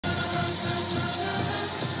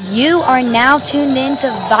You are now tuned in to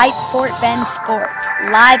Vype Fort Bend Sports,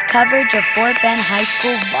 live coverage of Fort Bend High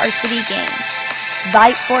School varsity games.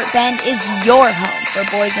 Vype Fort Bend is your home for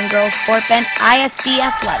boys and girls Fort Bend ISD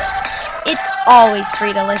athletics. It's always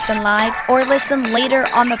free to listen live or listen later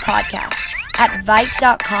on the podcast at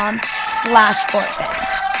vype.com/Fort Bend.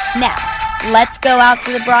 Now, let's go out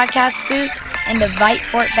to the broadcast booth and the Vype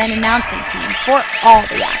Fort Bend announcing team for all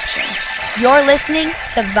the action. You're listening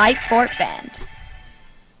to Vype Fort Bend.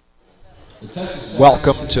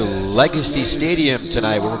 Welcome to Legacy Stadium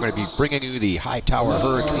tonight, where we're going to be bringing you the Hightower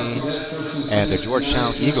Hurricanes and the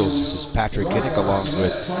Georgetown Eagles. This is Patrick Kinnick along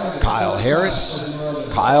with Kyle Harris.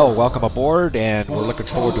 Kyle, welcome aboard, and we're looking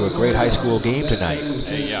forward to a great high school game tonight.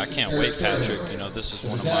 Hey, yeah, I can't wait, Patrick. You know, this is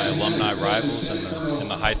one of my alumni rivals in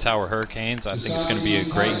the Hightower Hurricanes. I think it's going to be a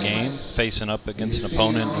great game, facing up against an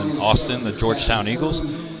opponent in Austin, the Georgetown Eagles,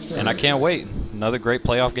 and I can't wait. Another great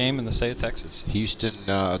playoff game in the state of Texas. Houston,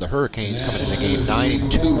 the Hurricanes coming into the game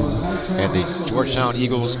 9-2, and the Georgetown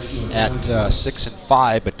Eagles at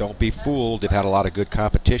 6-5. But don't be fooled; they've had a lot of good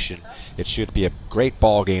competition. It should be a great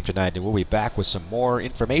ball game tonight, and we'll be back with some more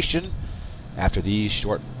information after these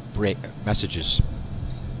short break messages.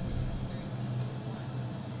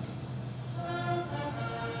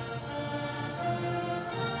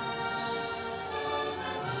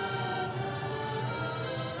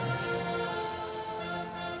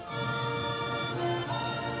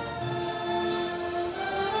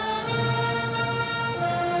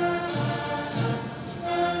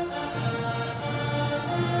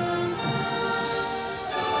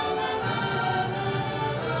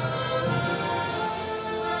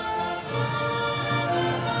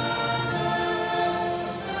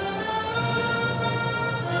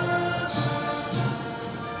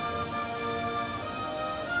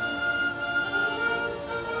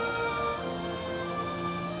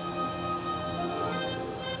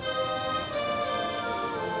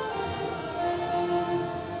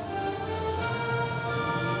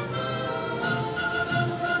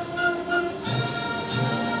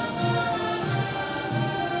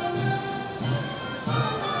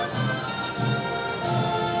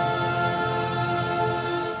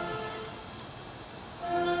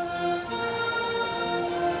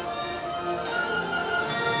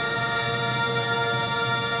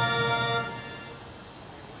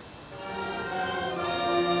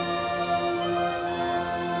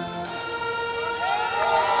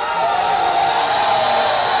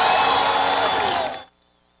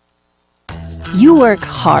 You work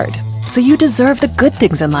hard, so you deserve the good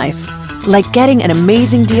things in life, like getting an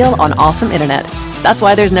amazing deal on awesome internet. That's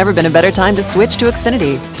why there's never been a better time to switch to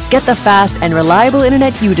Xfinity. Get the fast and reliable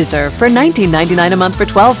internet you deserve for $19.99 a month for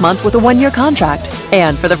 12 months with a 1-year contract.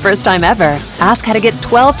 And for the first time ever, ask how to get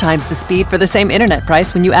 12 times the speed for the same internet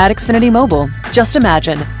price when you add Xfinity Mobile. Just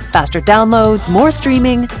imagine. Faster downloads, more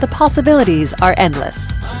streaming, the possibilities are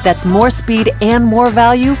endless. That's more speed and more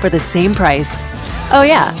value for the same price. Oh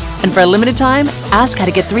yeah, and for a limited time, ask how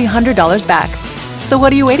to get $300 back. So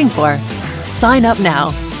what are you waiting for? Sign up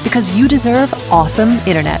now, because you deserve awesome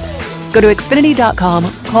internet. Go to Xfinity.com,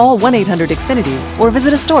 call 1-800-XFINITY, or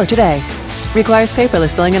visit a store today. Requires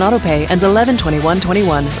paperless billing and autopay, ends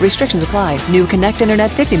 11/21/21. Restrictions apply. New Connect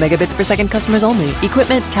Internet 50 megabits per second customers only.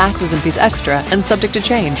 Equipment, taxes, and fees extra, and subject to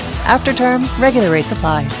change. After term, regular rates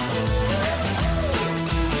apply.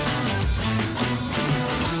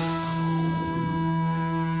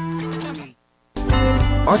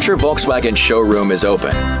 Archer Volkswagen showroom is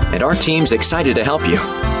open, and our team's excited to help you.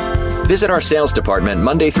 Visit our sales department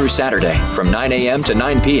Monday through Saturday from 9 a.m. to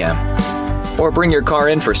 9 p.m. Or bring your car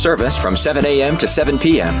in for service from 7 a.m. to 7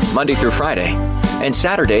 p.m. Monday through Friday, and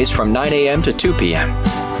Saturdays from 9 a.m. to 2 p.m.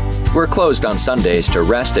 We're closed on Sundays to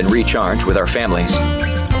rest and recharge with our families,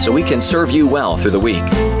 so we can serve you well through the week.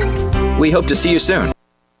 We hope to see you soon.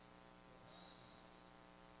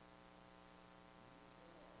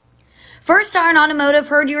 First Iron Automotive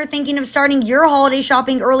heard you were thinking of starting your holiday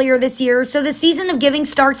shopping earlier this year, so the season of giving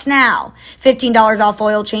starts now. $15 off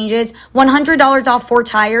oil changes, $100 off 4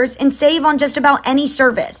 tires, and save on just about any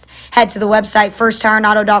service. Head to the website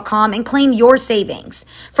firstironauto.com and claim your savings.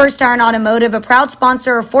 First Iron Automotive, a proud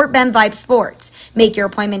sponsor of Fort Bend Vype Sports. Make your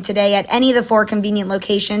appointment today at any of the 4 convenient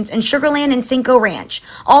locations in Sugar Land and Cinco Ranch.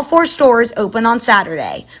 All 4 stores open on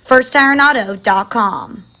Saturday.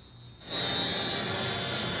 firstironauto.com.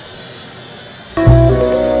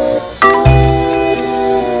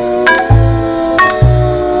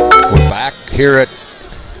 Here at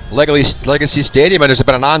Legacy Stadium, and there's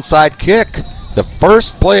been an onside kick. The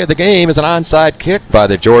first play of the game is an onside kick by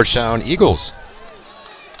the Georgetown Eagles,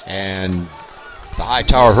 and the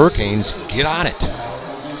Hightower Hurricanes get on it.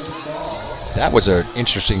 That was an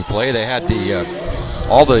interesting play. They had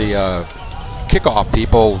all the kickoff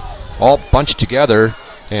people all bunched together,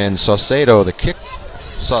 and Saucedo, the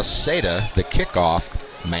kickoff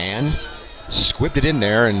man, squibbed it in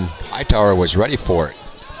there, and Hightower was ready for it.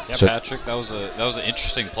 Yeah, so Patrick, that was an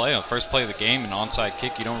interesting play on first play of the game, an onside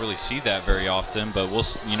kick. You don't really see that very often, but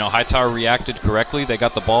Hightower reacted correctly. They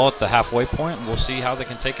got the ball at the halfway point, and we'll see how they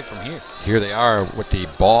can take it from here. Here they are with the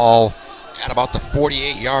ball at about the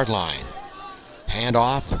 48-yard line.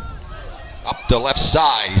 Handoff up the left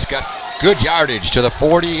side. He's got good yardage to the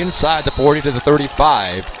 40, inside the 40 to the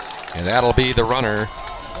 35, and that'll be the runner,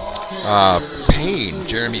 Payne,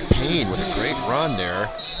 Jeremy Payne, with a great run there.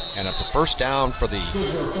 And it's a first down for the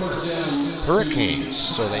Hurricanes.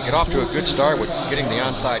 So they get off to a good start with getting the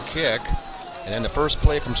onside kick. And then the first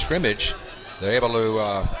play from scrimmage, they're able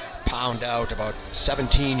to pound out about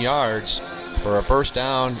 17 yards for a first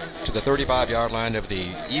down to the 35-yard line of the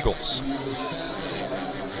Eagles.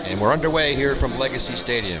 And we're underway here from Legacy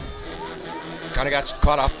Stadium. Kind of got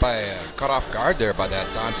caught off guard there by that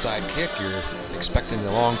onside kick. You're expecting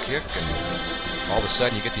the long kick, and all of a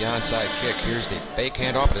sudden you get the onside kick. Here's the fake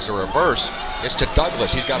handoff, and it's a reverse. It's to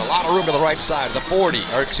Douglas. He's got a lot of room to the right side of the 40,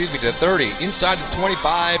 or excuse me, to the 30, inside the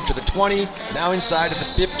 25 to the 20, now inside to the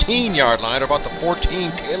 15-yard line, or about the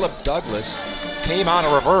 14. Caleb Douglas came on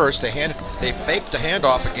a reverse. They faked the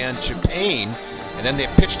handoff again to Payne, and then they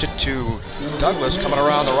pitched it to Douglas coming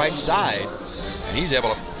around the right side, and he's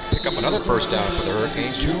able to pick up another first down for the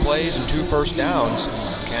Hurricanes. 2 plays and 2 first downs.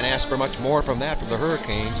 Can't ask for much more from that from the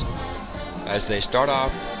Hurricanes as they start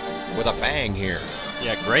off with a bang here.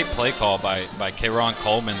 Yeah, great play call by K'Ron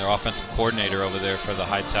Coleman, their offensive coordinator over there for the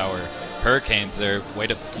Hightower Hurricanes. Their way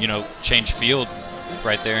to change field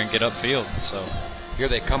right there and get upfield. So here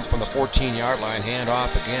they come from the 14-yard line,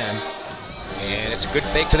 handoff again. And it's a good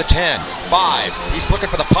fake to the 10, 5. He's looking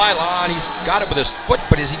for the pylon. He's got it with his foot,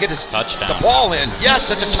 but does he get his touchdown? The ball in? Yes,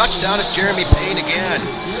 that's a touchdown. It's Jeremy Payne again.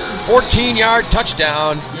 14-yard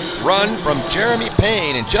touchdown run from Jeremy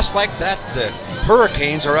Payne, and just like that, the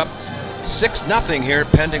Hurricanes are up 6-0 here,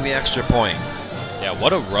 pending the extra point. Yeah,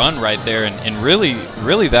 what a run right there, and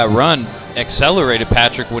really that run accelerated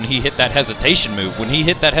Patrick when he hit that hesitation move. When he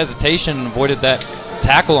hit that hesitation and avoided that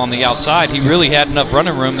tackle on the outside, he really had enough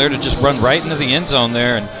running room there to just run right into the end zone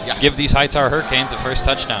there and give these Hightower Hurricanes the first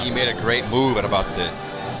touchdown. He made a great move at about the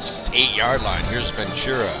 8-yard line. Here's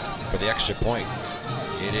Ventura for the extra point.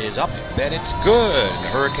 It is up, and it's good. The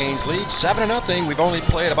Hurricanes lead 7-0. We've only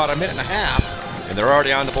played about a minute and a half, and they're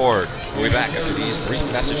already on the board. We'll be back after these brief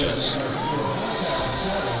messages.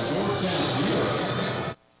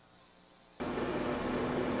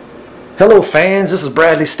 Hello fans, this is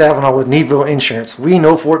Bradley Stavanaugh with Needville Insurance. We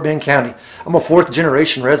know Fort Bend County. I'm a 4th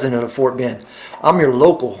generation resident of Fort Bend. I'm your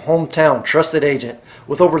local, hometown, trusted agent.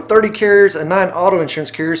 With over 30 carriers and 9 auto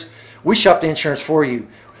insurance carriers, we shop the insurance for you.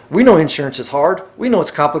 We know insurance is hard. We know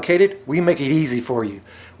it's complicated. We make it easy for you.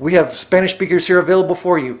 We have Spanish speakers here available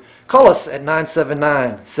for you. Call us at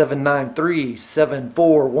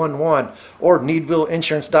 979-793-7411 or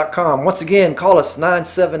needvilleinsurance.com. Once again, call us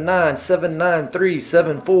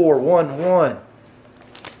 979-793-7411.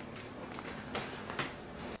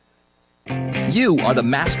 You are the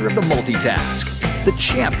master of the multitask, the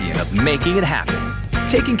champion of making it happen.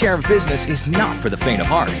 Taking care of business is not for the faint of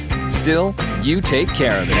heart. Still, you take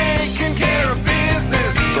care of it. Taking care of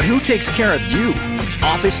business. But who takes care of you?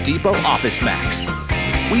 Office Depot Office Max.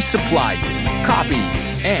 We supply you, copy,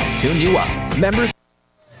 and tune you up. Members.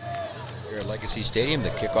 Here at Legacy Stadium, the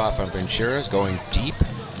kickoff on Ventura is going deep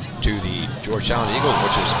to the Georgetown Eagles,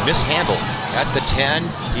 which is mishandled at the 10.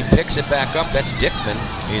 He picks it back up. That's Dickman.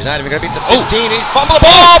 He's not even going to beat the 15. He's fumbled the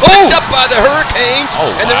ball. Picked up by the Hurricanes.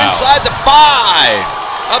 And they're inside the 5.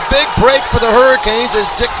 A big break for the Hurricanes as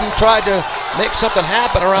Dickman tried to make something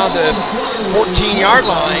happen around the 14-yard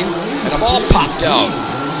line, and the ball popped out.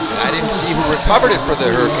 And I didn't see who recovered it for the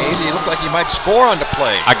Hurricanes. He looked like he might score on the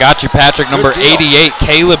play. I got you, Patrick. Number 88,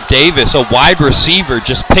 Caleb Davis, a wide receiver,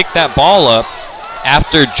 just picked that ball up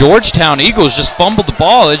after Georgetown Eagles just fumbled the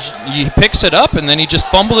ball. He picks it up, and then he just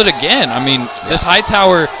fumbled it again. I mean, this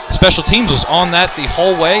Hightower special teams was on that the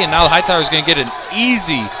whole way, and now the Hightower is going to get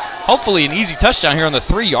hopefully an easy touchdown here on the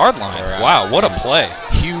 3-yard line. Wow, what a play.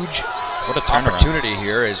 Huge what a turnaround. Opportunity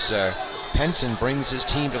here as Penson brings his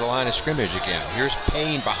team to the line of scrimmage again. Here's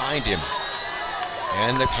Payne behind him.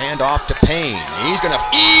 And the handoff to Payne. He's going to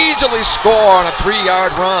easily score on a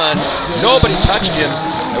 3-yard run. Nobody touched him.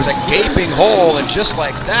 There was a gaping hole, and just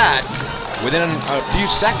like that, within a few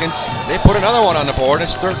seconds, they put another one on the board.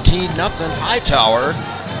 It's 13-0 Hightower.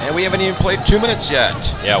 And we haven't even played 2 minutes yet.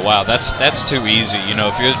 Yeah, wow, that's too easy. You know,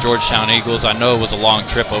 if you're the Georgetown Eagles, I know it was a long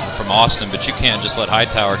trip over from Austin, but you can't just let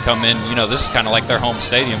Hightower come in. You know, this is kind of like their home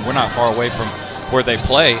stadium. We're not far away from where they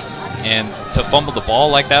play. And to fumble the ball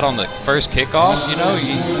like that on the first kickoff, you know,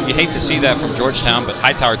 you hate to see that from Georgetown, but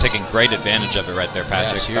Hightower taking great advantage of it right there,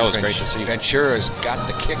 Patrick. Yes, that was great to see. Ventura's got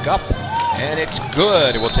the kick up, and it's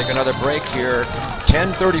good. We'll take another break here.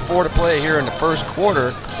 10:34 to play here in the first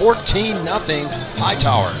quarter. 14-0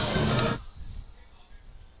 Hightower.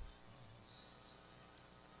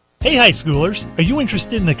 Hey high schoolers, are you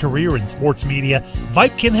interested in a career in sports media?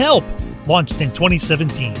 Vype can help. Launched in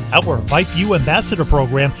 2017, our Vype U Ambassador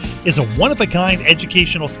Program is a one-of-a-kind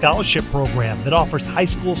educational scholarship program that offers high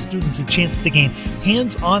school students a chance to gain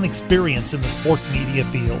hands-on experience in the sports media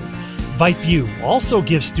field. Vype U also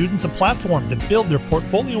gives students a platform to build their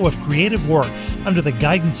portfolio of creative work under the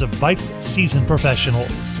guidance of Vype's seasoned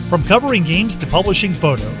professionals. From covering games to publishing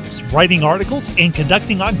photos, writing articles, and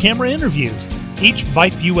conducting on-camera interviews, each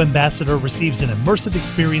Vype U ambassador receives an immersive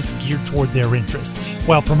experience geared toward their interests,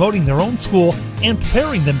 while promoting their own school and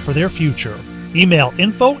preparing them for their future. Email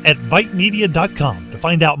info@vypemedia.com to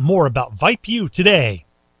find out more about Vype U today.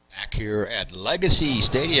 Back here at Legacy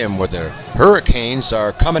Stadium where the Hurricanes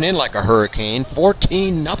are coming in like a hurricane.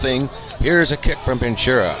 14-0. Here's a kick from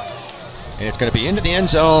Ventura. And it's going to be into the end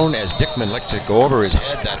zone as Dickman likes to go over his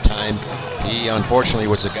head that time. He unfortunately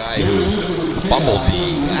was the guy who fumbled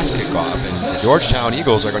the last kickoff. And the Georgetown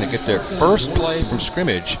Eagles are going to get their first play from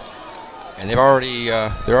scrimmage. And they're already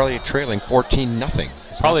trailing 14-0.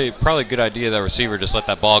 Probably a good idea that receiver just let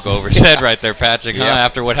that ball go over his head right there, Patrick. Yeah. Huh?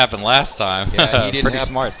 After what happened last time. Yeah, he didn't Pretty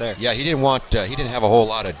smart there. Yeah, he didn't have a whole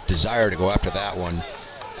lot of desire to go after that one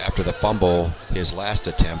after the fumble, his last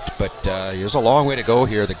attempt. But there's a long way to go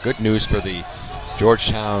here. The good news for the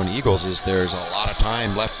Georgetown Eagles is there's a lot of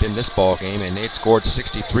time left in this ball game, and they'd scored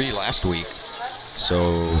 63 last week.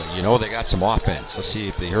 So you know they got some offense. Let's see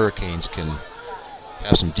if the Hurricanes can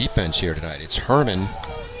have some defense here tonight. It's Herman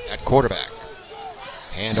at quarterback.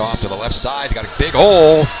 Hand off to the left side, got a big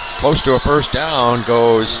hole, close to a first down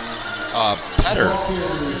goes Petter.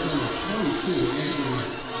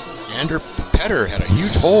 Andrew Petter had a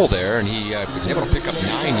huge hole there, and he was able to pick up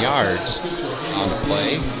 9 yards on the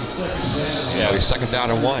play. Yeah, he's second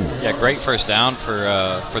down and 1. Yeah, great first down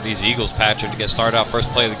for these Eagles, Patrick, to get started out first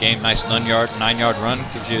play of the game. Nice 9-yard run,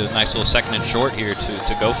 gives you a nice little second and short here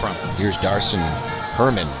to go from. Here's Darson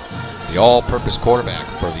Herman, the all-purpose quarterback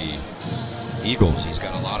for the Eagles. He's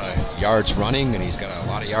got a lot of yards running, and he's got a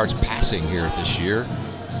lot of yards passing here this year.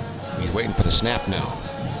 He's waiting for the snap now.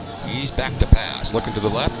 He's back to pass, looking to the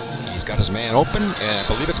left. He's got his man open, and I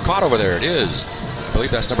believe it's caught over there. It is. I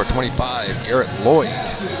believe that's number 25, Garrett Lloyd.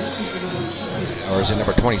 Or is it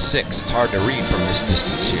number 26? It's hard to read from this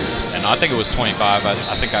distance here. And I think it was 25. I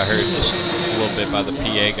think I heard just a little bit by the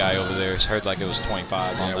PA guy over there. It's heard like it was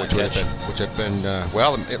 25 on that catch. Which have been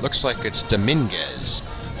well, it looks like it's Dominguez.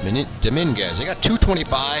 Dominguez. They got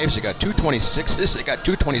 225s, they got 226s, they got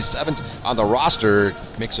 227s on the roster. It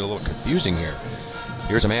makes it a little confusing here.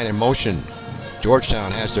 Here's a man in motion.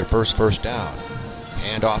 Georgetown has their first down.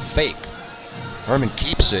 Handoff fake. Herman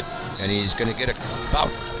keeps it, and he's going to get about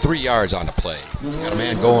 3 yards on the play. Got a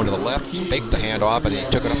man going to the left, faked the handoff, and he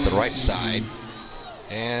took it up the right side.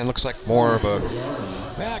 And looks like more of a,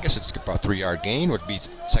 well, I guess it's about a 3-yard gain. Would be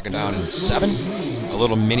second down and 7. A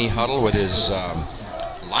little mini huddle with his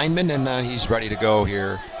lineman, and he's ready to go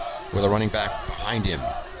here with a running back behind him.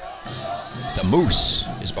 The Moose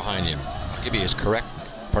is behind him. I'll give you his correct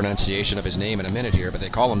pronunciation of his name in a minute here, but they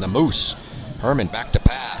call him the Moose. Herman back to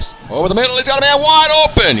pass. Over the middle, he's got a man wide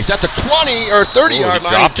open. He's at the 20 or 30-yard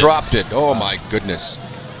line. He dropped it. Oh, my goodness.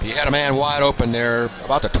 He had a man wide open there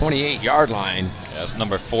about the 28-yard line. Yeah, that's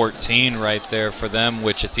number 14 right there for them,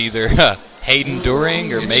 which it's either Hayden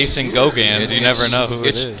During or Mason Gogans. You never know who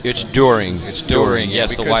it is. It's During. It's During.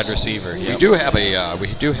 Yes, the wide receiver. Yep. We do have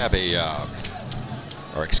a,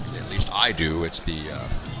 or at least I do. It's the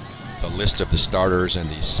list of the starters and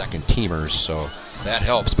the second teamers. So that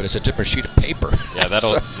helps, but it's a different sheet of paper. Yeah,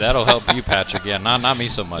 that'll help you, Patrick. Yeah, not me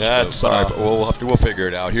so much. That's all right, but we'll figure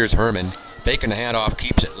it out. Here's Herman. Faking the handoff,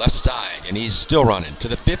 keeps it left side, and he's still running to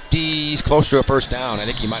the 50. He's close to a first down. I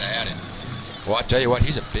think he might have had it. Well, I tell you what,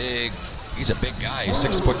 he's a big guy. He's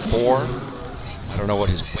 6'4". I don't know what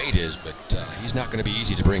his weight is, but he's not going to be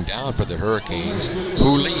easy to bring down for the Hurricanes,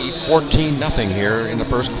 who lead 14-0 here in the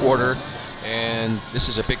first quarter. And this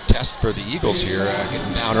is a big test for the Eagles here,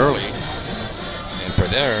 getting down early. And for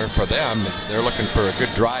them, they're looking for a good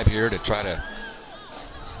drive here to try to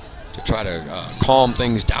calm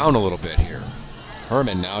things down a little bit here.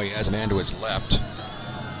 Herman now, he has a man to his left.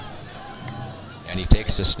 And he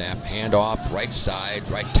takes the snap, handoff, right side,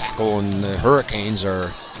 right tackle, and the Hurricanes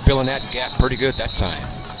are filling that gap pretty good that time.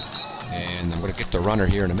 And I'm going to get the runner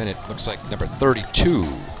here in a minute. Looks like number 32.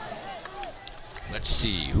 Let's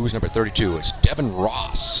see, who's number 32? It's Devin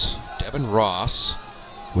Ross. Devin Ross,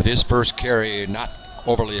 with his first carry, not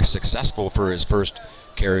overly successful for his first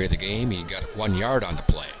carry of the game. He got 1 yard on the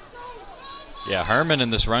play. Yeah, Herman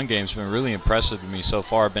in this run game has been really impressive to me so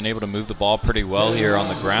far. Been able to move the ball pretty well here on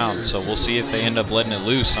the ground. So we'll see if they end up letting it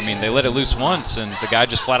loose. I mean, they let it loose once, and the guy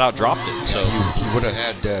just flat out dropped it. So he would have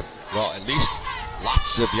had, well, at least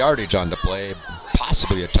lots of yardage on the play,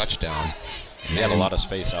 possibly a touchdown. He had a lot of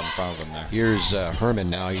space out in front of him there. Here's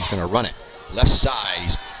Herman now. He's going to run it. Left side.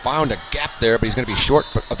 He's found a gap there, but he's going to be short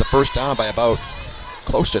of the first down by about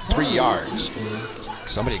close to 3 yards.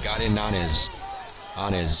 Somebody got in on his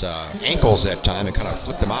ankles that time and kind of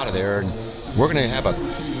flipped him out of there. And we're going to have a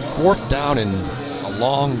 4th down and a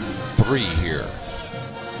long 3 here.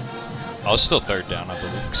 Oh, it's still 3rd down, I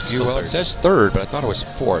believe. Well, it says 3rd, but I thought it was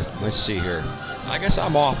 4th. Let's see here. I guess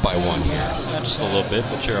I'm off by 1 here. Yeah, just a little bit,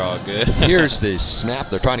 but you're all good. Here's the snap.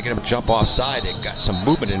 They're trying to get him to jump offside. They got some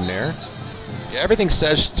movement in there. Yeah, everything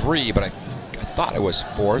says 3, but I thought it was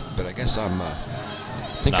 4th, but I guess I'm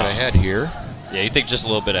thinking ahead here. Yeah, you think just a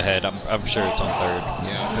little bit ahead. I'm sure it's on 3rd.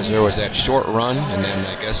 Yeah, because there was that short run, and then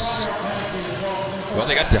I guess, well,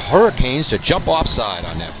 they got the Hurricanes to jump offside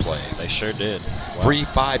on that play. They sure did. Wow. Free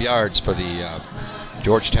 5 yards for the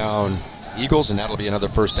Georgetown Eagles, and that'll be another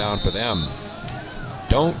 1st down for them.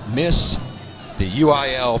 Don't miss the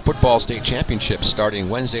UIL Football State Championship starting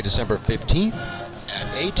Wednesday, December 15th at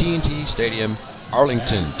AT&T Stadium,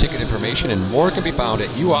 Arlington. Ticket information and more can be found at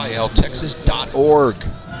uiltexas.org.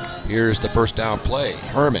 Here's the 1st down play.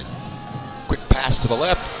 Herman, quick pass to the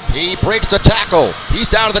left. He breaks the tackle. He's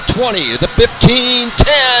down to the 20, to the 15,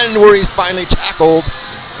 10, where he's finally tackled.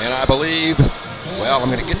 And I believe, well, I'm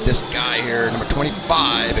going to get this guy here, number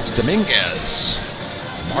 25. It's Dominguez.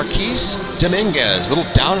 Marquise Dominguez, little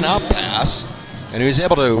down and out pass. And he was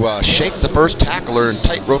able to shake the first tackler and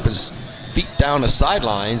tightrope his feet down the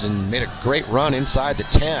sidelines and made a great run inside the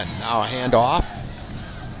 10. Now a handoff.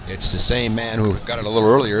 It's the same man who got it a little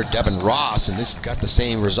earlier, Devin Ross, and this got the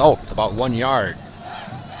same result, about 1 yard.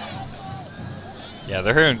 Yeah,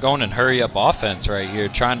 they're going in hurry-up offense right here,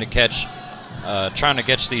 trying to catch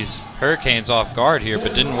these Hurricanes off guard here,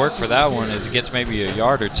 but didn't work for that one as it gets maybe a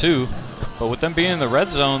yard or 2. But with them being in the red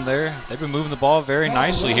zone there, they've been moving the ball very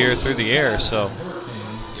nicely here through the air. So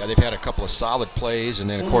yeah, they've had a couple of solid plays, and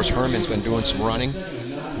then of course Herman's been doing some running,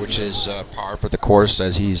 which is par for the course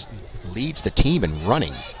as he leads the team in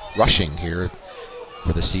rushing here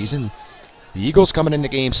for the season. The Eagles coming in the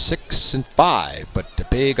game 6-5, but the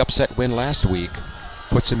big upset win last week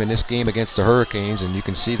puts them in this game against the Hurricanes, and you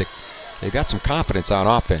can see that they've got some confidence on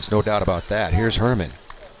offense, no doubt about that. Here's Herman.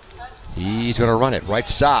 He's going to run it right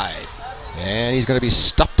side, and he's going to be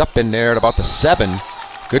stuffed up in there at about the 7.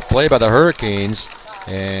 Good play by the Hurricanes,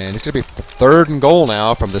 and it's going to be 3rd and goal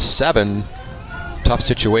now from the 7. Tough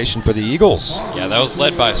situation for the Eagles. Yeah, that was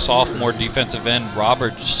led by sophomore defensive end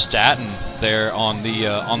Robert Staten there on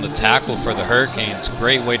the tackle for the Hurricanes.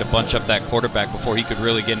 Great way to bunch up that quarterback before he could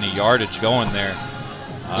really get any yardage going there.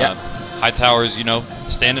 Hightower's,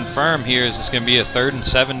 standing firm here. Is this going to be a 3rd and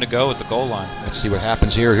 7 to go at the goal line? Let's see what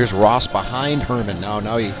happens here. Here's Ross behind Herman.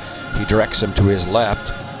 Now he directs him to his left.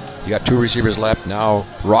 You got 2 receivers left. Now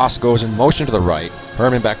Ross goes in motion to the right.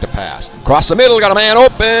 Herman back to pass. Across the middle, got a man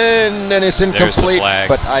open, and it's incomplete.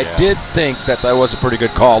 But I did think that was a pretty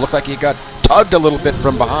good call. Looked like he got tugged a little bit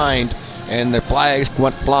from behind, and the flags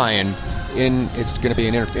went flying. It's going to be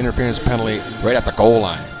an interference penalty right at the goal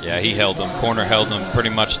line. Yeah, he held him. Corner held him pretty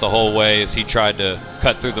much the whole way as he tried to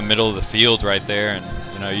cut through the middle of the field right there.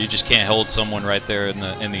 And you just can't hold someone right there in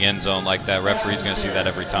the end zone like that. Referee's going to see that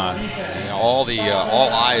every time. Yeah, all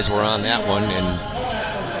eyes were on that one, and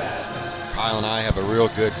Kyle and I have a real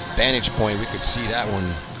good vantage point. We could see that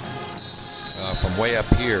one from way up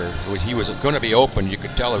here. He was going to be open. You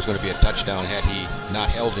could tell it was going to be a touchdown had he not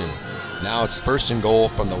held him. Now it's 1st and goal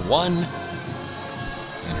from the 1,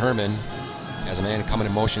 and Herman has a man coming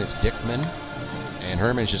in motion. It's Dickman, and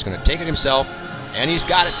Herman's just going to take it himself, and he's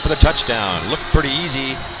got it for the touchdown. Looked pretty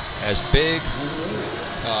easy as big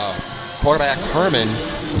quarterback Herman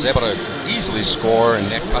was able to easily score, and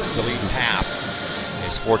that cuts the lead in half.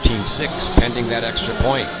 It's 14-6 pending that extra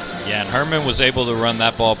point. Yeah, and Herman was able to run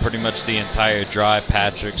that ball pretty much the entire drive,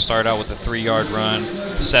 Patrick. Start out with a 3-yard run,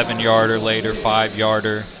 7-yarder later,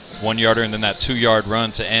 5-yarder, 1-yarder, and then that 2-yard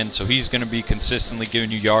run to end. So he's going to be consistently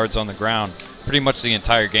giving you yards on the ground pretty much the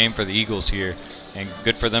entire game for the Eagles here. And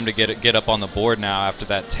good for them to get up on the board now after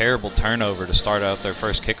that terrible turnover to start out their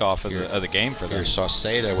first kickoff of the game for them. Here's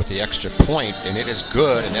Sauceda with the extra point, and it is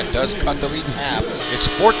good, and that does cut the lead in half. It's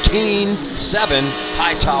 14-7.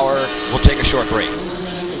 Hightower will take a short break.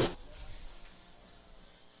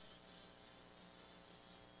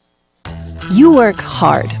 You work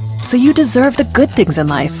hard, so you deserve the good things in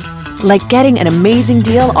life, like getting an amazing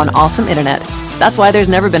deal on awesome internet. That's why there's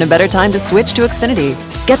never been a better time to switch to Xfinity.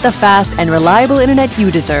 Get the fast and reliable internet you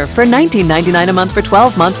deserve for $19.99 a month for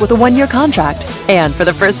 12 months with a 1-year contract. And for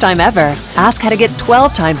the first time ever, ask how to get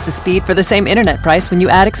 12 times the speed for the same internet price when you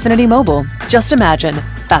add Xfinity Mobile. Just imagine.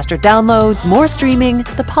 Faster downloads, more streaming,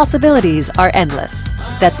 the possibilities are endless.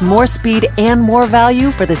 That's more speed and more value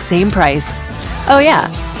for the same price. Oh yeah,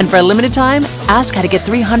 and for a limited time, ask how to get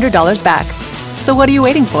 $300 back. So what are you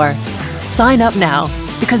waiting for? Sign up now,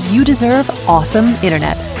 because you deserve awesome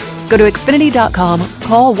internet. Go to Xfinity.com,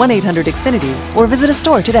 call 1-800-XFINITY, or visit a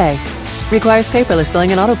store today. Requires paperless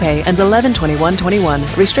billing and autopay, ends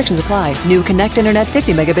 11/21/21. Restrictions apply. New Connect Internet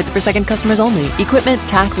 50 megabits per second customers only. Equipment,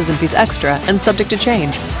 taxes, and fees extra, and subject to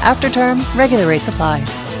change. After term, regular rates apply.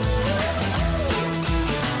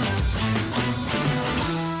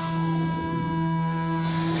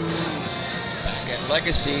 Back at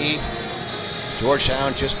Legacy,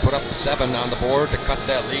 Georgetown just put up 7 on the board to cut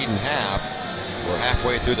that lead in half. We're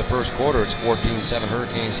halfway through the first quarter. It's 14-7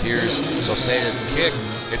 Hurricanes. Here's Sauceda's kick.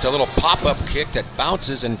 It's a little pop-up kick that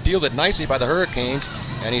bounces and fielded nicely by the Hurricanes.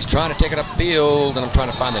 And he's trying to take it upfield, and I'm trying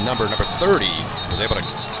to find the number 30. Was able to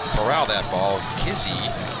corral that ball. Kizzy,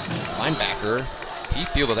 linebacker, he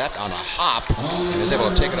fielded that on a hop and was able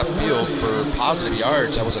to take it upfield for positive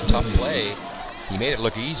yards. That was a tough play. He made it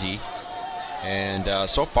look easy. And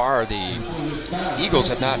so far, the Eagles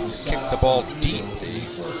have not kicked the ball deep. They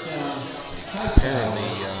apparently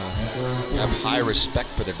have high respect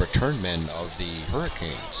for the return men of the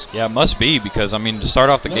Hurricanes. Yeah, it must be, because, I mean, to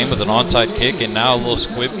start off the game with an onside kick and now a little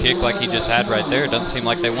squib kick like he just had right there, it doesn't seem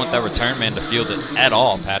like they want that return man to field it at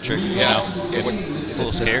all, Patrick. Yeah. You know, a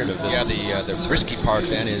little scared of this. Yeah, the risky part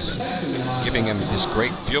then is giving him this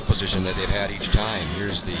great field position that they've had each time.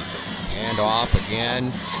 Here's the handoff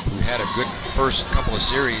again, who had a good first couple of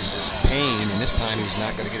series, is Payne, and this time he's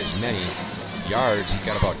not going to get as many yards. He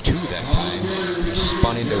got about 2 that time. He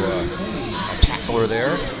spun into a tackler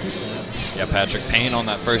there. Yeah, Patrick, Payne on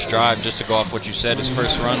that first drive, just to go off what you said, his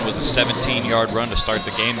first run was a 17-yard run to start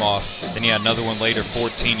the game off. Then he had another one later,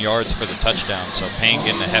 14 yards for the touchdown. So Payne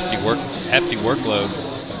getting a hefty workload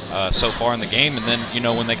so far in the game. And then, you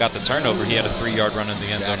know, when they got the turnover, he had a 3-yard run in the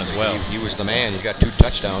end zone as well. He was the man. He's got 2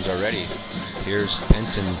 touchdowns already. Here's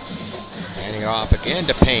Penson handing it off again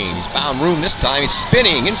to Payne. He's found room this time. He's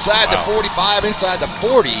spinning inside the 45, inside the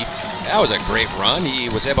 40. That was a great run. He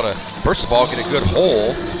was able to, first of all, get a good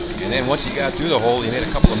hole. And then once he got through the hole, he made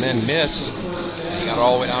a couple of men miss. And he got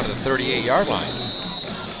all the way down to the 38-yard line.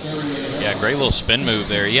 Yeah, great little spin move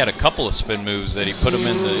there. He had a couple of spin moves that he put him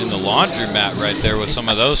in the laundromat right there with some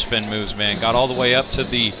of those spin moves, man. Got all the way up to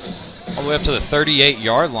the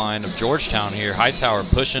 38-yard line of Georgetown here. Hightower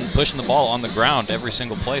pushing the ball on the ground every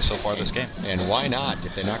single play so far this game. And why not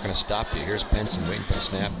if they're not going to stop you? Here's Penson waiting for the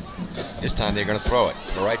snap. This time they're going to throw it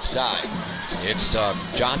to the right side. It's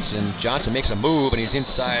Johnson. Johnson makes a move, and he's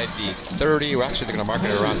inside the 30. Well, actually, they're going to mark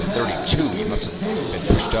it around the 32. He must have been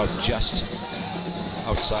pushed out just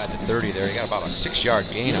outside the 30 there. He got about a 6-yard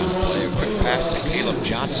gain on the play. A quick pass to Caleb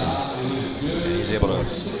Johnson. And he's able to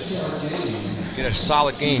get a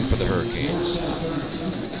solid gain for the Hurricanes.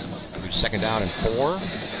 Second down and 4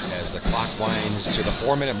 as the clock winds to the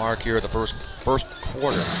 4-minute mark here of the first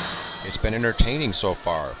quarter. It's been entertaining so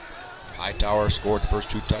far. Hightower scored the first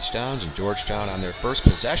 2 touchdowns, and Georgetown on their first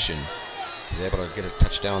possession was able to get a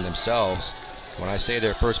touchdown themselves. When I say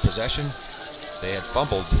their first possession, they had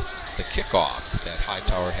fumbled the kickoff that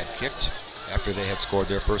Hightower had kicked after they had scored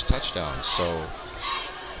their first touchdown. So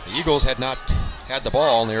the Eagles had not had the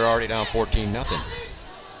ball, and they were already down 14-0.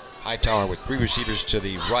 Hightower with 3 receivers to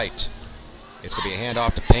the right. It's going to be a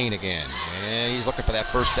handoff to Payne again. And he's looking for that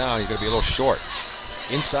first down. He's going to be a little short.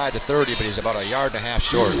 Inside the 30, but he's about 1.5 yards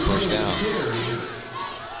short of the first down.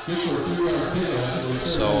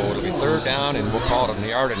 So it'll be 3rd down, and we'll call it 1.5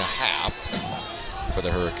 yards for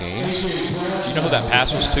the Hurricanes. You know who that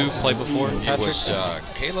pass was to play before, Patrick? It was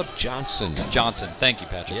Caleb Johnson. Thank you,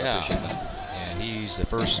 Patrick. Yeah. I appreciate that. And he's the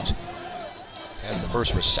first, has the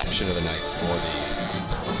first reception of the night for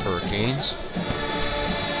the Hurricanes.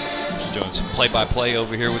 Just doing some play-by-play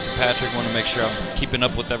over here with you, Patrick. Want to make sure I'm keeping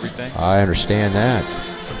up with everything. I understand that.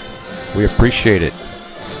 We appreciate it.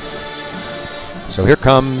 So here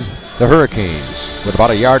come the Hurricanes with about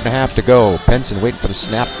 1.5 yards to go. Penson waiting for the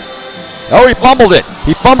snap. Oh, he fumbled it.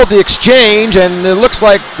 He fumbled the exchange, and it looks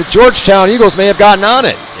like the Georgetown Eagles may have gotten on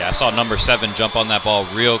it. Yeah, I saw number 7 jump on that ball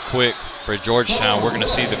real quick for Georgetown. We're going to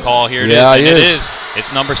see the call here. It is.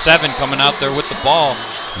 It's number 7 coming out there with the ball.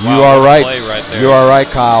 You are right. You are right,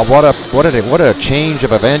 Kyle. What a change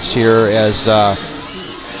of events here as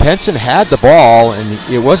Penson had the ball, and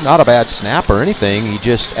it was not a bad snap or anything. He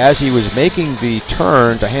just, as he was making the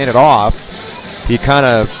turn to hand it off, he kind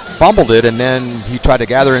of fumbled it, and then he tried to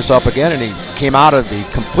gather himself again, and he came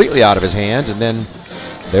completely out of his hands, and then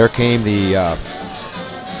there came the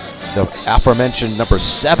aforementioned number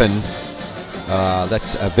 7.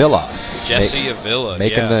 That's Avila. Jesse Avila,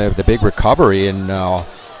 making the big recovery, and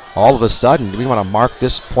all of a sudden, we want to mark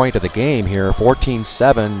this point of the game here.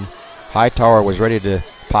 14-7. Hightower was ready to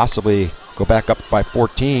possibly go back up by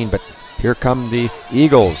 14, but here come the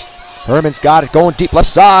Eagles. Herman's got it going deep left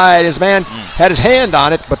side. His man had his hand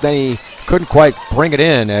on it, but then he couldn't quite bring it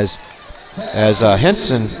in as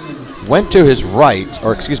Henson went to his right,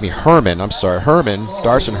 or excuse me,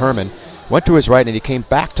 Darson Herman went to his right, and he came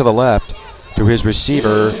back to the left to his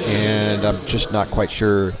receiver, and I'm just not quite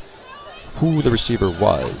sure who the receiver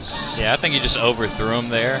was. Yeah, I think he just overthrew him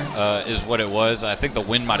there, is what it was. I think the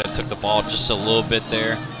wind might have took the ball just a little bit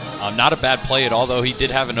there. Not a bad play at all, though. He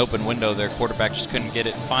did have an open window there. Quarterback just couldn't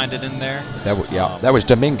find it in there. That was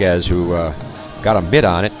Dominguez who got a mid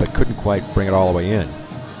on it, but couldn't quite bring it all the way in.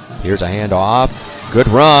 Here's a handoff. Good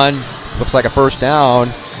run. Looks like a first down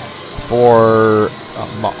for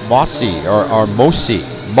Mossy,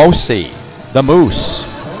 the Moose.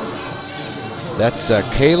 That's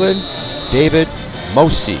Kalen David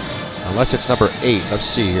Mossy, unless it's number 8. Let's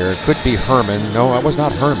see here. It could be Herman. No, it was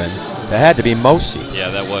not Herman. That had to be Mossy. Yeah,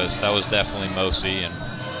 that was definitely Mossy.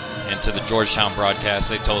 And to the Georgetown broadcast,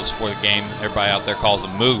 they told us before the game, everybody out there calls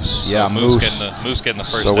him Moose. Yeah, so Moose getting the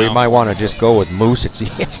first down. So we might want to just go with Moose.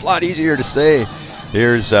 It's a lot easier to say.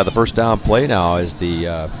 Here's the first down play now as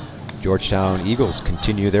the Georgetown Eagles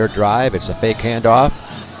continue their drive. It's a fake handoff.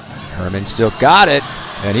 Herman still got it,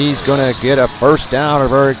 and he's going to get a first down or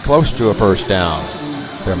very close to a first down.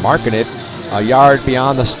 They're marking it a yard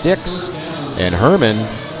beyond the sticks, and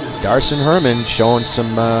Darson Herman, showing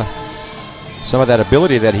some of that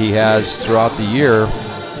ability that he has throughout the year.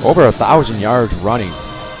 Over 1,000 yards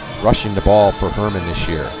rushing the ball for Herman this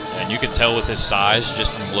year. And you can tell with his size,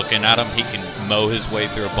 just from looking at him, he can mow his way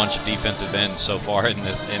through a bunch of defensive ends so far in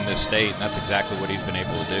this state, and that's exactly what he's been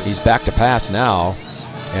able to do. He's back to pass now.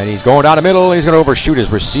 And he's going down the middle. He's going to overshoot his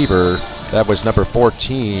receiver. That was number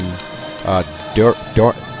 14,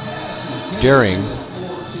 Daring.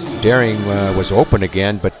 Daring was open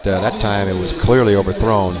again, but that time it was clearly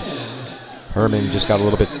overthrown. Herman just got a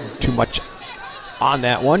little bit too much on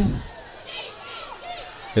that one.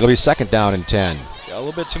 It'll be second down and 10. Yeah, a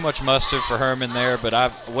little bit too much mustard for Herman there,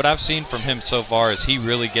 but what I've seen from him so far is he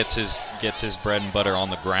really gets his bread and butter on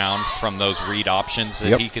the ground from those read options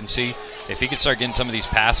that he can see. If he could start getting some of these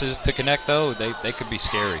passes to connect, though, they could be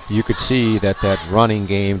scary. You could see that running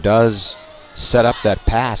game does set up that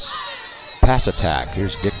pass attack.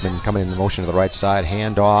 Here's Dickman coming in the motion to the right side,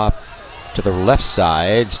 handoff to the left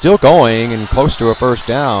side. Still going and close to a first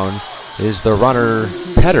down is the runner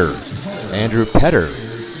Andrew Petter.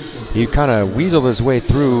 He kind of weaseled his way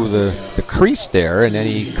through the crease there, and then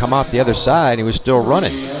he come out the other side, and he was still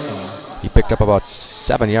running. He picked up about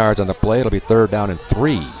 7 yards on the play. It'll be third down and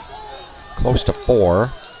 3. Close to 4.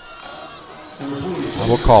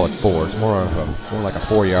 We'll call it 4. It's more like a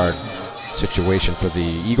 4-yard situation for the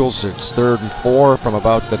Eagles. It's third and 4 from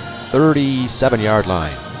about the 37-yard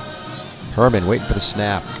line. Herman waiting for the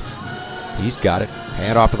snap. He's got it.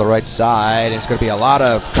 Hand off to the right side. It's going to be a lot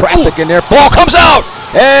of traffic in there. Ball comes out.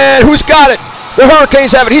 And who's got it? The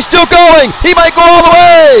Hurricanes have it. He's still going. He might go all the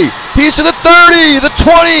way. He's to the 30, the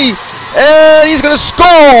 20, and he's going to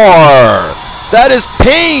score. That is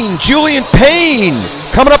Payne, Julian Payne,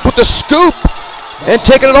 coming up with the scoop and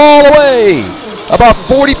taking it all the way. About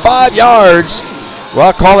 45 yards. Well,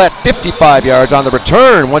 I'll call that 55 yards on the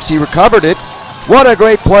return once he recovered it. What a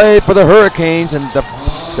great play for the Hurricanes, and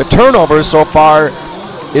the turnovers so far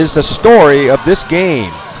is the story of this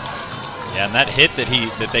game. Yeah, and that hit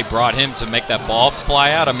that they brought him to make that ball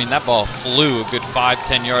fly out, I mean, that ball flew a good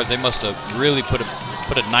 5-10 yards. They must have really put a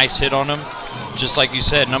nice hit on him. Just like you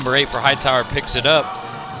said, number 8 for Hightower picks it up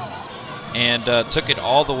and took it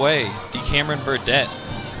all the way. Cameron Verrett.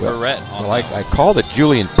 I called it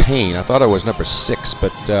Julian Payne. I thought it was number 6,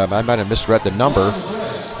 but I might have misread the number.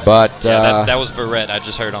 But yeah, that was Verrett. I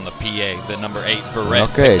just heard on the PA, the number 8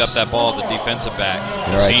 Verrett picked up that ball, the defensive back.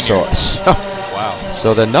 All right, so wow.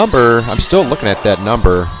 So the number, I'm still looking at that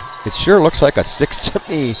number. It sure looks like a 6 to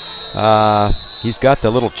me. He's got the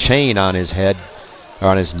little chain on his head, or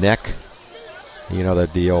on his neck. You know,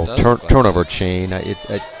 the old turnover chain.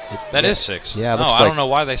 That is 6. Yeah, no, I don't know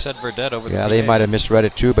why they said Verdette over Yeah, the they PA. might have misread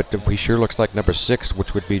it too, but he sure looks like number 6,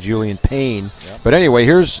 which would be Julian Payne. Yep. But anyway,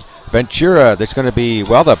 here's Ventura. That's going to be,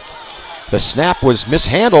 well, the snap was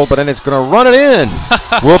mishandled, but then it's going to run it in.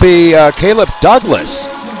 Will be Caleb Douglas.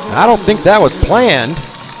 I don't think that was planned.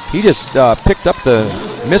 He just picked up the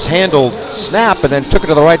mishandled snap and then took it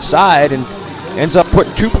to the right side and ends up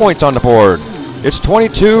putting 2 points on the board. It's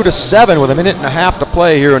 22-7 with a minute and a half to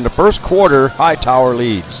play here in the first quarter. Hightower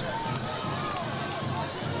leads.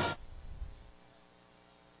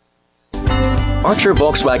 Archer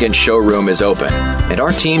Volkswagen showroom is open, and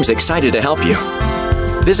our team's excited to help you.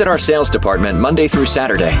 Visit our sales department Monday through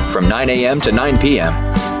Saturday from 9 a.m. to 9 p.m.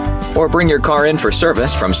 Or bring your car in for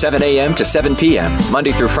service from 7 a.m. to 7 p.m.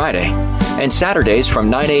 Monday through Friday, and Saturdays from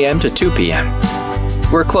 9 a.m. to 2 p.m.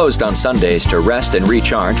 We're closed on Sundays to rest and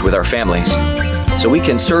recharge with our families, so we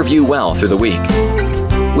can serve you well through the week.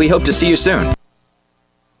 We hope to see you soon.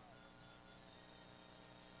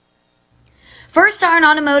 First Iron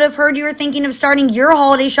Automotive heard you were thinking of starting your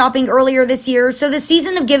holiday shopping earlier this year, so the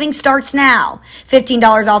season of giving starts now.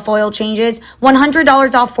 $15 off oil changes,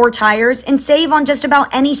 $100 off 4 tires, and save on just about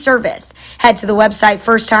any service. Head to the website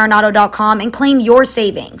firstironauto.com and claim your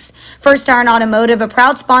savings. First Iron Automotive, a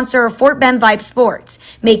proud sponsor of Fort Bend Vype Sports.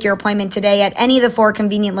 Make your appointment today at any of the 4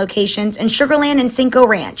 convenient locations in Sugarland and Cinco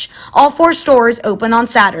Ranch. All 4 stores open on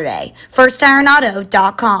Saturday.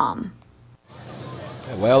 firstironauto.com.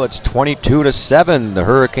 Well, it's 22-7. The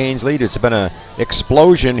Hurricanes lead. It's been an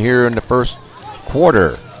explosion here in the first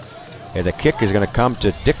quarter. And the kick is going to come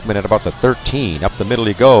to Dickman at about the 13. Up the middle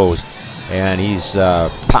he goes. And he's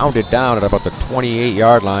pounded down at about the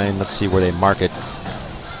 28-yard line. Let's see where they mark it.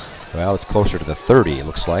 Well, it's closer to the 30, it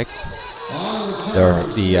looks like.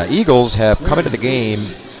 The Eagles have come into the game.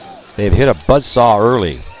 They've hit a buzzsaw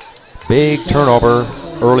early. Big turnover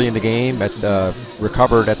early in the game,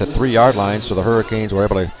 recovered at the 3-yard line, so the Hurricanes were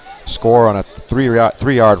able to score on a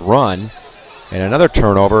 3-yard run. And another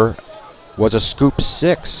turnover was a scoop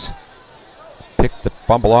 6. Picked the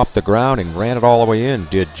fumble off the ground and ran it all the way in,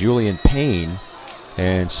 did Julian Payne.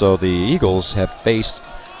 And so the Eagles have faced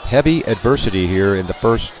heavy adversity here in the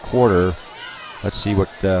first quarter. Let's see what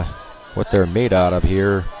they're made out of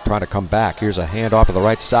here, trying to come back. Here's a handoff to the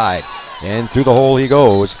right side, and through the hole he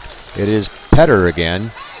goes. It is Petter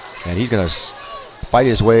again, and he's going to fight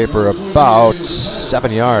his way for about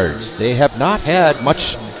 7 yards. They have not had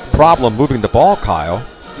much problem moving the ball, Kyle.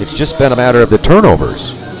 It's just been a matter of the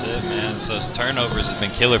turnovers. That's it, man. So turnovers have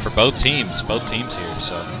been killer for both teams here.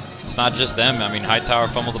 So it's not just them. I mean, Hightower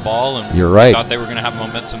fumbled the ball, and You're right. thought they were going to have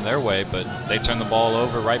momentum their way, but they turned the ball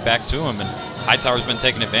over right back to them, and Hightower's been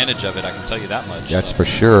taking advantage of it, I can tell you that much. That's for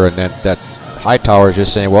sure, and that Hightower is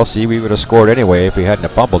just saying, well, see, we would have scored anyway if we hadn't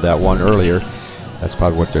have fumbled that one earlier. That's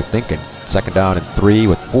probably what they're thinking. 2nd down and 3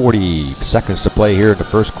 with 40 seconds to play here in the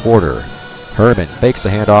first quarter. Herman fakes the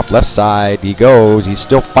handoff, left side. He goes. He's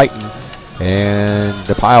still fighting, and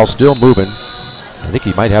the pile's still moving. I think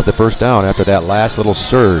he might have the first down after that last little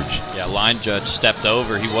surge. Yeah, line judge stepped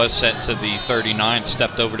over. He was set to the 39,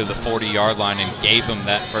 stepped over to the 40-yard line and gave him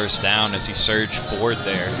that first down as he surged forward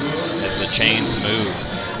there as the chains moved.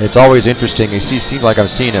 It's always interesting. It seems like I'm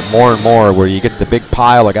seeing it more and more where you get the big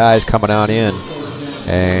pile of guys coming on in,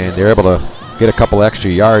 and they're able to get a couple extra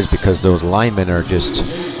yards because those linemen are just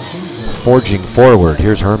forging forward.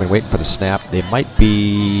 Here's Herman waiting for the snap. They might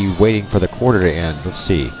be waiting for the quarter to end. Let's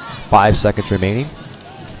see. 5 seconds remaining.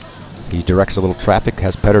 He directs a little traffic,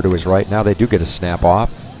 has Petter to his right. Now they do get a snap off.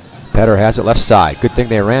 Petter has it left side. Good thing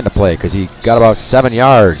they ran the play because he got about 7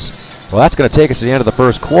 yards. Well, that's going to take us to the end of the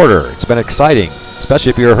first quarter. It's been exciting, especially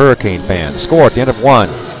if you're a Hurricane fan. Score at the end of 1.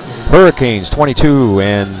 Hurricanes 22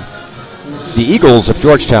 and the Eagles of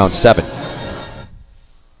Georgetown 7.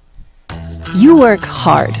 You work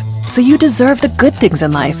hard, so you deserve the good things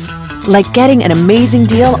in life, like getting an amazing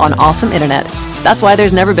deal on awesome internet. That's why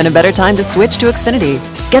there's never been a better time to switch to Xfinity.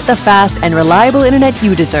 Get the fast and reliable internet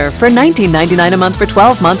you deserve for $19.99 a month for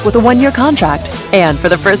 12 months with a 1-year contract. And for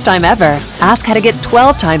the first time ever, ask how to get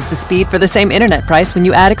 12 times the speed for the same internet price when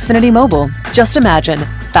you add Xfinity Mobile. Just imagine.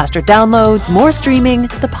 Faster downloads, more streaming,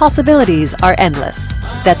 the possibilities are endless.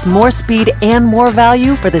 That's more speed and more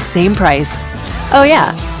value for the same price. Oh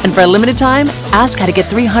yeah, and for a limited time, ask how to get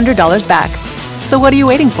 $300 back. So what are you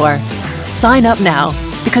waiting for? Sign up now,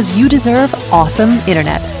 because you deserve awesome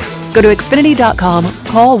internet. Go to Xfinity.com,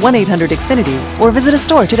 call 1-800-XFINITY, or visit a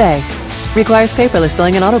store today. Requires paperless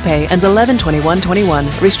billing and autopay. Ends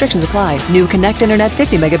 11/21/21. Restrictions apply. New Connect Internet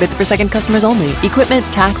 50 megabits per second customers only. Equipment,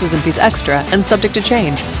 taxes, and fees extra and subject to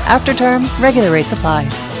change. After term, regular rates apply.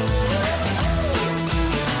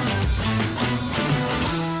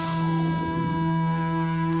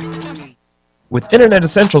 With Internet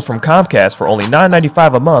Essentials from Comcast for only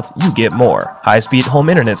 $9.95 a month, you get more. High-speed home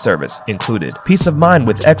internet service, included. Peace of mind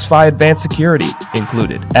with X-Fi Advanced Security,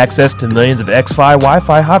 included. Access to millions of X-Fi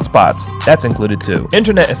Wi-Fi hotspots, that's included too.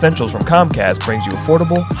 Internet Essentials from Comcast brings you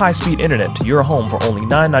affordable, high-speed internet to your home for only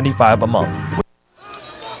 $9.95 a month.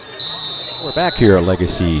 We're back here at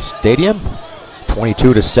Legacy Stadium.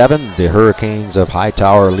 22-7, the Hurricanes of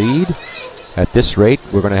Hightower lead. At this rate,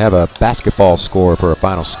 we're going to have a basketball score for a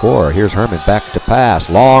final score. Here's Herman back to pass.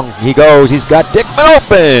 Long he goes. He's got Dickman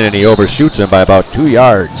open, and he overshoots him by about 2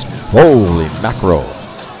 yards. Holy mackerel.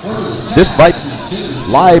 This Vype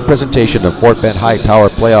live presentation of Fort Bend Hightower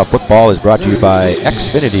playoff football is brought to you by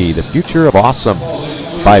Xfinity, the future of awesome.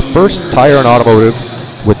 By First Tire and Automotive,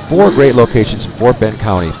 with 4 great locations in Fort Bend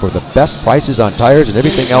County for the best prices on tires and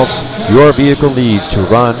everything else your vehicle needs to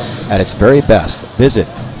run at its very best. Visit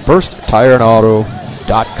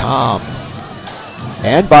firsttireandauto.com.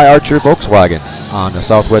 And by Archer Volkswagen on the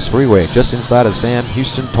Southwest Freeway, just inside of Sam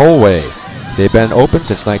Houston Tollway. They've been open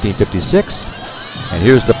since 1956. And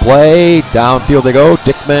here's the play. Downfield they go.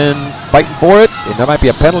 Dickman fighting for it. And there might be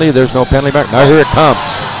a penalty. There's no penalty marker. Now here it comes.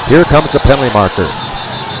 Here comes the penalty marker.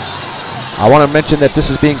 I want to mention that this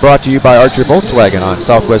is being brought to you by Archer Volkswagen on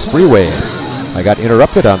Southwest Freeway. I got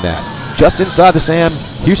interrupted on that. Just inside the Sam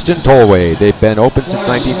Houston Tollway. They've been open since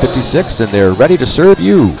 1956 and they're ready to serve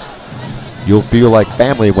you. You'll feel like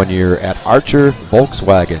family when you're at Archer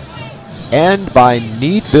Volkswagen. And by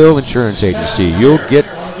Needville Insurance Agency, you'll get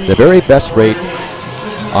the very best rate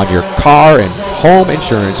on your car and home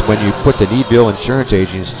insurance when you put the Needville Insurance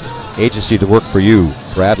Agency to work for you.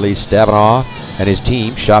 Bradley Stavanaugh and his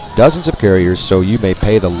team shop dozens of carriers so you may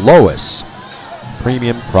pay the lowest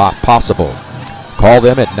premium possible. Call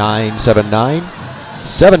them at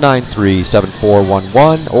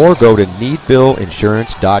 979-793-7411 or go to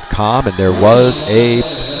needvilleinsurance.com. And there was a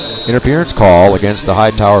interference call against the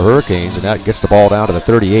Hightower Hurricanes, and that gets the ball down to the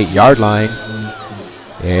 38-yard line.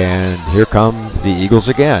 And here come the Eagles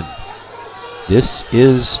again. This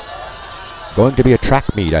is going to be a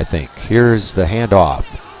track meet, I think. Here's the handoff.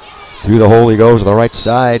 Through the hole he goes to the right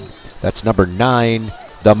side. That's number 9,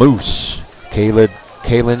 the Moose.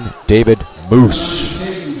 Kalen David Moose.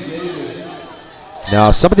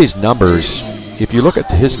 Now, some of these numbers, if you look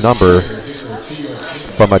at his number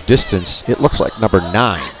from a distance, it looks like number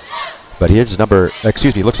 9. But his number,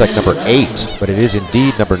 looks like number 8, but it is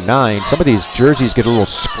indeed number 9. Some of these jerseys get a little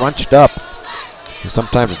scrunched up. And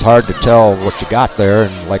sometimes it's hard to tell what you got there.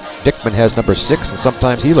 And like Dickman has number 6, and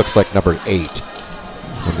sometimes he looks like number 8.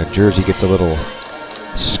 When the jersey gets a little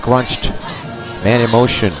scrunched. Man in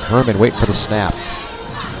motion. Herman waiting for the snap.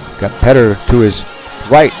 Got Petter to his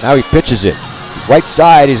right. Now he pitches it. Right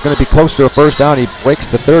side, he's going to be close to a first down. He breaks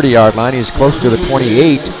the 30-yard line. He's close to the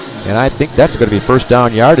 28. And I think that's going to be first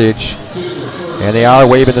down yardage. And they are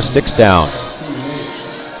waving the sticks down.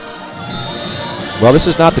 Well, this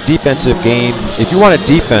is not the defensive game. If you want a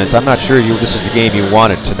defense, I'm not sure this is the game you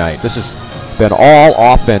wanted tonight. This has been all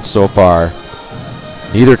offense so far.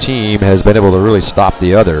 Neither team has been able to really stop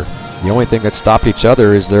the other. The only thing that stopped each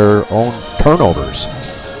other is their own turnovers.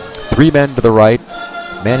 3 men to the right.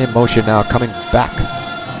 Man in motion now coming back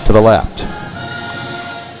to the left.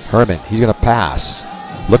 Herman, he's going to pass.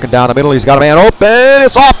 Looking down the middle, he's got a man open.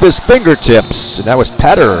 It's off his fingertips. And that was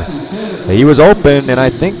Petter. He was open, and I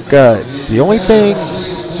think the only thing,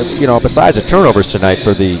 besides the turnovers tonight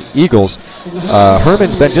for the Eagles,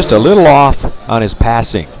 Herman's been just a little off on his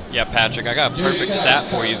passing. Yeah, Patrick, I got a perfect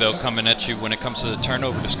stat for you, though, coming at you when it comes to the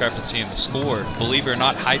turnover discrepancy in the score. Believe it or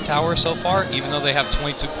not, Hightower so far, even though they have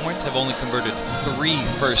 22 points, have only converted 3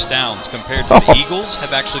 first downs compared to the Eagles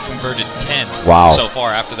have actually converted 10 so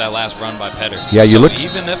far after that last run by Petter. Yeah, you look.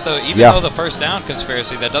 Even though the first down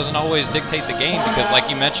conspiracy, that doesn't always dictate the game because, like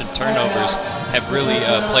you mentioned, turnovers have really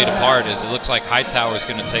played a part. As it looks like Hightower is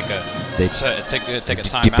going to take a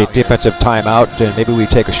timeout. Defensive timeout, and maybe we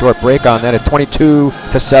take a short break on that at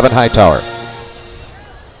 22-7 Hightower.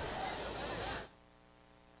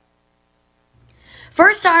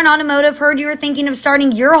 First Iron Automotive heard you were thinking of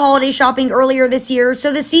starting your holiday shopping earlier this year,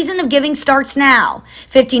 so the season of giving starts now.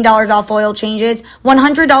 $15 off oil changes,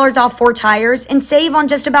 $100 off 4 tires, and save on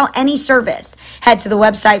just about any service. Head to the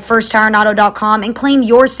website firstironauto.com and claim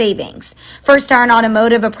your savings. First Iron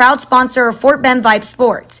Automotive, a proud sponsor of Fort Bend Vype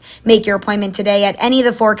Sports. Make your appointment today at any of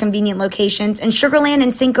the 4 convenient locations in Sugar Land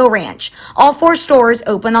and Cinco Ranch. All 4 stores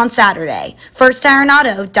open on Saturday.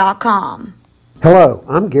 firstironauto.com. Hello,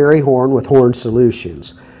 I'm Gary Horn with Horn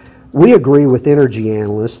Solutions. We agree with energy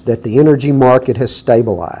analysts that the energy market has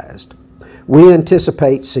stabilized. We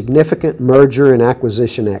anticipate significant merger and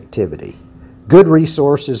acquisition activity. Good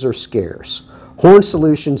resources are scarce. Horn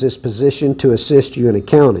Solutions is positioned to assist you in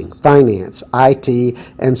accounting, finance, IT,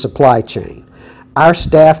 and supply chain. Our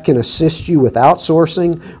staff can assist you with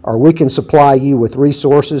outsourcing, or we can supply you with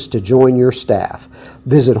resources to join your staff.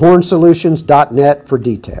 Visit hornsolutions.net for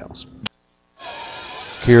details.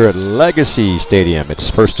 Here at Legacy Stadium,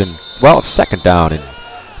 it's second down and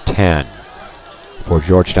 10 for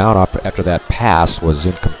Georgetown after that pass was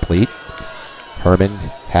incomplete. Herman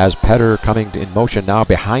has Petter coming in motion now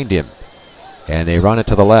behind him, and they run it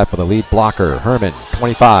to the left with the lead blocker, Herman,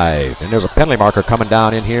 25, and there's a penalty marker coming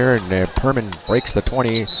down in here, and Herman breaks the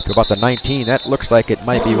 20 to about the 19. That looks like it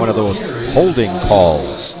might be one of those holding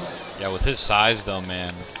calls. Yeah, with his size though,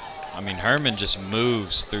 man, I mean, Herman just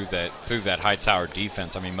moves through that Hightower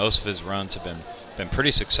defense. I mean, most of his runs have been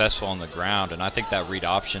pretty successful on the ground, and I think that read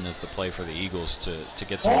option is the play for the Eagles to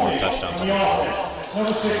get some more touchdowns on the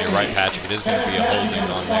board. And you're right, Patrick, it is going to be a holding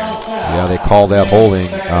on there. Yeah, they called that holding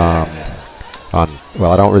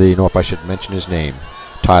well, I don't really know if I should mention his name.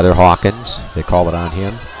 Tyler Hawkins, they call it on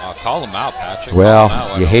him. Call him out, Patrick.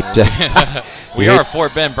 Well, you hate to... we are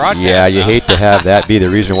Fort Bend broadcast. Yeah, you hate to have that be the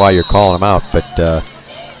reason why you're calling him out, but...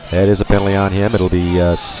 that is a penalty on him. It'll be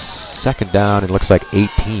second down. It looks like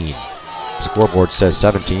 18. Scoreboard says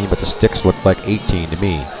 17, but the sticks look like 18 to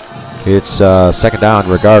me. It's second down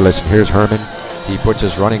regardless. And here's Herman. He puts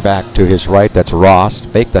his running back to his right. That's Ross.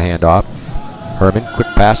 Fake the handoff. Herman, quick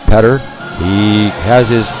pass, Petter. He has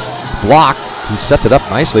his block. He sets it up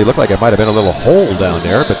nicely. Looked like it might have been a little hole down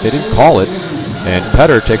there, but they didn't call it. And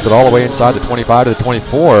Petter takes it all the way inside the 25 to the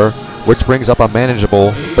 24, which brings up a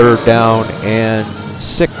manageable third down and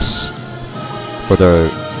 6 for the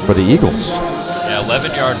Eagles. Yeah,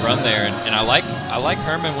 11-yard run there, and I like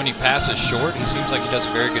Herman when he passes short. He seems like he does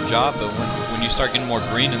a very good job, but when you start getting more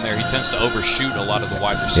green in there, he tends to overshoot a lot of the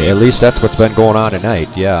wide receivers. Yeah, at least that's what's been going on tonight.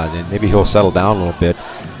 Yeah, and maybe he'll settle down a little bit.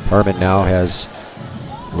 Herman now has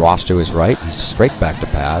Ross to his right. He's straight back to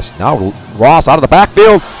pass. Now Ross out of the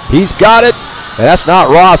backfield. He's got it. And that's not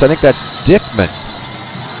Ross. I think that's Dickman.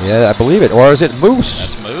 Yeah, I believe it. Or is it Moose?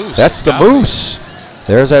 That's Moose. That's the Moose.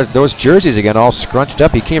 There's those jerseys again, all scrunched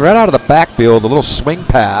up. He came right out of the backfield, a little swing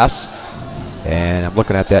pass. And I'm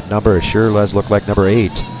looking at that number. It sure does look like number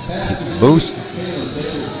 8. Moose,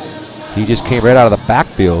 he just came right out of the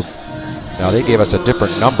backfield. Now, they gave us a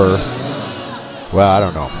different number. Well, I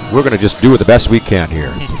don't know. We're going to just do the best we can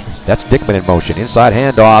here. That's Dickman in motion. Inside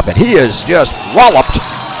handoff, and he is just walloped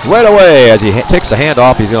right away. As he takes the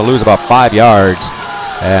handoff, he's going to lose about 5 yards.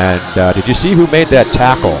 And did you see who made that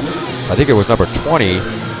tackle? I think it was number 20.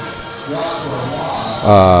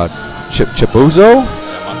 Chibuzo?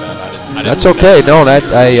 That's okay. No, that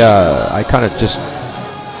I kind of just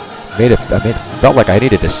felt like I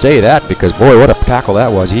needed to say that because boy, what a tackle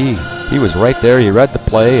that was. He was right there. He read the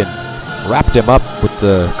play and wrapped him up with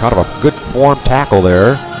the kind of a good form tackle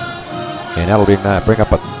there. And that'll bring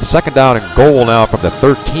up a second down and goal now from the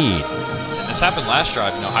 13. And this happened last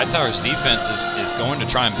drive. You know, Hightower's defense is going to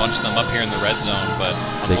try and bunch them up here in the red zone, but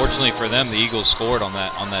unfortunately for them, the Eagles scored on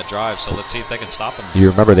that drive. So let's see if they can stop them. You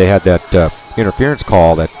remember they had that interference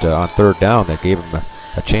call that on third down that gave him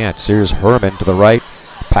a chance. Here's Herman to the right,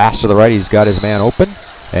 pass to the right. He's got his man open,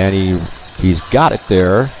 and he's got it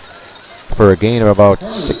there for a gain of about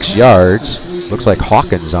 6 yards. Looks like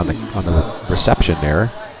Hawkins on the reception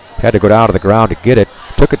there. Had to go down to the ground to get it.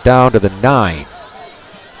 Took it down to the 9.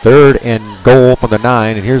 Third and goal from the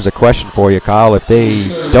 9. And here's a question for you, Kyle. If they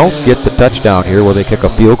don't get the touchdown here, will they kick a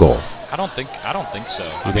field goal? I don't think so.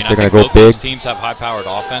 I think they're going to go big? Both teams have high-powered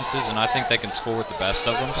offenses, and I think they can score with the best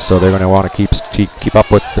of them. So they're going to want to keep up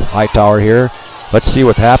with the Hightower here. Let's see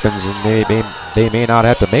what happens, and they may not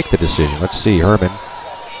have to make the decision. Let's see. Herman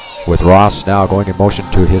with Ross now going in motion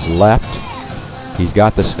to his left. He's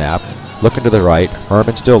got the snap. Looking to the right.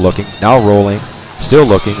 Herman still looking. Now rolling. Still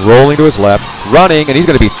looking. Rolling to his left. Running. And he's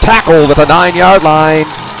going to be tackled at the 9-yard line.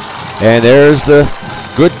 And there's the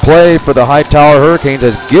good play for the Hightower Hurricanes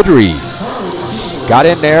as Guidry got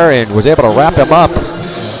in there and was able to wrap him up.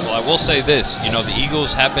 Well, I I will say this, you know, the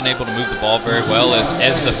Eagles have been able to move the ball very well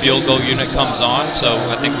as the field goal unit comes on, so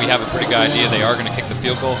I think we have a pretty good idea they are going to kick the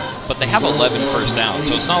field goal, but they have 11 first downs,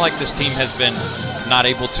 so it's not like this team has been not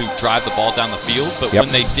able to drive the ball down the field, but when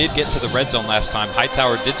they did get to the red zone last time,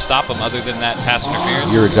 Hightower did stop them other than that pass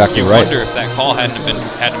interference. You're exactly right. You wonder if that call hadn't been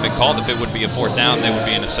called, if it would be a fourth down, they would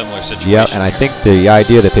be in a similar situation. Yeah, and I think the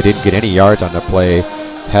idea that they didn't get any yards on the play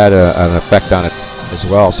had an effect on it as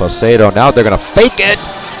well. So Sato, now they're going to fake it.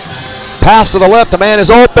 Pass to the left, the man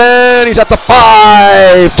is open. He's at the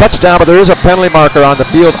 5. Touchdown, but there is a penalty marker on the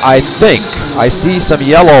field, I think. I see some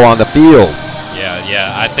yellow on the field.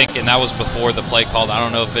 Yeah, I think, and that was before the play called. I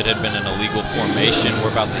don't know if it had been an illegal formation.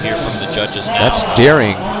 We're about to hear from the judges now. That's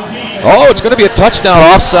daring. Oh, it's going to be a touchdown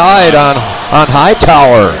offside on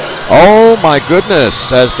Hightower. Oh, my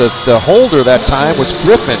goodness, as the holder that time was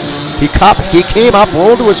Griffin. He came up,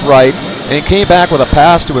 rolled to his right, and came back with a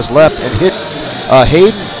pass to his left and hit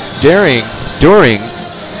Hayden During,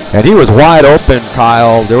 and he was wide open,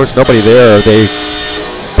 Kyle. There was nobody there. They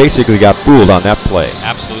basically got fooled on that play.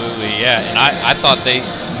 Absolutely, yeah. And I thought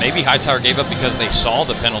maybe Hightower gave up because they saw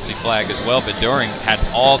the penalty flag as well, but During had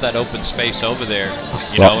all that open space over there,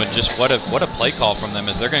 you know, and just what a play call from them,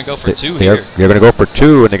 as they're going to go for two here. They're going to go for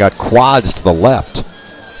two, and they got quads to the left.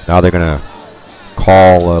 Now they're going to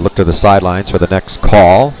call, look to the sidelines for the next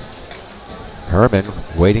call. Herman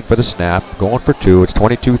waiting for the snap, going for two. It's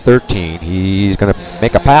 22-13. He's going to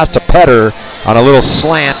make a pass to Petter on a little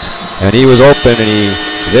slant, and he was open, and he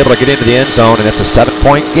was able to get into the end zone, and it's a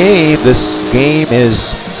 7-point game. This game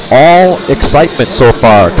is all excitement so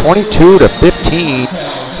far. 22-15.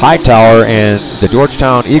 Hightower and the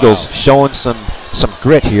Georgetown Eagles showing some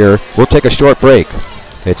grit here. We'll take a short break.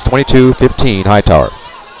 It's 22-15 Hightower.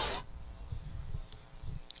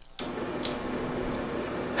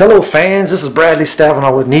 Hello fans, this is Bradley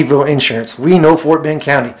Stabenow with Needville Insurance. We know Fort Bend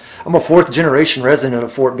County. I'm a 4th generation resident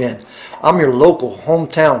of Fort Bend. I'm your local,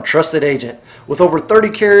 hometown, trusted agent. With over 30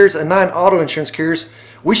 carriers and 9 auto insurance carriers,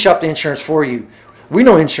 we shop the insurance for you. We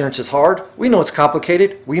know insurance is hard. We know it's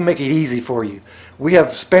complicated. We make it easy for you. We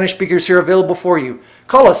have Spanish speakers here available for you.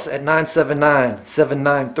 Call us at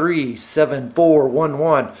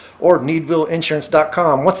 979-793-7411 or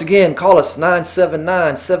needvilleinsurance.com. Once again, call us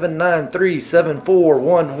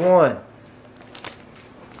 979-793-7411.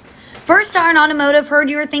 First Iron Automotive heard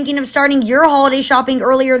you were thinking of starting your holiday shopping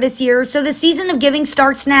earlier this year, so the season of giving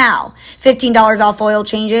starts now. $15 off oil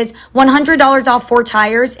changes, $100 off 4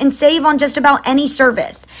 tires, and save on just about any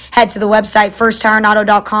service. Head to the website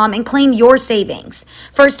firstironauto.com and claim your savings.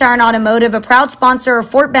 First Iron Automotive, a proud sponsor of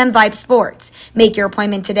Fort Bend Vype Sports. Make your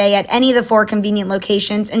appointment today at any of the 4 convenient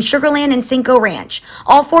locations in Sugar Land and Cinco Ranch.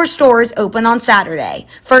 All 4 stores open on Saturday.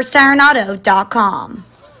 firstironauto.com.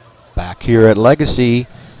 Back here at Legacy.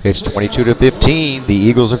 It's 22-15. The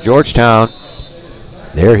Eagles of Georgetown.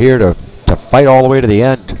 They're here to fight all the way to the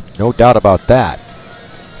end. No doubt about that.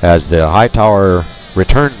 As the Hightower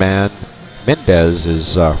return man, Mendez,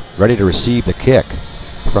 is ready to receive the kick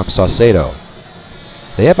from Saucedo.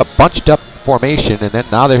 They have a bunched up formation, and then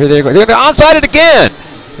now they're here. They're going to onside it again.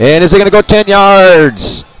 And is it going to go 10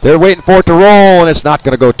 yards? They're waiting for it to roll, and it's not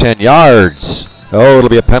going to go 10 yards. Oh, it'll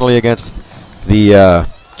be a penalty against the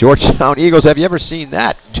Georgetown Eagles. Have you ever seen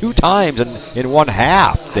that? 2 times in one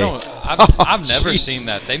half. I've never seen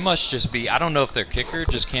that. They must just be, I don't know if their kicker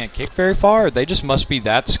just can't kick very far, or they just must be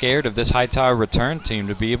that scared of this Hightower return team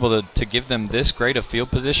to be able to give them this great a field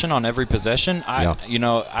position on every possession. You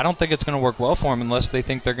know, I don't think it's going to work well for them unless they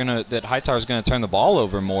think that Hightower's going to turn the ball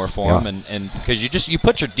over more for them, and because you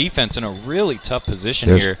put your defense in a really tough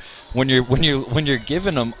position here. When you're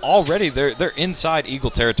giving them already, they're inside Eagle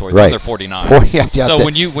territory. They're 49. So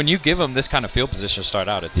when you give them this kind of field position to start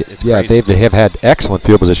out, it's crazy. They have had excellent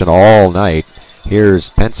field position all night. Here's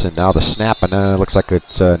Penson now, the snap, and it looks like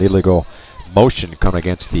it's an illegal motion coming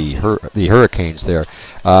against the Hurricanes there.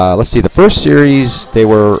 Let's see, the first series they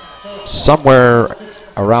were somewhere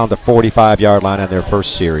around the 45-yard line on their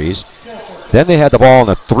first series. Then they had the ball on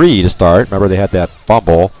the 3 to start. Remember, they had that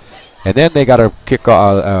fumble. And then they got a kick,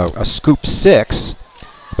 a scoop 6.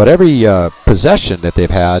 But every possession that they've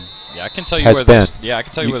had, I can tell you where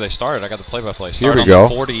they started. I got the play-by-play. Started on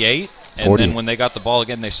the 48, and then when they got the ball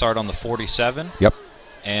again, they started on the 47. Yep.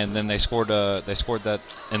 And then they scored that,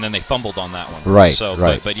 and then they fumbled on that one. Right. So,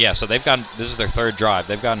 right. But yeah, so they've gotten, this is their 3rd drive.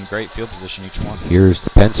 They've gotten great field position each one. Here's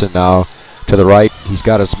Penson now to the right. He's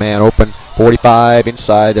got his man open, 45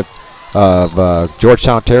 inside of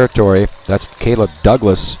Georgetown territory. That's Caleb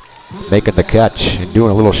Douglas making the catch and doing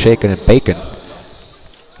a little shaking and baking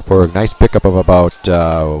for a nice pickup of about,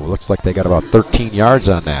 looks like they got about 13 yards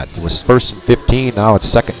on that. It was 1st and 15, now it's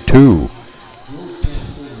 2nd and 2.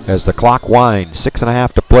 as the clock winds.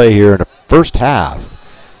 6.5 to play here in the first half.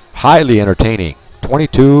 Highly entertaining.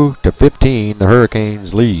 22-15, the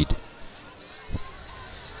Hurricanes lead.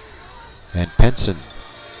 And Pendson,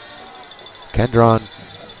 Kendron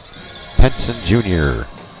Pendson Jr.,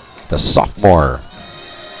 the sophomore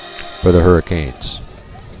for the Hurricanes,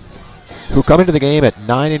 who come into the game at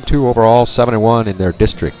 9-2 overall, 7-1 in their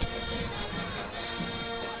district.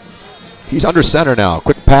 He's under center now.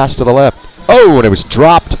 Quick pass to the left. Oh, and it was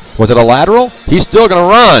dropped. Was it a lateral? He's still going to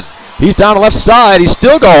run. He's down the left side. He's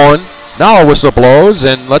still going. Now a whistle blows,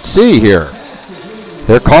 and let's see here.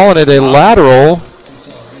 They're calling it a lateral,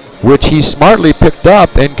 which he smartly picked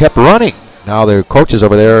up and kept running. Now the coaches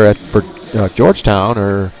over there for Georgetown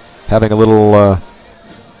are having a little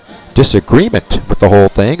disagreement with the whole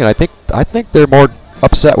thing, and I think they're more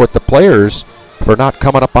upset with the players for not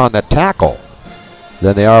coming up on that tackle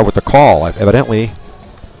than they are with the call. Evidently,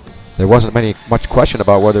 there wasn't much question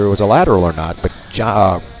about whether it was a lateral or not, but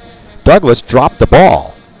Douglas dropped the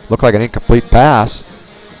ball. Looked like an incomplete pass.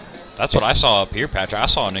 That's what I saw up here, Patrick. I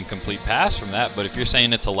saw an incomplete pass from that, but if you're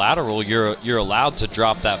saying it's a lateral, you're allowed to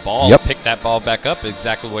drop that ball, pick that ball back up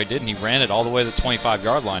exactly the way he did, and he ran it all the way to the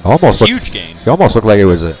 25-yard line. Almost huge gain. It almost looked like it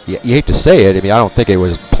was you hate to say it. I mean, I don't think it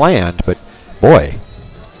was planned, but boy,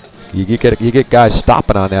 you get guys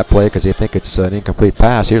stopping on that play because they think it's an incomplete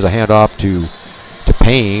pass. Here's a handoff to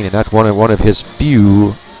Payne, and that's one of his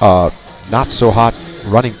few not so hot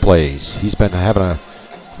running plays. He's been having a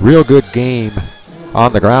real good game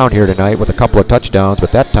on the ground here tonight with a couple of touchdowns,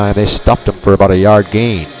 but that time they stuffed him for about a yard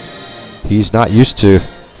gain. He's not used to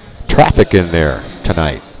traffic in there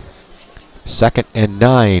tonight. 2nd and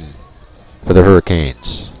 9 for the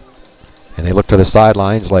Hurricanes. And they look to the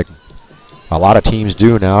sidelines like a lot of teams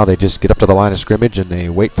do now. They just get up to the line of scrimmage and they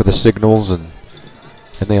wait for the signals, and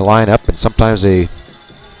they line up, and sometimes they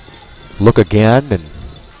look again, and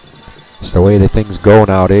it's the way that things go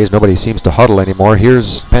nowadays. Nobody seems to huddle anymore.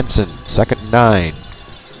 Here's Pendson, 2nd and 9.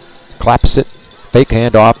 Claps it, fake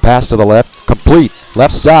handoff, pass to the left, complete.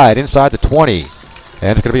 Left side, inside the 20.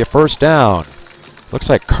 And it's going to be a first down. Looks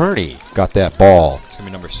like Kearney got that ball. It's going to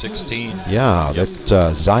be number 16. Yeah,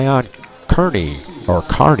 that's Zion Kearney, or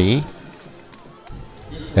Carney.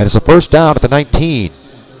 And it's a first down at the 19.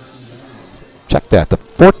 Check that, the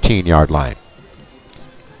 14-yard line.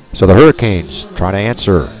 So the Hurricanes trying to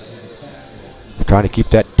answer. They're trying to keep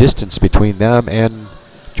that distance between them and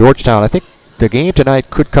Georgetown. I think the game tonight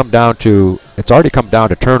could come down to, it's already come down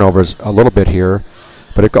to turnovers a little bit here,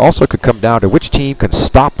 but it also could come down to which team can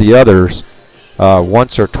stop the others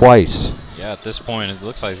once or twice. Yeah, at this point, it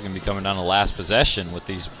looks like it's going to be coming down to last possession with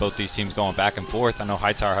both these teams going back and forth. I know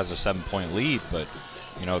Hightower has a 7-point lead, but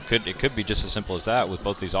you know it could be just as simple as that with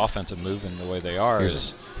both these offensive moving the way they are.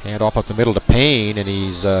 Here's hand off up the middle to Payne, and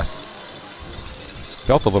he's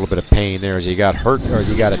felt a little bit of pain there as he got hurt, or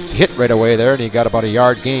he got a hit right away there, and he got about a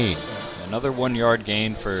yard gain. Another 1-yard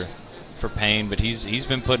gain for Payne, but he's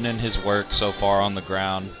been putting in his work so far on the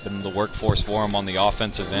ground. Been the workforce for him on the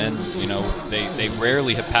offensive end. You know, they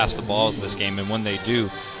rarely have passed the balls in this game, and when they do,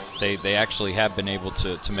 they actually have been able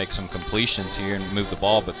to make some completions here and move the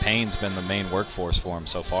ball, but Payne's been the main workforce for him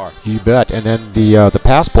so far. You bet. And then the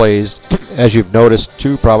pass plays, as you've noticed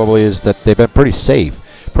too probably, is that they've been pretty safe.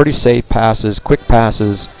 Pretty safe passes, quick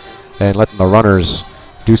passes, and letting the runners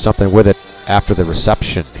do something with it after the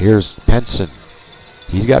reception. Here's Pendson.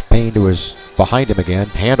 He's got Payne behind him again.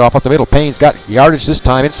 Hand off up the middle. Payne's got yardage this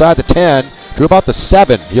time inside the 10 to about the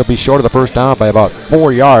 7. He'll be short of the first down by about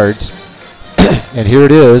 4 yards. And here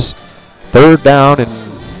it is, 3rd down, and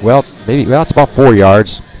it's about 4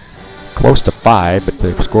 yards, close to 5, but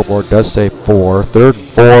the scoreboard does say 4. 3rd and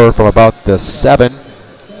 4 from about the 7.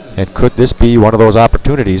 And could this be one of those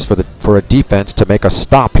opportunities for a defense to make a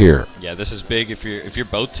stop here? Yeah, this is big if you're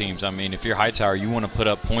both teams. I mean, if you're Hightower, you want to put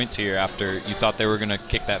up points here after you thought they were going to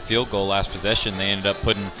kick that field goal last possession. They ended up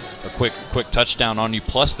putting a quick touchdown on you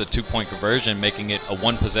plus the 2-point conversion, making it a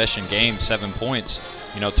 1-possession game, 7 points.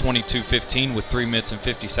 You know, 22-15 with 3 minutes and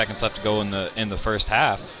 50 seconds left to go in the first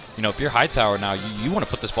half. You know, if you're Hightower now, you want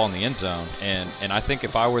to put this ball in the end zone. And I think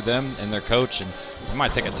if I were them and their coach, and they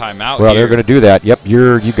might take a timeout. Well, they're going to do that. Yep,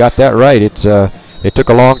 you got that right. It took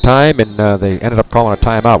a long time, and they ended up calling a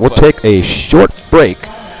timeout. We'll take a short break.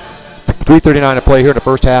 3:39 to play here in the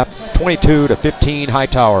first half. 22-15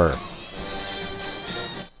 Hightower.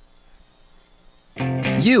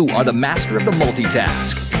 You are the master of the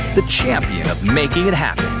multitask, the champion of making it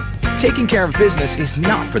happen. Taking care of business is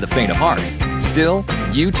not for the faint of heart. Still,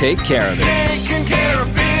 you take care of it. Taking care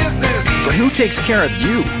of business. But who takes care of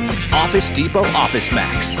you? Office Depot Office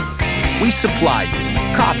Max. We supply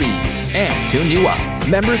you, copy you, and tune you up.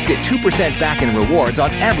 Members get 2% back in rewards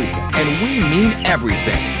on everything, and we mean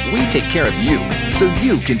everything. We take care of you, so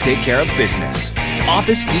you can take care of business.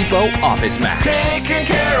 Office Depot Office Max. Taking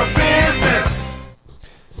care of business.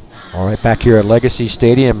 All right, back here at Legacy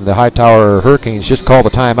Stadium, the Hightower Hurricanes just called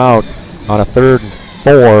a timeout on a 3rd and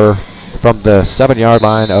 4 from the 7-yard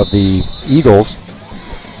line of the Eagles.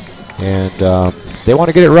 And they want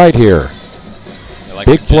to get it right here. Yeah, like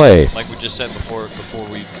big play. Like we just said before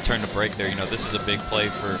we turn to break there, this is a big play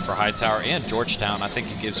for Hightower and Georgetown. I think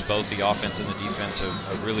it gives both the offense and the defense a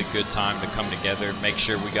really good time to come together and make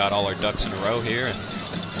sure we got all our ducks in a row here. And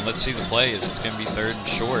let's see the play as it's going to be 3rd and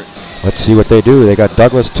short. Let's see what they do. They got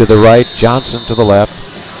Douglas to the right, Johnson to the left,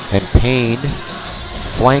 and Payne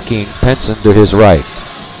flanking Penson to his right.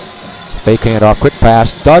 Fake handoff, quick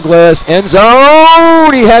pass. Douglas, end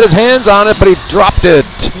zone! He had his hands on it, but he dropped it.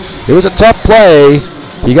 It was a tough play.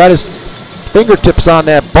 He got his fingertips on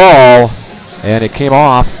that ball, and it came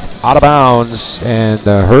off out of bounds, and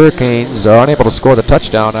the Hurricanes are unable to score the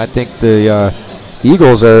touchdown. I think the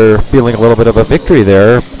Eagles are feeling a little bit of a victory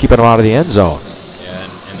there, keeping them out of the end zone. Yeah,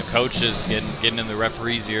 and the coaches getting in the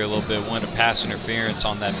referee's ear a little bit, wanted a pass interference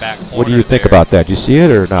on that back corner. What do you think there. about that? Do you see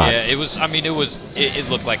it or not? Yeah, it was. I mean, it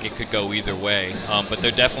looked like it could go either way, but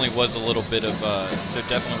there definitely was a little bit of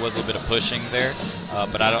pushing there.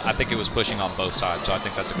 But I think it was pushing on both sides, so I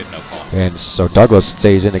think that's a good no call. And so Douglas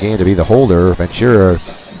stays in the game to be the holder. Ventura,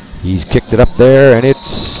 he's kicked it up there, and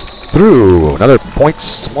it's through. Another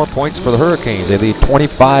points, more points for the Hurricanes. They lead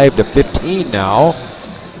 25-15 now,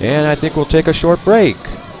 and I think we'll take a short break.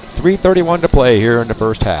 3:31 to play here in the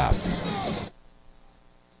first half.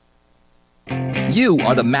 You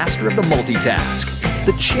are the master of the multitask,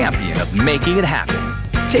 the champion of making it happen.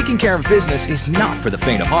 Taking care of business is not for the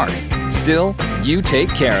faint of heart. Still, you take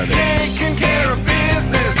care of it. Taking care of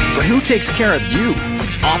business. But who takes care of you?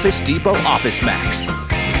 Office Depot Office Max.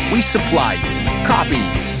 We supply you, copy you,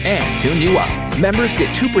 and tune you up. Members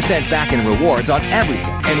get 2% back in rewards on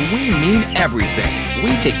everything, and we mean everything.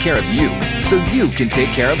 We take care of you, so you can take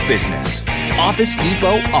care of business. Office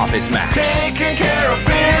Depot Office Max. Taking care of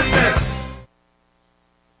business.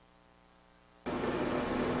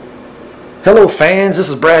 Hello fans, this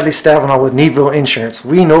is Bradley Stavanaugh with Needville Insurance.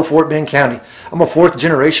 We know Fort Bend County. I'm a 4th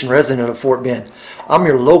generation resident of Fort Bend. I'm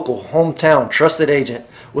your local, hometown, trusted agent.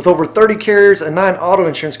 With over 30 carriers and 9 auto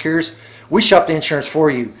insurance carriers, we shop the insurance for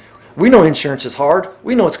you. We know insurance is hard.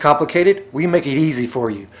 We know it's complicated. We make it easy for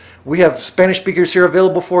you. We have Spanish speakers here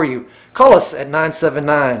available for you. Call us at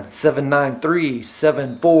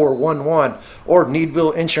 979-793-7411 or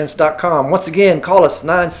needvilleinsurance.com. Once again, call us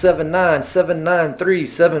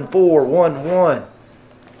 979-793-7411.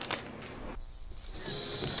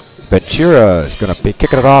 Ventura is going to be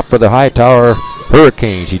kicking it off for the Hightower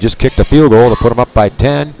Hurricanes. He just kicked a field goal to put them up by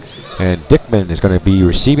 10. And Dickman is going to be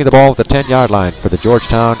receiving the ball at the 10-yard line for the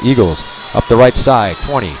Georgetown Eagles. Up the right side,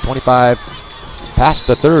 20, 25, past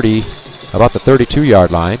the 30, about the 32-yard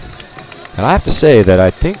line. And I have to say that I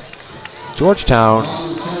think Georgetown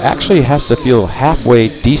actually has to feel halfway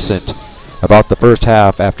decent about the first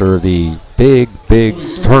half after the big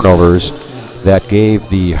turnovers that gave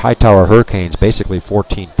the Hightower Hurricanes basically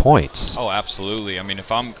 14 points. Oh, absolutely. I mean,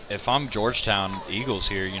 if I'm Georgetown Eagles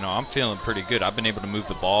here, I'm feeling pretty good. I've been able to move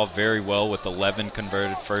the ball very well with 11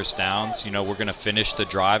 converted first downs. We're going to finish the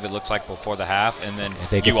drive, it looks like, before the half, and then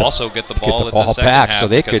you also get the ball at the second half, so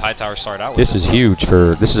they because could, Hightower start out with this is huge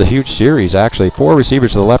this is a huge series, actually. 4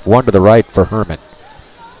 receivers to the left, 1 to the right for Herman.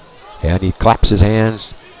 And he claps his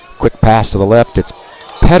hands. Quick pass to the left. It's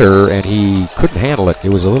Petter, and he couldn't handle it. It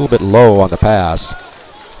was a little bit low on the pass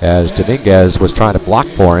as Dominguez was trying to block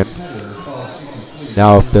for him.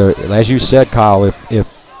 Now, as you said, Kyle,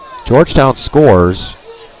 if Georgetown scores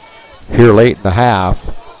here late in the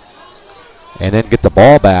half and then get the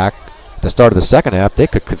ball back at the start of the second half, they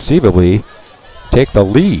could conceivably take the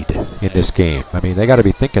lead in this game. I mean, they got to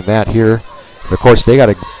be thinking that here. But of course, they got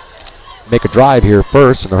to make a drive here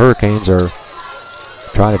first, and the Hurricanes are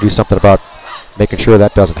trying to do something about making sure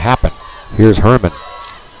that doesn't happen. Here's Herman.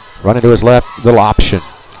 Running to his left, little option.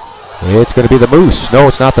 It's going to be the Moose. No,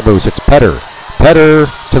 it's not the Moose. It's Petter. Petter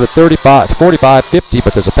to the 35, 45, 50,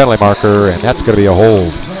 but there's a penalty marker, and that's going to be a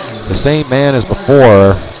hold. The same man as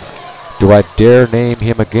before. Do I dare name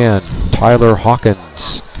him again? Tyler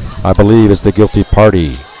Hawkins, I believe, is the guilty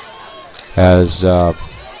party. As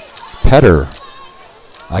Petter,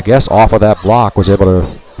 I guess off of that block, was able to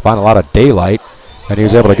find a lot of daylight, and he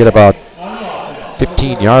was able to get about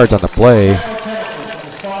 15 yards on the play.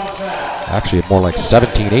 Actually, more like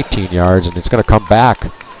 17, 18 yards, and it's going to come back.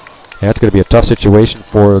 And it's going to be a tough situation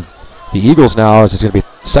for the Eagles now is it's going to be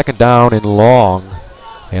 2nd down and long.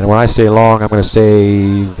 And when I say long, I'm going to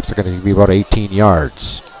say it's going to be about 18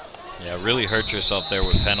 yards. Yeah, really hurt yourself there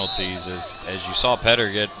with penalties. As you saw Petter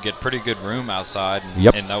get pretty good room outside.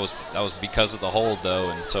 And, and that was because of the hold, though.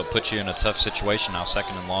 And so it puts you in a tough situation now,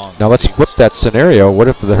 2nd and long. Now let's flip that scenario. What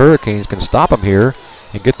if the Hurricanes can stop him here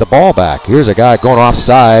and get the ball back? Here's a guy going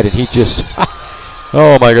offside, and he just,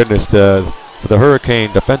 oh my goodness, the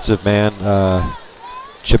Hurricane defensive man,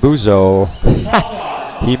 Chibuzo,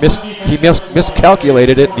 he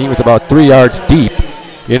miscalculated it, and he was about 3 yards deep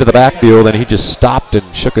into the backfield, and he just stopped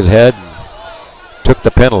and shook his head and took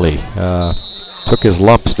the penalty, took his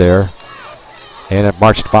lumps there, and it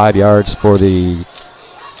marched 5 yards for the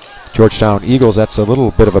Georgetown Eagles. That's a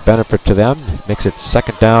little bit of a benefit to them. Makes it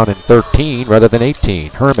 2nd down and 13 rather than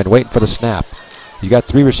 18. Herman waiting for the snap. He's got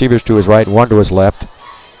 3 receivers to his right, 1 to his left.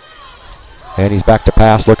 And he's back to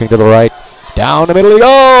pass, looking to the right. Down the middle he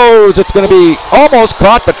goes! It's going to be almost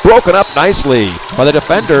caught, but broken up nicely by the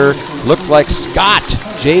defender. Looked like Scott,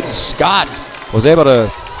 Jaden Scott, was able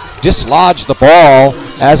to dislodge the ball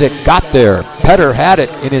as it got there. Petter had it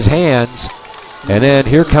in his hands, and then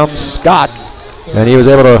here comes Scott, and he was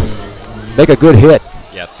able to make a good hit.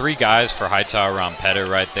 Yeah, 3 guys for Hightower on Petter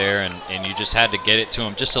right there, and you just had to get it to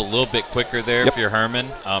him just a little bit quicker there if you're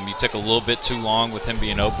Herman. You took a little bit too long with him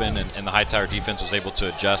being open, and the Hightower defense was able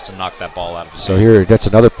to adjust and knock that ball out of his So here, that's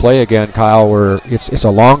another play again, Kyle, where it's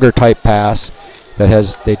a longer type pass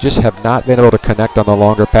that they just have not been able to connect on the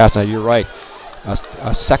longer pass. Now you're right,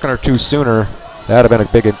 a second or two sooner, that'd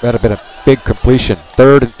have been a big completion.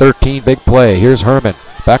 3rd and 13, big play. Here's Herman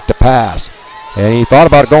back to pass, and he thought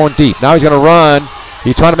about going deep. Now he's going to run.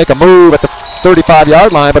 He's trying to make a move at the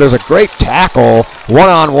 35-yard line, but there's a great tackle,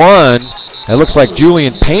 one-on-one. It looks like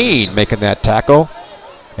Julian Payne making that tackle,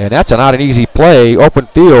 and that's not an easy play. Open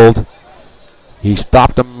field. He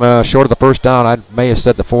stopped him short of the 1st down. I may have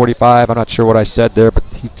said the 45. I'm not sure what I said there, but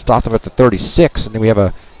he stopped him at the 36, and then we have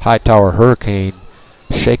a Hightower Hurricane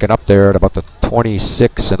shaken up there at about the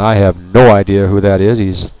 26, and I have no idea who that is.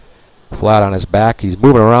 He's flat on his back. He's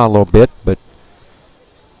moving around a little bit, but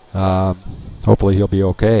hopefully he'll be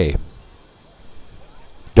okay.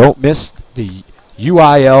 Don't miss the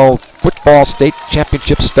UIL Football State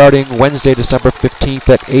Championship starting Wednesday, December 15th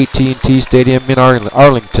at AT&T Stadium in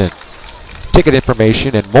Arlington. Ticket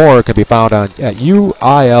information and more can be found at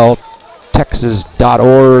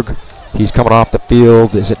uiltexas.org. He's coming off the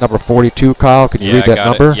field. Is it number 42, Kyle? Can you read that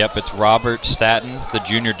number? Yep, it's Robert Staton, the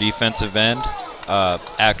junior defensive end.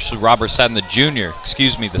 Actually, Robert Staton, the junior,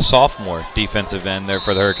 the sophomore defensive end there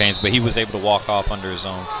for the Hurricanes, but he was able to walk off under his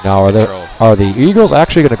own control. Are the Eagles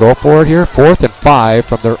actually going to go for it here? 4th and 5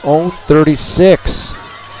 from their own 36.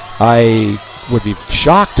 I would be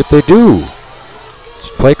shocked if they do.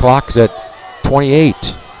 Play clock is at 28.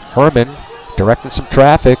 Herman directing some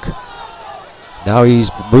traffic. Now he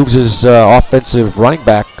moves his offensive running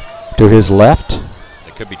back to his left.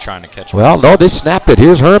 They could be trying to catch him. Well, no, they snapped it.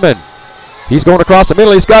 Here's Herman. He's going across the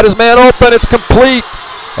middle. He's got his man open. It's complete.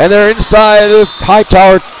 And they're inside of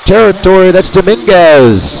Hightower territory. That's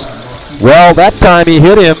Dominguez. Well, that time he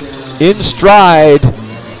hit him in stride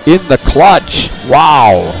in the clutch.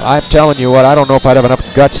 Wow. I'm telling you what, I don't know if I'd have enough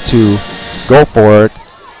guts to go for it.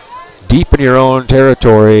 Deep in your own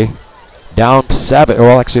territory. Down 7.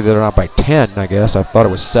 Well, actually, they're not by 10, I guess. I thought it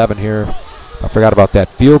was 7 here. I forgot about that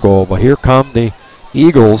field goal. But here come the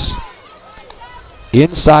Eagles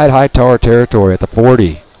inside Hightower territory at the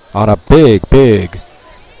 40 on a big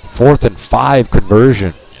 4th and 5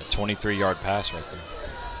 conversion. Yeah, 23-yard pass right there.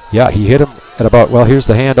 Yeah, he hit him at about, well, here's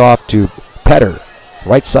the handoff to Petter.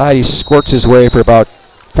 Right side, he squirts his way for about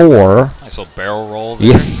 4. Nice little barrel roll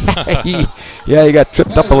there. Yeah, he got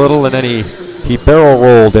tripped up a little, and then he barrel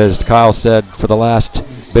rolled, as Kyle said, for the last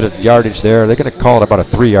bit of yardage there. They're going to call it about a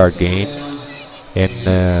 3-yard gain. And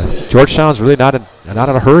Georgetown's really not in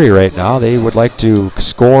a hurry right now. They would like to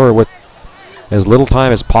score with as little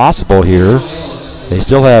time as possible here. They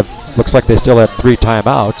still have, looks like they still have 3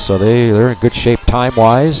 timeouts, so they're in good shape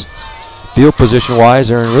time-wise. Field position-wise,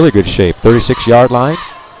 they're in really good shape. 36-yard line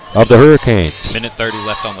of the Hurricanes. Minute 30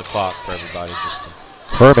 left on the clock for everybody.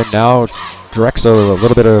 Herman now directs a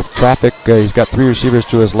little bit of traffic. He's got 3 receivers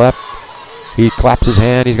to his left. He claps his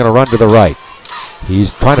hand. He's going to run to the right.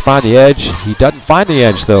 He's trying to find the edge. He doesn't find the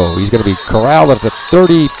edge, though. He's going to be corralled at the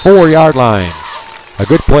 34-yard line. A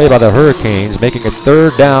good play by the Hurricanes, making it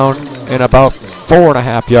 3rd down and about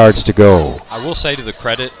 4.5 yards to go. I will say, to the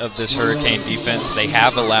credit of this Hurricane defense, they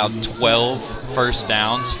have allowed 12 first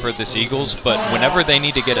downs for this Eagles, but whenever they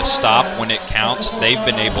need to get a stop when it counts, they've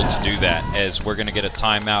been able to do that, as we're going to get a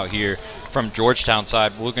timeout here from Georgetown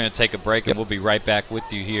side. We're going to take a break, and we'll be right back with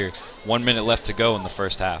you here. 1 minute left to go in the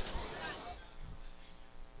first half.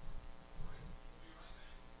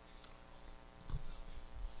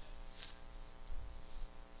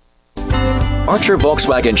 Archer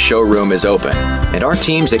Volkswagen showroom is open, and our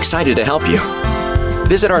team's excited to help you.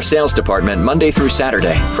 Visit our sales department Monday through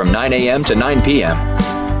Saturday from 9 a.m. to 9 p.m.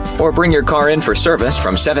 Or bring your car in for service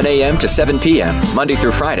from 7 a.m. to 7 p.m. Monday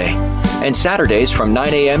through Friday, and Saturdays from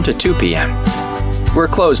 9 a.m. to 2 p.m. We're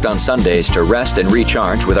closed on Sundays to rest and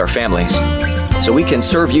recharge with our families, so we can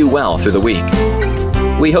serve you well through the week.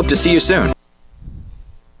 We hope to see you soon.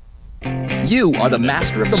 You are the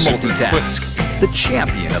master of the multitask, the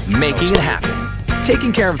champion of making it happen.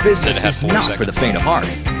 Taking care of business is not for the faint of heart.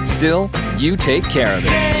 Still, you take care of it.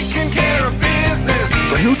 Taking care of business.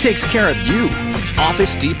 But who takes care of you?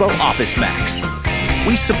 Office Depot Office Max.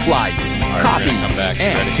 We supply you, copy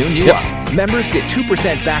and tune you up. Members get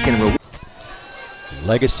 2% back in rewards.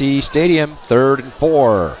 Legacy Stadium, 3rd and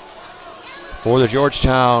 4 for the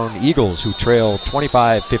Georgetown Eagles, who trail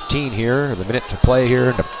 25-15 here. The minute to play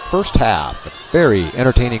here in the first half. A very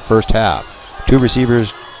entertaining first half. Two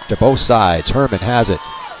receivers to both sides. Herman has it.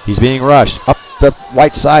 He's being rushed. Up the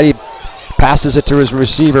right side, he passes it to his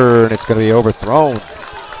receiver, and it's going to be overthrown.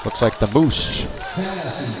 Looks like the Moose.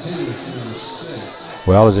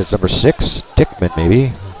 Well, is it number 6? Dickman,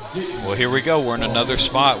 maybe. Well, here we go. We're in another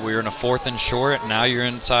spot. We're in a 4th and short. Now you're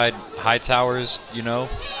inside Hightower's,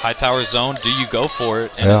 Hightower's zone. Do you go for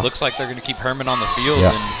it? And it looks like they're going to keep Herman on the field.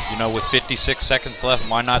 And, with 56 seconds left,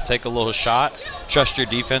 why not take a little shot? Trust your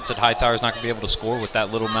defense that Hightower's not going to be able to score with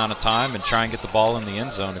that little amount of time, and try and get the ball in the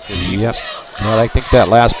end zone if you're the Eagles. Well, I think that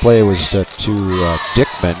last play was to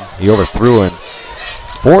Dickman. He overthrew him.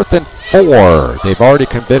 4th and 4. They've already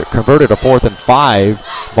converted a 4th and 5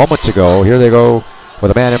 moments ago. Here they go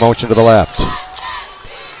with a man in motion to the left.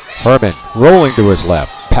 Herman rolling to his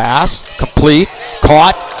left. Pass, complete,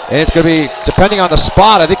 caught, and it's going to be, depending on the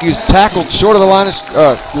spot, I think he's tackled short of the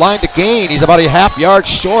line to gain. He's about a half yard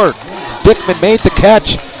short. Dickman made the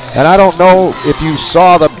catch, and I don't know if you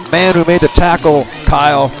saw the man who made the tackle,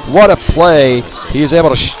 Kyle. What a play. He's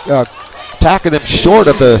able to tackle him short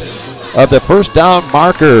of the first down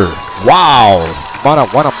marker. Wow. Want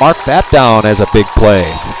to mark that down as a big play.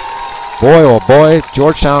 Boy, oh boy,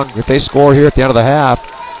 Georgetown, if they score here at the end of the half,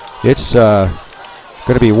 it's going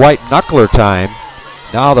to be white knuckler time.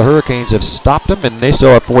 Now the Hurricanes have stopped them, and they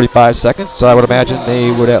still have 45 seconds, so I would imagine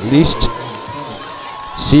they would at least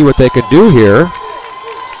see what they can do here.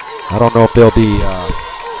 I don't know if they'll be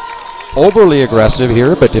overly aggressive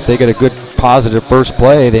here, but if they get a good positive first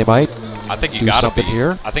play, they might do something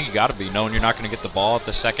here. I think you got to be, knowing you're not going to get the ball at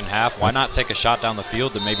the second half. Why not take a shot down the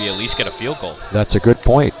field to maybe at least get a field goal? That's a good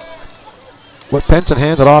point. What Penson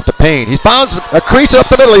hands it off to Payne. He's bounds a crease up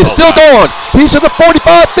the middle. He's still going. He's in the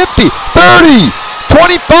 45, 50, 30,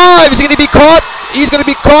 25. Is he going to be caught? He's going to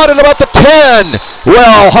be caught at about the 10.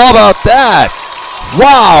 Well, how about that?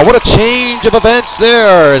 Wow, what a change of events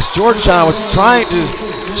there, as Georgetown was trying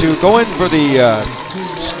to go in for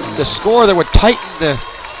the score that would tighten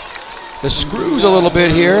the screws a little bit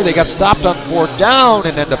here. They got stopped on 4th down,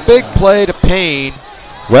 and then the big play to Payne.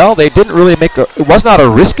 Well, they didn't really it was not a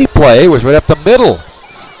risky play. It was right up the middle.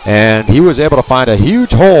 And he was able to find a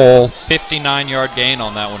huge hole. 59-yard gain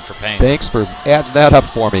on that one for Payne. Thanks for adding that up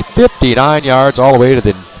for me. 59 yards all the way to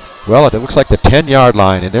it looks like the 10-yard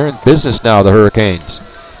line. And they're in business now, the Hurricanes.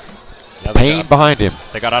 Yeah, Payne behind him.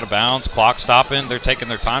 They got out of bounds, clock stopping. They're taking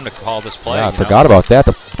their time to call this play. Yeah, I forgot about that.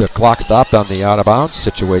 The clock stopped on the out-of-bounds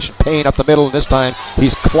situation. Payne up the middle, and this time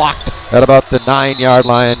he's clocked at about the 9-yard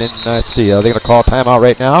line. And let's see, are they going to call timeout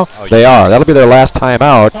right now? They are. That'll be their last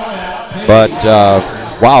timeout. But,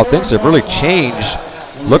 wow, things have really changed.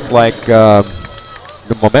 Looked like the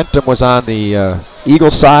momentum was on the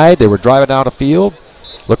Eagles side. They were driving down the field,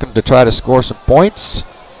 looking to try to score some points.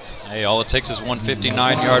 Hey, all it takes is one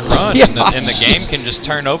 59-yard run, and the game can just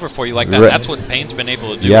turn over for you like that. That's what Payne's been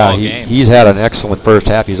able to do all game. He's had an excellent first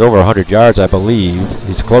half. He's over 100 yards, I believe.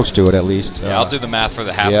 He's close to it, at least. Yeah, I'll do the math for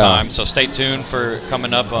the halftime. So stay tuned for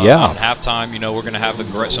coming up on halftime. We're going to have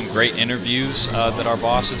some great interviews that our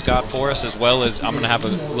boss has got for us, as well as I'm going to have a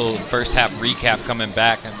little first half recap coming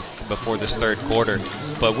back before this third quarter.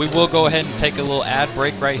 But we will go ahead and take a little ad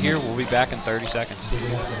break right here. We'll be back in 30 seconds.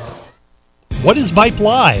 What is Vype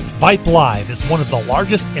Live? Vype Live is one of the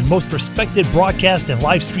largest and most respected broadcast and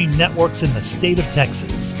live stream networks in the state of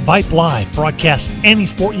Texas. Vype Live broadcasts any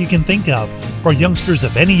sport you can think of for youngsters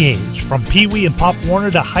of any age, from Pee Wee and Pop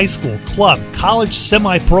Warner to high school, club, college,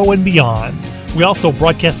 semi-pro, and beyond. We also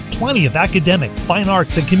broadcast plenty of academic, fine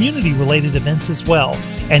arts, and community-related events as well,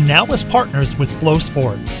 and now as partners with Flow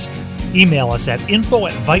Sports. Email us at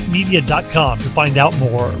info@vypemedia.com to find out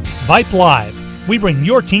more. Vype Live. We bring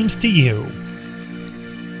your teams to you.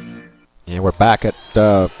 And we're back at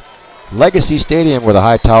Legacy Stadium where the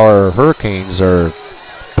Hightower Hurricanes are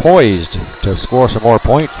poised to score some more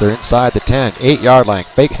points. They're inside the 10, 8-yard line.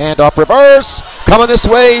 Fake handoff, reverse. Coming this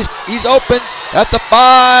way. He's open at the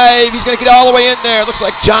 5. He's going to get all the way in there. Looks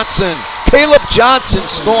like Johnson. Caleb Johnson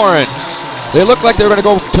scoring. They looked like they were going to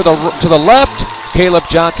go to the left. Caleb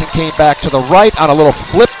Johnson came back to the right on a little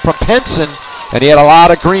flip from Penson, and he had a lot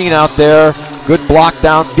of green out there. Good block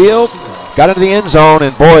downfield. Got into the end zone,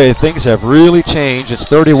 and boy, things have really changed. It's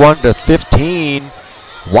 31-15.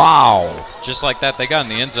 Wow. Just like that, they got in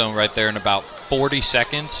the end zone right there in about 40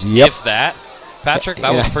 seconds, Yep. if that. Patrick,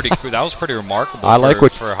 that was pretty cool. That was pretty remarkable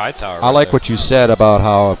for Hightower. I like what you said about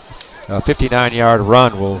how a 59-yard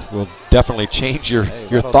run will definitely change your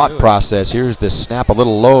thought process. Here's this snap a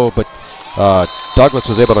little low, but Douglas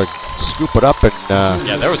was able to scoop it up. And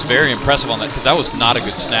yeah, that was very impressive on that because that was not a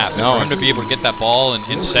good snap. No. For him to be able to get that ball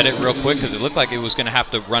and set it real quick because it looked like it was going to have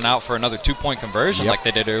to run out for another 2-point conversion like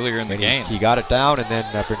they did earlier in the game. He got it down, and then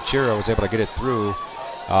Ventura was able to get it through.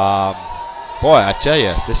 Boy, I tell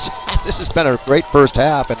you, this has been a great first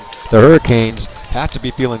half, and the Hurricanes have to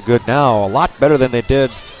be feeling good now. A lot better than they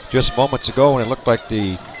did just moments ago, and it looked like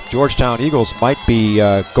the Georgetown Eagles might be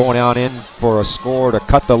going on in for a score to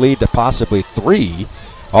cut the lead to possibly 3.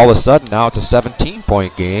 All of a sudden, now it's a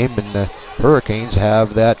 17-point game, and the Hurricanes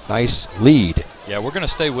have that nice lead. Yeah, we're going to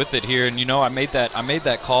stay with it here, and you know, I made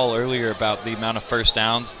that call earlier about the amount of first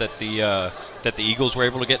downs that the Eagles were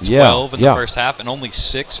able to get 12 in the first half and only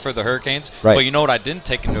 6 for the Hurricanes. Right. But you know what I didn't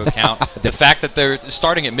take into account? The fact that they're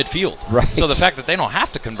starting at midfield. Right. So the fact that they don't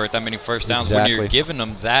have to convert that many first downs when you're giving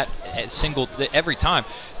them that single every time.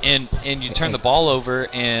 And you turn the ball over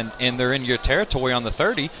and they're in your territory on the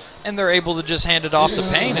 30 and they're able to just hand it off to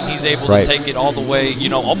Payne and he's able to take it all the way, you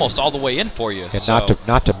know, almost all the way in for you. And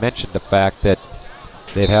not to mention the fact that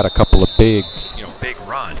they've had a couple of big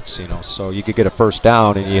runs, you know, so you could get a first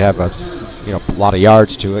down and you have a lot of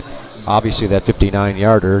yards to it. Obviously that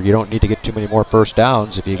 59-yarder, you don't need to get too many more first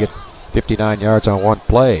downs if you get 59 yards on one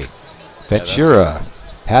play. Ventura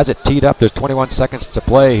has it teed up. There's 21 seconds to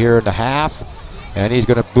play here in the half, and he's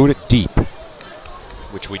going to boot it deep.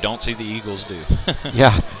 Which we don't see the Eagles do.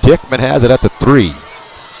 Yeah, Dickman has it at the 3.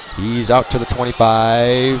 He's out to the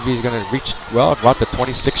 25. He's going to reach, about the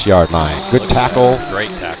 26-yard line. Good tackle. Great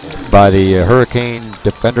tackle. By the Hurricane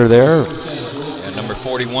defender there. Yeah, number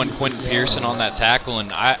 41, Quentin Pearson on that tackle,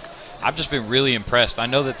 and I've just been really impressed. I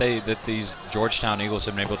know that these Georgetown Eagles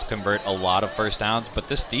have been able to convert a lot of first downs, but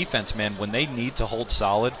this defense, man, when they need to hold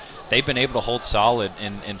solid, they've been able to hold solid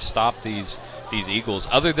and stop these Eagles.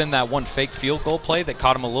 Other than that one fake field goal play that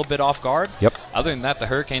caught them a little bit off guard. Yep. Other than that, the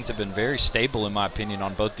Hurricanes have been very stable, in my opinion,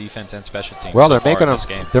 on both defense and special teams. Well, so they're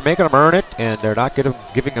making them earn it, and they're not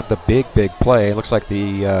giving them the big play. It looks like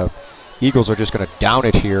the Eagles are just going to down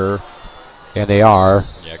it here, and they are.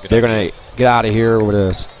 Yeah, they're going to get out of here with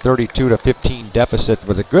a 32-15 deficit.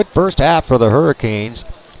 With a good first half for the Hurricanes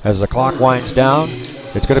as the clock winds down.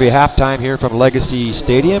 It's going to be halftime here from Legacy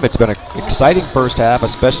Stadium. It's been an exciting first half,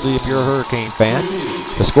 especially if you're a Hurricane fan.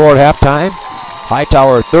 The score at halftime,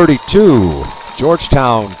 Hightower 32,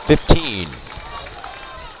 Georgetown 15.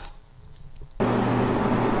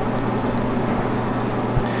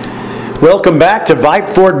 Welcome back to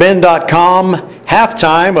VypeFortBend.com.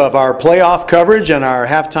 Halftime of our playoff coverage, and our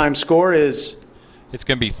halftime score is? It's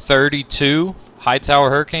going to be 32. Hightower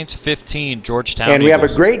Hurricanes, 15, Georgetown And we Eagles.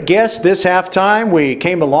 have a great guest this halftime. We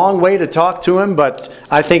came a long way to talk to him, but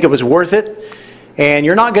I think it was worth it. And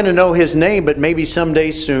you're not going to know his name, but maybe someday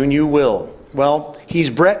soon you will. Well, he's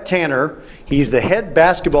Brett Tanner. He's the head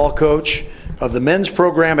basketball coach of the men's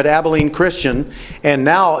program at Abilene Christian. And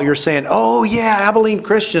now you're saying, oh yeah, Abilene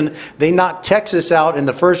Christian, they knocked Texas out in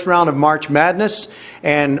the first round of March Madness.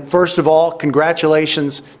 And first of all,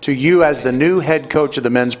 congratulations to you as the new head coach of the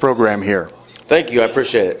men's program here. Thank you. I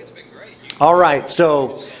appreciate it. All right.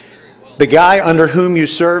 So the guy under whom you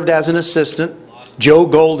served as an assistant, Joe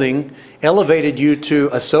Golding, elevated you to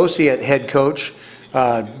associate head coach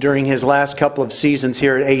during his last couple of seasons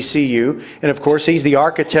here at ACU. And, of course, he's the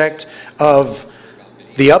architect of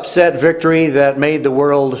the upset victory that made the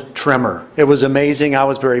world tremor. It was amazing. I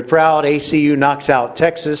was very proud. ACU knocks out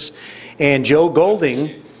Texas. And Joe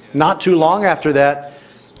Golding, not too long after that,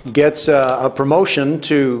 gets a promotion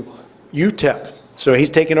to UTEP. So he's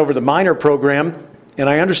taken over the minor program, and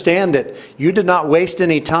I understand that you did not waste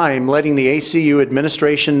any time letting the ACU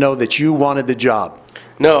administration know that you wanted the job.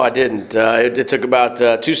 No, I didn't. It took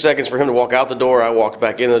about 2 seconds for him to walk out the door. I walked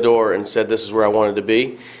back in the door and said this is where I wanted to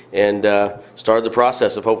be. and started the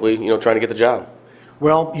process of hopefully, trying to get the job.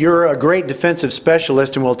 Well, you're a great defensive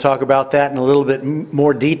specialist, and we'll talk about that in a little bit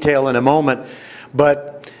more detail in a moment.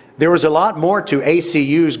 But there was a lot more to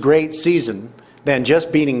ACU's great season than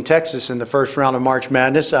just beating Texas in the first round of March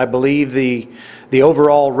Madness. I believe the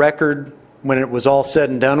overall record, when it was all said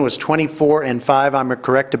and done, was 24-5. I'm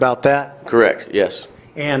correct about that? Correct, yes.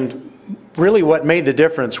 And really what made the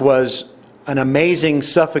difference was an amazing,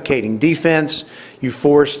 suffocating defense. You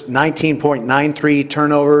forced 19.93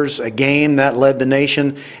 turnovers a game. That led the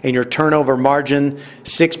nation. And your turnover margin,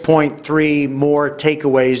 6.3 more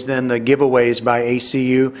takeaways than the giveaways by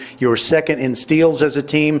ACU. You were second in steals as a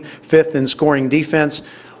team, fifth in scoring defense.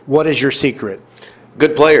 What is your secret?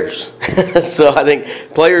 Good players. So I think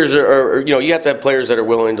players are, you have to have players that are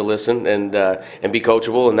willing to listen and be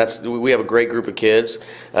coachable, and we have a great group of kids.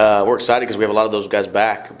 We're excited because we have a lot of those guys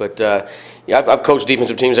back. But I've coached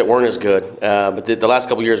defensive teams that weren't as good. But the last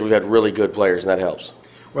couple of years we've had really good players, and that helps.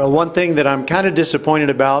 Well, one thing that I'm kind of disappointed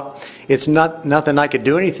about, it's nothing I could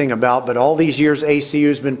do anything about, but all these years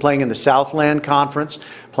ACU's been playing in the Southland Conference,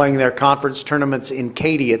 playing their conference tournaments in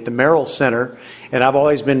Katy at the Merrill Center, and I've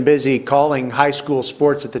always been busy calling high school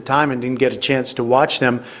sports at the time and didn't get a chance to watch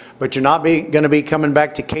them. But you're not going to be coming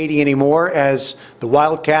back to Katy anymore, as the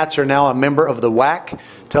Wildcats are now a member of the WAC.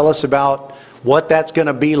 Tell us about what that's going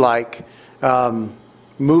to be like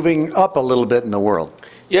moving up a little bit in the world.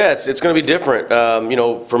 Yeah, it's going to be different.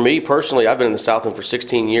 For me personally, I've been in the Southland for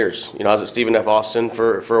 16 years. I was at Stephen F. Austin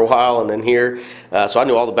for a while, and then here. So I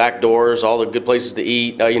knew all the back doors, all the good places to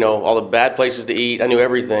eat, all the bad places to eat. I knew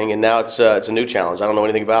everything, and now it's a new challenge. I don't know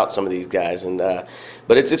anything about some of these guys,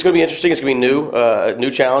 but it's going to be interesting. It's going to be new, a new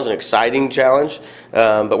challenge, an exciting challenge.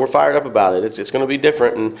 But we're fired up about it. It's going to be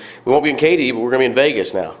different, and we won't be in Katy, but we're going to be in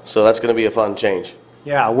Vegas now. So that's going to be a fun change.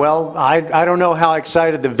 Yeah, well, I don't know how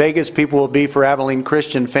excited the Vegas people will be for Abilene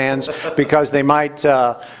Christian fans, because they might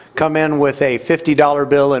come in with a $50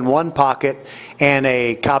 bill in one pocket and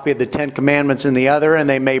a copy of the Ten Commandments in the other, and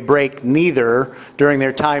they may break neither during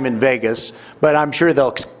their time in Vegas, but I'm sure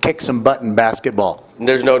they'll kick some butt in basketball.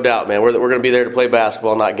 There's no doubt, man. We're going to be there to play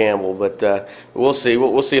basketball, not gamble, but we'll see.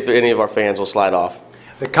 We'll see if any of our fans will slide off.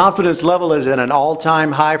 The confidence level is at an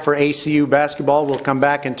all-time high for ACU basketball. We'll come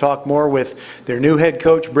back and talk more with their new head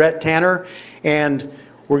coach, Brett Tanner. And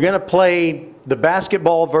we're going to play the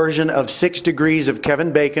basketball version of 6 Degrees of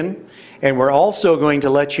Kevin Bacon. And we're also going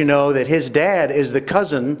to let you know that his dad is the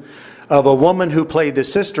cousin of a woman who played the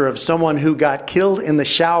sister of someone who got killed in the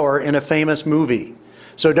shower in a famous movie.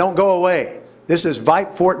 So don't go away. This is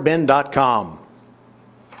VypeFortBend.com.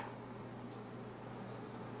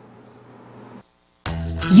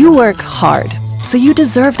 You work hard, so you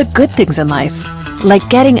deserve the good things in life, like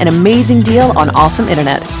getting an amazing deal on awesome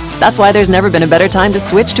internet. That's why there's never been a better time to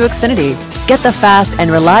switch to Xfinity. Get the fast and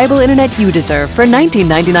reliable internet you deserve for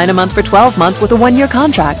 $19.99 a month for 12 months with a 1-year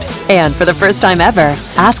contract. And for the first time ever,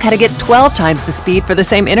 ask how to get 12 times the speed for the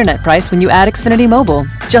same internet price when you add Xfinity Mobile.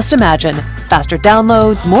 Just imagine, faster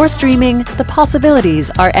downloads, more streaming, the possibilities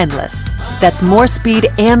are endless. That's more speed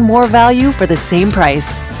and more value for the same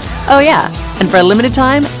price. Oh yeah, and for a limited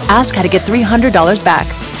time, ask how to get $300 back.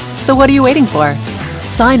 So what are you waiting for?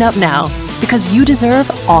 Sign up now, because you deserve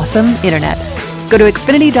awesome internet. Go to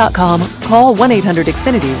Xfinity.com, call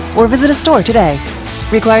 1-800-XFINITY, or visit a store today.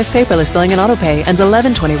 Requires paperless billing and autopay, ends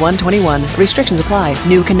 11/21/21. Restrictions apply.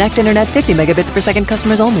 New Connect Internet 50 megabits per second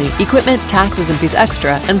customers only. Equipment, taxes, and fees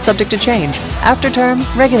extra, and subject to change. After term,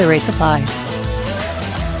 regular rates apply.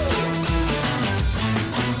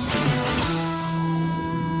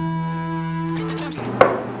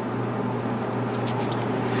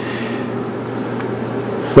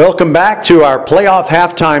 Welcome back to our playoff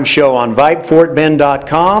halftime show on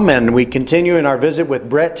VypeFortBend.com, and we continue in our visit with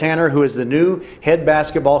Brett Tanner, who is the new head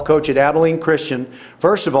basketball coach at Abilene Christian.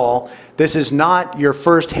 First of all, this is not your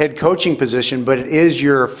first head coaching position, but it is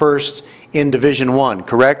your first in Division I,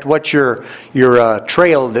 correct? What's your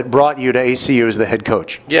trail that brought you to ACU as the head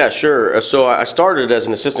coach? Yeah, sure. So I started as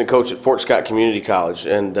an assistant coach at Fort Scott Community College,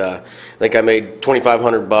 and I think I made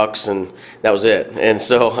 $2,500, and that was it. And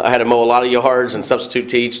so I had to mow a lot of yards and substitute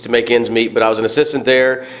teach to make ends meet. But I was an assistant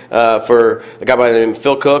there for a guy by the name of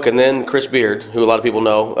Phil Cook, and then Chris Beard, who a lot of people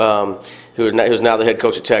know. Who's now the head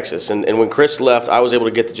coach at Texas. And when Chris left, I was able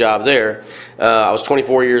to get the job there. I was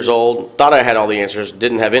 24 years old, thought I had all the answers,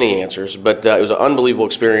 didn't have any answers, but it was an unbelievable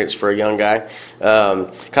experience for a young guy.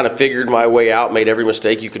 Kind of figured my way out, made every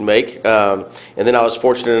mistake you could make. And then I was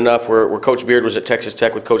fortunate enough where Coach Beard was at Texas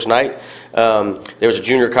Tech with Coach Knight. There was a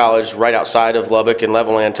junior college right outside of Lubbock in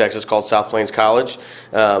Levelland, Texas, called South Plains College.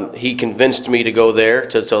 He convinced me to go there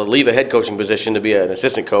to leave a head coaching position to be an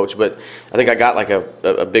assistant coach, but I think I got like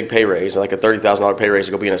a big pay raise, like a $30,000 pay raise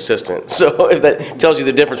to go be an assistant. So if that tells you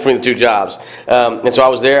the difference between the two jobs. And so I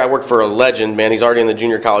was there. I worked for a legend, man. He's already in the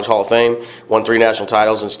Junior College Hall of Fame, won 3 national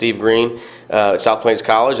titles, and Steve Green at South Plains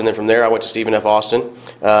College. And then from there I went to Stephen F. Austin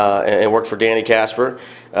and worked for Danny Casper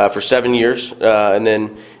for 7 years. And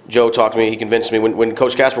then Joe talked to me. He convinced me. When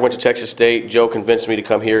Coach Casper went to Texas State, Joe convinced me to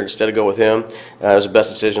come here instead of go with him. It was the best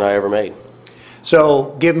decision I ever made.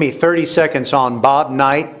 So give me 30 seconds on Bob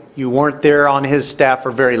Knight. You weren't there on his staff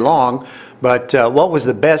for very long, but what was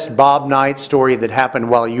the best Bob Knight story that happened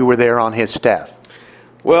while you were there on his staff?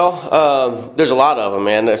 Well, there's a lot of them,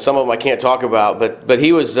 man. Some of them I can't talk about, but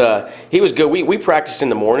he was good. We practiced in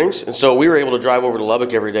the mornings, and so we were able to drive over to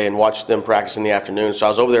Lubbock every day and watch them practice in the afternoon. So I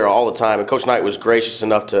was over there all the time, and Coach Knight was gracious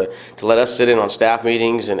enough to let us sit in on staff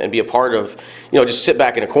meetings and be a part of, just sit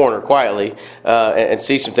back in a corner quietly and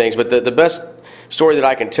see some things. But the best story that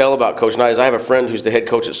I can tell about Coach Knight is I have a friend who's the head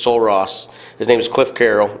coach at Sul Ross. His name is Cliff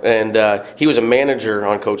Carroll, and he was a manager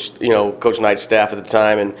on Coach Knight's staff at the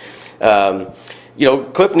time, and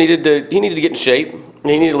Cliff needed to get in shape.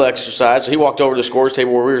 He needed to exercise, so he walked over to the scores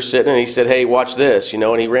table where we were sitting, and he said, "Hey, watch this,"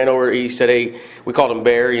 and he ran over. He said, "Hey," we called him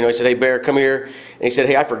Bear. He said, "Hey, Bear, come here," and he said,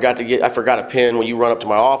 "Hey, I forgot a pen. Will you run up to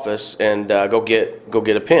my office and go get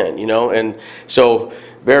a pen?" And so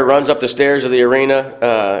Bear runs up the stairs of the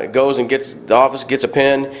arena, goes and gets the office, gets a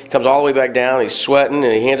pen, comes all the way back down. He's sweating,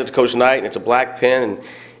 and he hands it to Coach Knight, and it's a black pen. And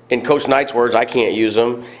in Coach Knight's words, I can't use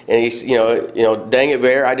them. And he's, dang it,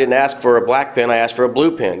 Bear, I didn't ask for a black pen. I asked for a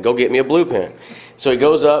blue pen. Go get me a blue pen. So he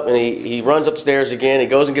goes up and he runs upstairs again. He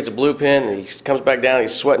goes and gets a blue pen, and he comes back down.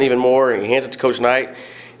 He's sweating even more, and he hands it to Coach Knight.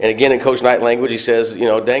 And again, in Coach Knight language, he says,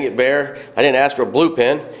 dang it, Bear, I didn't ask for a blue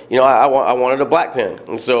pen. I wanted a black pen.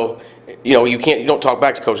 And so, you don't talk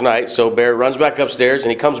back to Coach Knight. So Bear runs back upstairs,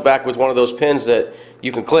 and he comes back with one of those pens that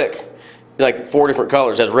you can click, like 4 different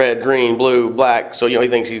colors. Has red, green, blue, black. So he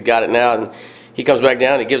thinks he's got it now, and he comes back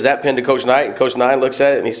down. He gives that pen to Coach Knight, and Coach Knight looks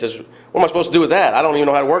at it and he says, "What am I supposed to do with that? I don't even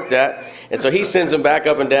know how to work that." And so he sends him back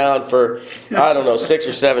up and down for 6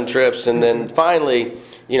 or 7 trips, and then finally,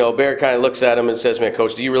 Bear kind of looks at him and says, "Man,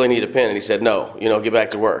 Coach, do you really need a pen?" And he said, "No, get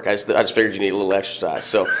back to work. I just figured you need a little exercise."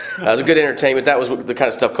 So it was a good entertainment. That was the kind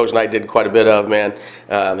of stuff Coach Knight did quite a bit of, man.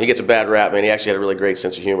 He gets a bad rap, man. He actually had a really great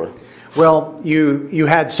sense of humor. Well, you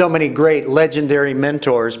had so many great legendary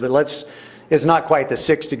mentors, but it's not quite the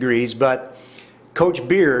 6 degrees, but Coach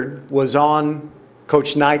Beard was on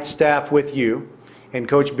Coach Knight's staff with you, and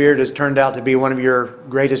Coach Beard has turned out to be one of your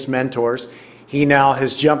greatest mentors. He now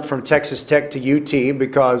has jumped from Texas Tech to UT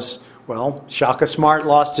because, well, Shaka Smart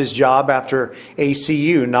lost his job after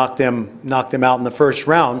ACU knocked them out in the first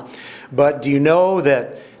round. But do you know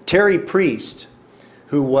that Terry Priest,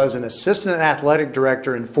 who was an assistant athletic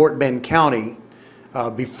director in Fort Bend County,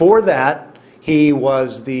 before that he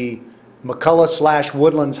was the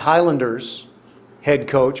McCullough/Woodlands Highlanders head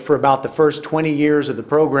coach for about the first 20 years of the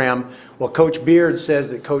program. Well, Coach Beard says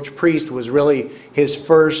that Coach Priest was really his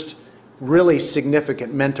first really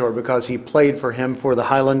significant mentor because he played for him for the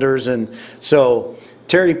Highlanders. And so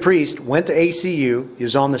Terry Priest went to ACU. He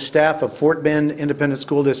was on the staff of Fort Bend Independent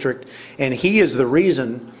School District, and he is the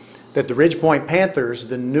reason that the Ridgepoint Panthers,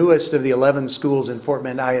 the newest of the 11 schools in Fort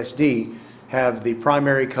Bend ISD, have the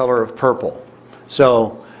primary color of purple.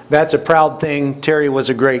 So that's a proud thing. Terry was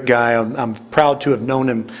a great guy. I'm proud to have known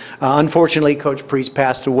him. Unfortunately, Coach Priest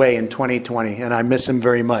passed away in 2020, and I miss him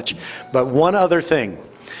very much. But one other thing,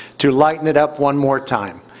 to lighten it up one more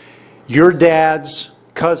time. Your dad's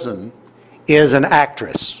cousin is an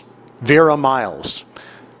actress, Vera Miles.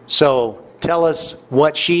 So tell us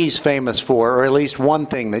what she's famous for, or at least one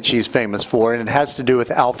thing that she's famous for, and it has to do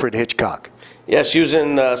with Alfred Hitchcock. Yeah, she was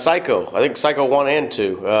in Psycho. I think Psycho 1 and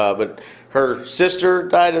 2. But her sister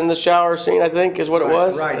died in the shower scene, I think, is what it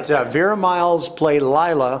was. Right. Vera Miles played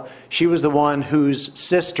Lila. She was the one whose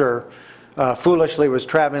sister foolishly was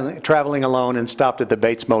traveling alone and stopped at the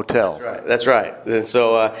Bates Motel. That's right. And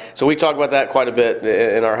so we talk about that quite a bit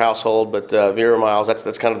in our household. But Vera Miles,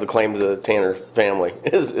 that's kind of the claim to the Tanner family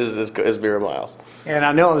is Vera Miles. And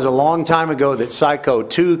I know it was a long time ago that Psycho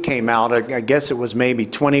 2 came out. I guess it was maybe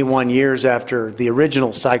 21 years after the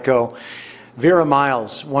original Psycho. Vera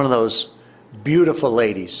Miles, one of those beautiful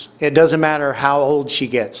ladies. It doesn't matter how old she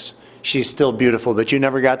gets. She's still beautiful, but you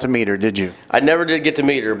never got to meet her, did you? I never did get to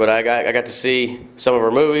meet her, but I got to see some of her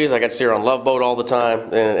movies. I got to see her on Love Boat all the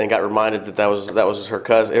time, and got reminded that was her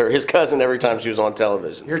cousin, or his cousin, every time she was on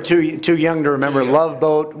television. You're too young to remember Love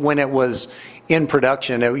Boat when it was in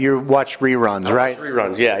production. You watched reruns, right?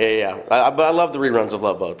 Reruns, yeah. But I love the reruns of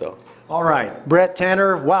Love Boat, though. All right, Brett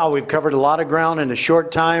Tanner, wow, we've covered a lot of ground in a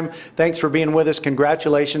short time. Thanks for being with us.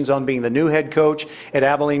 Congratulations on being the new head coach at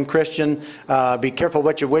Abilene Christian. Be careful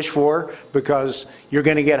what you wish for, because you're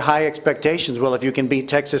going to get high expectations. Well, if you can beat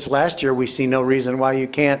Texas last year, we see no reason why you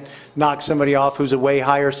can't knock somebody off who's a way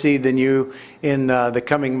higher seed than you in the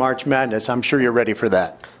coming March Madness. I'm sure you're ready for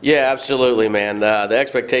that. Yeah, absolutely, man. The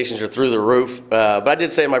expectations are through the roof. But I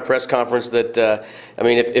did say in my press conference that, I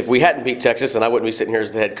mean, if we hadn't beat Texas, then I wouldn't be sitting here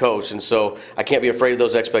as the head coach. And so I can't be afraid of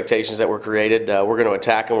those expectations that were created. We're going to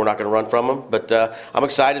attack them. We're not going to run from them. But I'm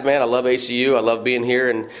excited, man. I love ACU. I love being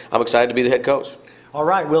here, and I'm excited to be the head coach. All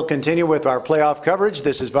right, we'll continue with our playoff coverage.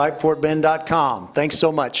 This is VypeFortBend.com. Thanks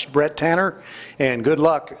so much, Brett Tanner, and good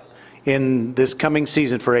luck in this coming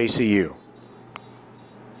season for ACU.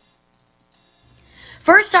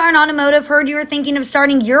 First Iron Automotive heard you were thinking of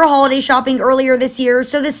starting your holiday shopping earlier this year,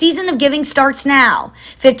 so the season of giving starts now.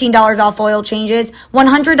 $15 off oil changes,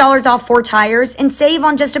 $100 off 4 tires, and save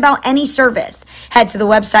on just about any service. Head to the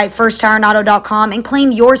website firstironauto.com and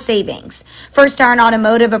claim your savings. First Iron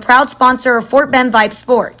Automotive, a proud sponsor of Fort Bend Vype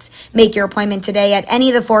Sports. Make your appointment today at any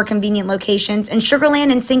of the 4 convenient locations in Sugar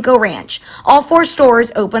Land and Cinco Ranch. All 4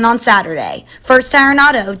 stores open on Saturday.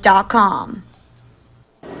 firstironauto.com.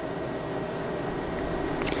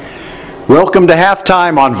 Welcome to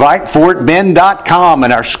halftime on VypeFortBend.com,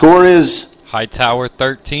 and our score is Hightower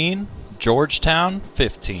 13, Georgetown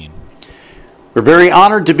 15. We're very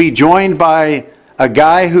honored to be joined by a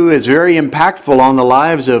guy who is very impactful on the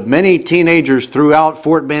lives of many teenagers throughout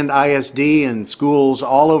Fort Bend ISD and schools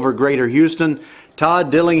all over Greater Houston.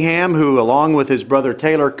 Todd Dillingham, who along with his brother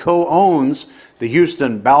Taylor co-owns the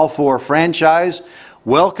Houston Balfour franchise.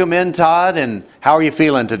 Welcome in, Todd, and how are you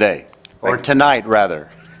feeling today? Or tonight, rather?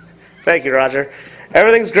 Thank you, Roger.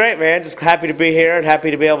 Everything's great, man. Just happy to be here and happy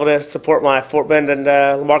to be able to support my Fort Bend and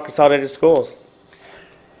Lamar Consolidated schools.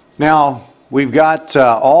 Now, we've got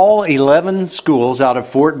all 11 schools out of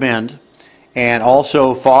Fort Bend, and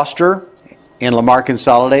also Foster and Lamar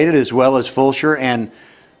Consolidated, as well as Fulshire, and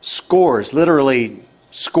scores, literally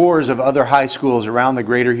scores of other high schools around the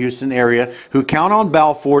Greater Houston area who count on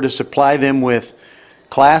Balfour to supply them with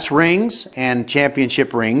class rings and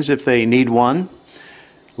championship rings if they need one,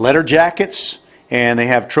 letter jackets, and they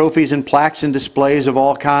have trophies and plaques and displays of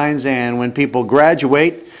all kinds. And when people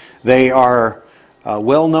graduate, they are a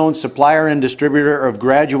well-known supplier and distributor of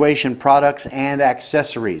graduation products and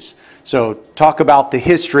accessories. So talk about the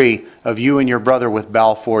history of you and your brother with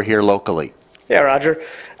Balfour here locally. Yeah, Roger.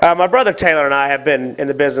 My brother Taylor and I have been in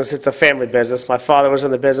the business. It's a family business. My father was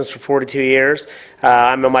in the business for 42 years.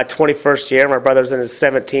 I'm in my 21st year. My brother's in his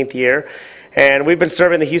 17th year. And we've been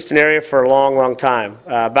serving the Houston area for a long, long time.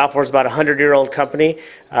 Balfour's about a 100-year-old company.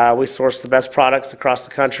 We source the best products across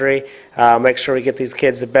the country, make sure we get these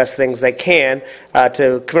kids the best things they can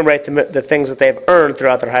to commemorate the things that they've earned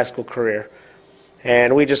throughout their high school career.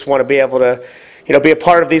 And we just want to be able to, be a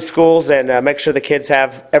part of these schools and make sure the kids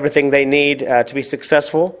have everything they need to be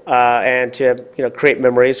successful and to, create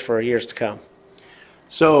memories for years to come.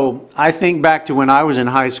 So I think back to when I was in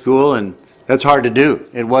high school, and that's hard to do.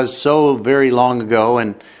 It was so very long ago,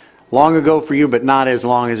 and long ago for you, but not as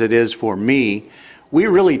long as it is for me. We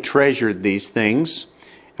really treasured these things,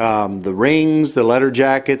 the rings, the letter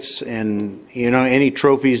jackets, and any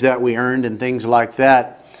trophies that we earned and things like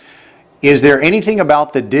that. Is there anything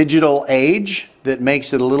about the digital age that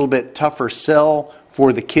makes it a little bit tougher sell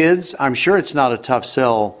for the kids? I'm sure it's not a tough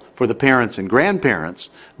sell for the parents and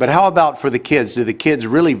grandparents, but how about for the kids? Do the kids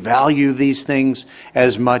really value these things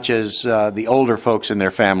as much as the older folks in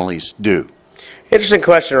their families do? Interesting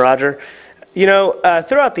question, Roger.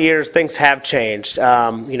 Throughout the years, things have changed.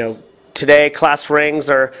 Today, class rings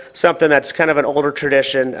are something that's kind of an older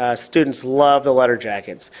tradition. Students love the letter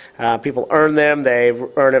jackets. People earn them. They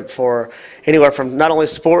earn it for anywhere from not only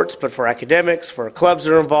sports, but for academics, for clubs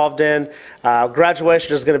they're involved in.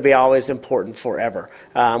 Graduation is going to be always important forever.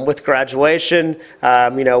 With graduation,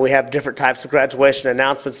 we have different types of graduation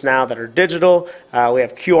announcements now that are digital. We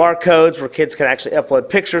have QR codes where kids can actually upload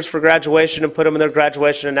pictures for graduation and put them in their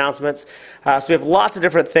graduation announcements. So we have lots of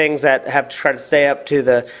different things that have to try to stay up to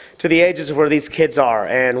the ages of where these kids are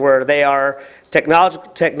and where they are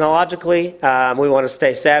technologically. We want to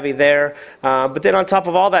stay savvy there. But then on top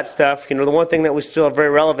of all that stuff, the one thing that we still are very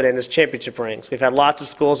relevant in is championship rings. We've had lots of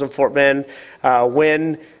schools in Fort Bend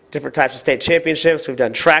win different types of state championships. We've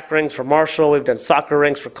done track rings for Marshall. We've done soccer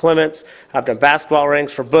rings for Clements. I've done basketball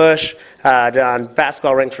rings for Bush. Done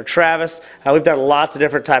basketball rings for Travis. We've done lots of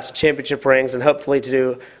different types of championship rings and hopefully to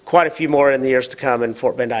do quite a few more in the years to come in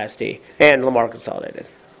Fort Bend ISD and Lamar Consolidated.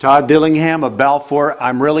 Todd Dillingham of Balfour,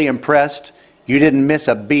 I'm really impressed. You didn't miss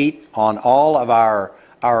a beat on all of our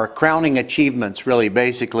crowning achievements, really,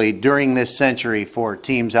 basically, during this century for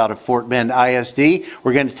teams out of Fort Bend ISD.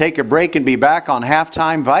 We're going to take a break and be back on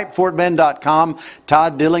Halftime. VypeFortBend.com.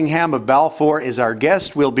 Todd Dillingham of Balfour is our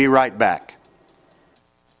guest. We'll be right back.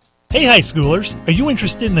 Hey high schoolers, are you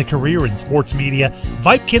interested in a career in sports media?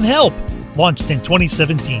 Vype can help. Launched in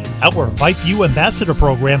 2017, our Vype U Ambassador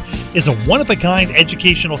Program is a one-of-a-kind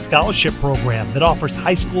educational scholarship program that offers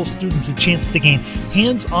high school students a chance to gain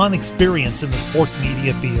hands-on experience in the sports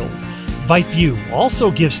media field. Vype U also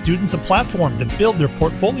gives students a platform to build their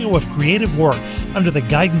portfolio of creative work under the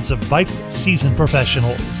guidance of Vype's seasoned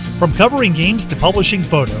professionals. From covering games to publishing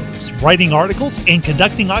photos, writing articles, and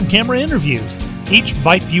conducting on-camera interviews, each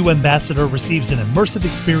Vype U ambassador receives an immersive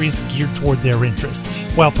experience geared toward their interests,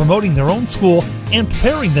 while promoting their own school and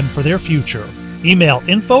preparing them for their future. Email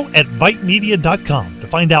info@vypemedia.com to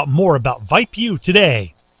find out more about Vype U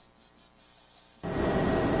today.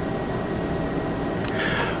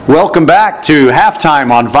 Welcome back to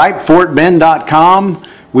Halftime on VypeFortBend.com.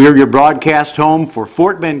 We are your broadcast home for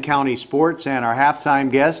Fort Bend County sports, and our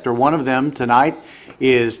halftime guest, or one of them tonight,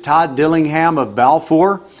 is Todd Dillingham of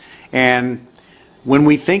Balfour. And when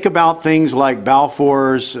we think about things like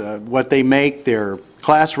Balfour's, what they make, their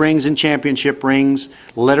class rings and championship rings,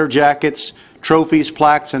 letter jackets, trophies,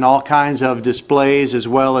 plaques, and all kinds of displays, as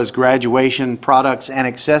well as graduation products and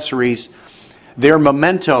accessories, they're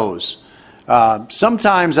mementos.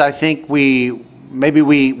 Sometimes I think we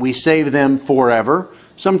save them forever.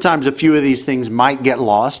 Sometimes a few of these things might get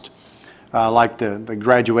lost, like the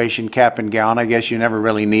graduation cap and gown. I guess you never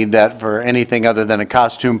really need that for anything other than a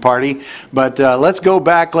costume party. But let's go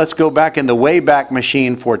back in the Wayback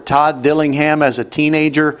Machine for Todd Dillingham as a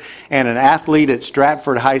teenager and an athlete at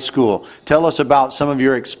Stratford High School. Tell us about some of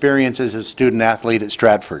your experiences as a student athlete at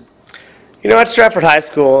Stratford. You know, at Stratford High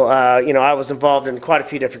School, I was involved in quite a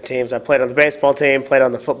few different teams. I played on the baseball team, played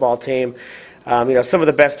on the football team. Some of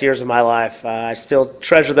the best years of my life. I still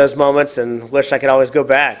treasure those moments and wish I could always go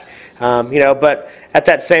back. But at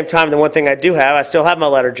that same time, the one thing I do have, I still have my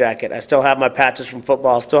letter jacket. I still have my patches from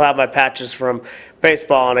football. I still have my patches from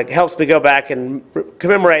baseball, and it helps me go back and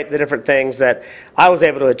commemorate the different things that I was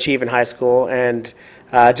able to achieve in high school. And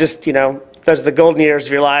those are the golden years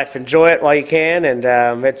of your life. Enjoy it while you can,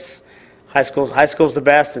 and it's high school's the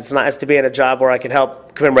best. It's nice to be in a job where I can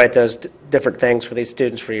help commemorate those different things for these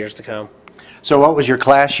students for years to come. So what was your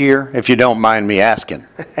class year, if you don't mind me asking?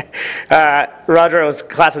 Roger, it was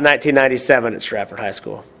class of 1997 at Stratford High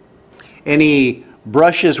School. Any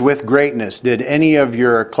brushes with greatness? Did any of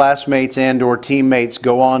your classmates and or teammates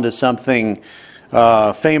go on to something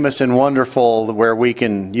famous and wonderful where you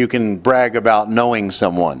can brag about knowing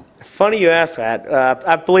someone? Funny you ask that.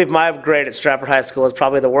 I believe my grade at Stratford High School is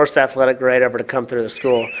probably the worst athletic grade ever to come through the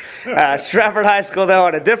school. Stratford High School, though,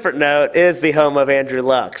 on a different note, is the home of Andrew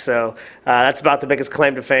Luck. So that's about the biggest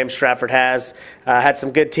claim to fame Stratford has. Had some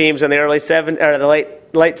good teams in the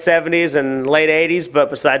late 70s and late 80s, but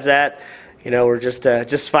besides that, we're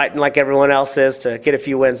just fighting like everyone else is to get a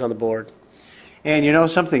few wins on the board. And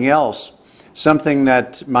something else, something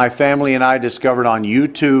that my family and I discovered on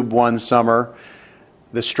YouTube one summer.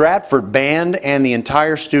 The Stratford band and the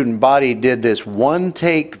entire student body did this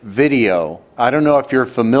one-take video. I don't know if you're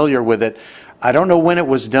familiar with it. I don't know when it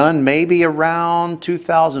was done, maybe around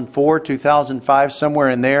 2004, 2005, somewhere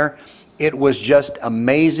in there. It was just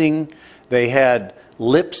amazing. They had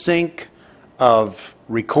lip sync of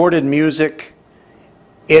recorded music.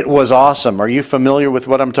 It was awesome. Are you familiar with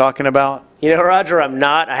what I'm talking about? Roger, I'm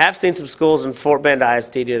not. I have seen some schools in Fort Bend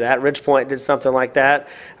ISD do that. Ridge Point did something like that.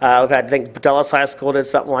 We've had, I think, Dallas High School did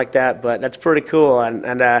something like that, but that's pretty cool. And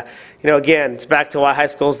again, it's back to why high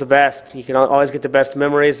school is the best. You can always get the best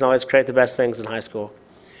memories and always create the best things in high school.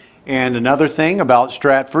 And another thing about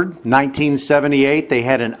Stratford, 1978, they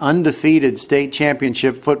had an undefeated state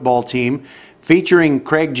championship football team featuring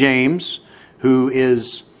Craig James, who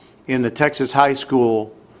is in the Texas High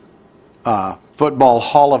School Football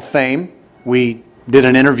Hall of Fame. We did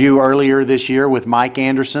an interview earlier this year with Mike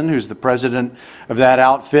Anderson, who's the president of that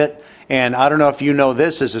outfit. And I don't know if you know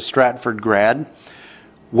this as a Stratford grad.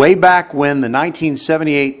 Way back when the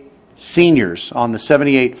 1978 seniors on the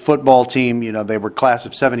 78 football team, they were class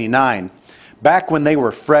of 79, back when they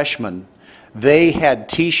were freshmen, they had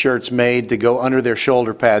T-shirts made to go under their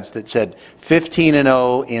shoulder pads that said 15-0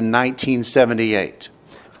 in 1978.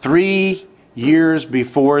 3 years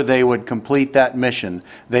before they would complete that mission,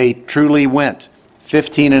 they truly went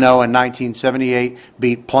 15-0 in 1978,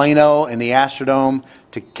 beat Plano in the Astrodome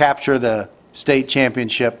to capture the state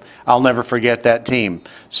championship. I'll never forget that team.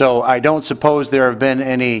 So I don't suppose there have been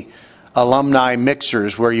any alumni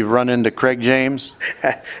mixers where you've run into Craig James?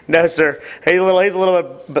 No, sir. He's a little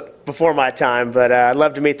bit before my time, but I'd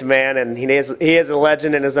love to meet the man, and he is a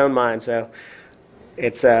legend in his own mind. So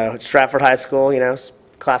it's Stratford High School,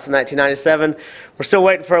 class of 1997. We're still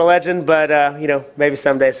waiting for a legend, but maybe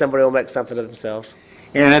someday somebody will make something of themselves.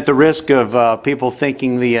 And at the risk of people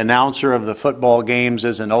thinking the announcer of the football games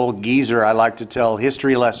is an old geezer, I like to tell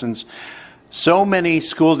history lessons. So many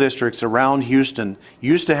school districts around Houston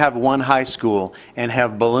used to have one high school and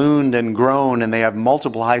have ballooned and grown, and they have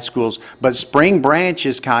multiple high schools, but Spring Branch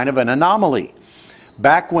is kind of an anomaly.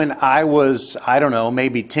 Back when I was, I don't know,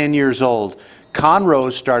 maybe 10 years old,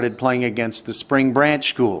 Conroe started playing against the Spring Branch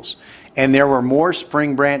schools, and there were more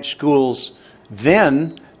Spring Branch schools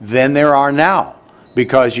then than there are now,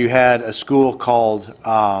 because you had a school called,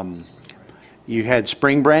 you had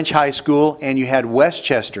Spring Branch High School and you had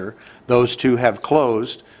Westchester. Those two have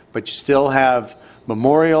closed, but you still have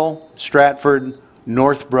Memorial, Stratford,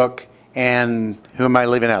 Northbrook, and who am I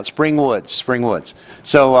leaving out? Spring Woods.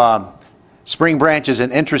 So Spring Branch is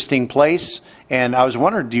an interesting place, and I was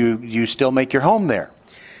wondering, do you still make your home there?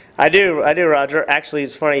 I do, Roger. Actually,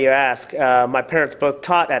 it's funny you ask. My parents both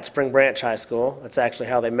taught at Spring Branch High School. That's actually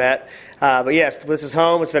how they met. But yes, this is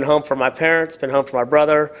home. It's been home for my parents. It's been home for my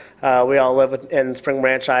brother. We all live in Spring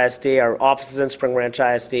Branch ISD. Our office is in Spring Branch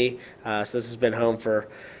ISD. So this has been home for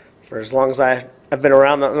as long as I've been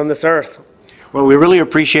around on this earth. Well, we really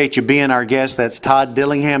appreciate you being our guest. That's Todd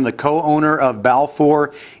Dillingham, the co-owner of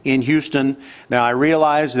Balfour in Houston. Now, I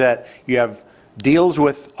realize that you have deals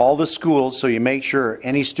with all the schools, so you make sure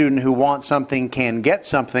any student who wants something can get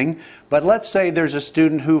something. But let's say there's a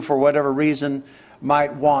student who, for whatever reason,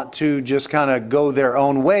 might want to just kind of go their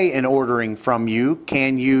own way in ordering from you.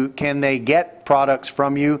 Can they get products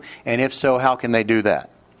from you? And if so, how can they do that?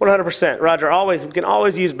 100%. Roger, we can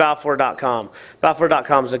always use Balfour.com.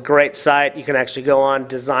 Balfour.com is a great site. You can actually go on,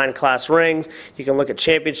 design class rings. You can look at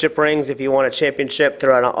championship rings if you want a championship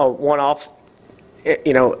through a one-off,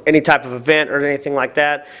 any type of event or anything like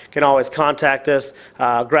that. You can always contact us.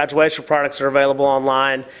 Graduation products are available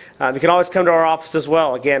online. You can always come to our office as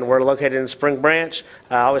well. Again, we're located in Spring Branch.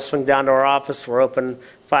 Always swing down to our office. We're open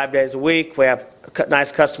 5 days a week. We have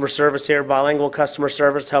nice customer service here, bilingual customer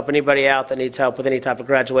service to help anybody out that needs help with any type of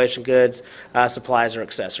graduation goods, supplies, or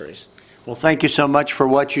accessories. Well, thank you so much for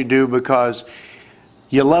what you do, because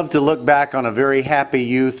you love to look back on a very happy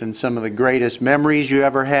youth and some of the greatest memories you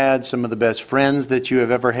ever had, some of the best friends that you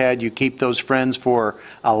have ever had. You keep those friends for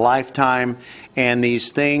a lifetime, and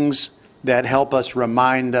these things that help us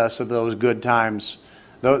remind us of those good times,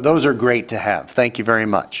 those are great to have. Thank you very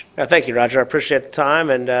much. Thank you, Roger. I appreciate the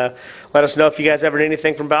time, and let us know if you guys ever need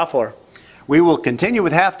anything from Balfour. We will continue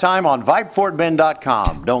with halftime on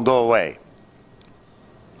VypeFortBend.com. Don't go away.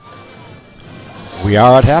 We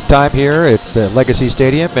are at halftime here. It's Legacy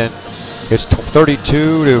Stadium, and it's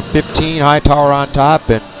 32-15. Hightower on top,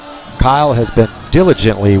 and Kyle has been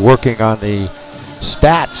diligently working on the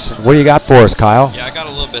stats. What do you got for us, Kyle? Yeah, I got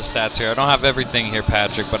a little bit of stats here. I don't have everything here,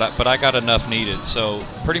 Patrick, but I got enough needed. So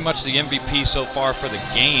pretty much the MVP so far for the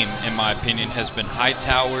game, in my opinion, has been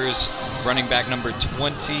Hightower's running back number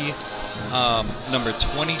 20, number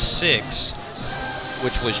 26,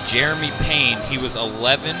 which was Jeremy Payne. He was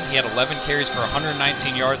 11. He had 11 carries for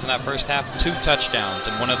 119 yards in that first half, 2 touchdowns,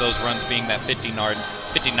 and one of those runs being that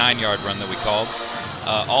 59-yard run that we called.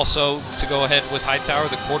 Also, to go ahead with Hightower,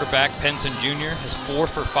 the quarterback, Penson Jr., is 4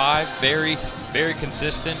 for 5. Very, very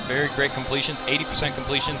consistent, very great completions, 80%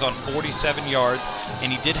 completions on 47 yards.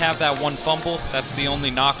 And he did have that one fumble. That's the only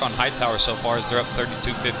knock on Hightower so far, as they're up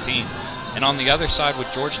 32-15. And on the other side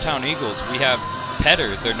with Georgetown Eagles, we have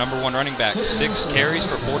Petter, their number 1 running back, 6 carries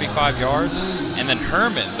for 45 yards. And then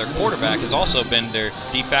Herman, their quarterback, has also been their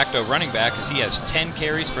de facto running back, as he has 10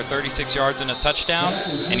 carries for 36 yards and a touchdown,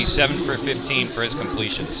 and he's 7 for 15 for his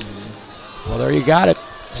completions. Well, there you got it.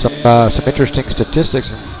 Some interesting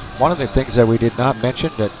statistics. And one of the things that we did not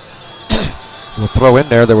mention that we'll throw in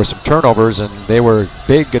there were some turnovers, and they were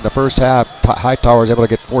big in the first half. Hightower was able to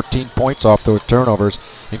get 14 points off those turnovers,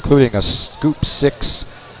 including a scoop 6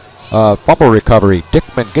 fumble recovery.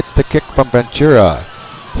 Dickman gets the kick from Ventura.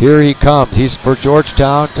 Here he comes. He's for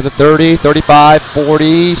Georgetown to the 30, 35,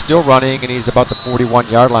 40. Still running, and he's about the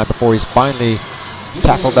 41-yard line before he's finally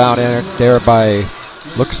tackled down there by,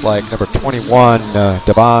 looks like, number 21,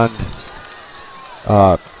 Devon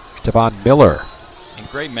Miller. And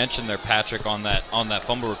great mention there, Patrick, on that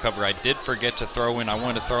fumble recovery. I did forget to throw in. I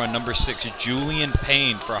wanted to throw in number 6, Julian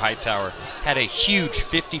Payne for Hightower. Had a huge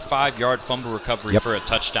 55-yard fumble recovery for a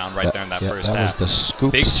touchdown right there in that first half. That was the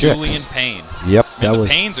scoop Big 6. Julian Payne. Yep. And the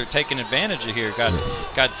Paynes are taking advantage of here.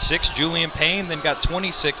 Got 6 Julian Payne, then got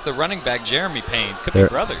 26 the running back Jeremy Payne. Could be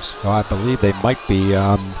brothers. Oh, I believe they might be.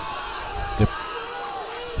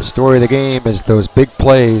 The story of the game is those big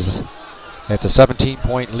plays. It's a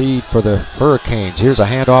 17-point lead for the Hurricanes. Here's a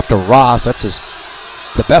handoff to Ross. That's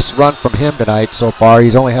the best run from him tonight so far.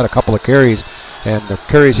 He's only had a couple of carries, and the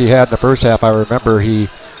carries he had in the first half, I remember he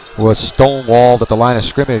was stonewalled at the line of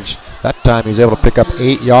scrimmage. That time he was able to pick up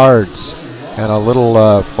 8 yards and a little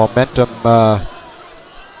momentum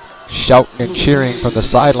shouting and cheering from the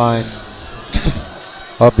sideline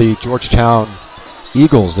of the Georgetown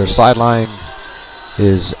Eagles. Their sideline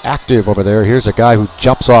is active over there. Here's a guy who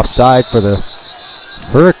jumps offside for the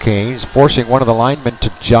Hurricanes, forcing one of the linemen to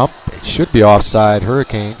jump. It should be offside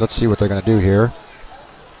Hurricanes. Let's see what they're going to do here.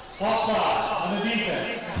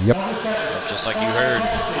 Yep. Just like you heard,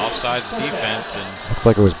 offsides defense. And looks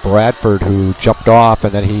like it was Bradford who jumped off,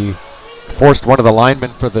 and then he forced one of the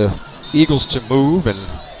linemen for the Eagles to move, and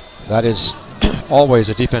that is always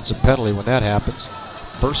a defensive penalty when that happens.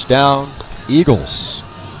 First down, Eagles.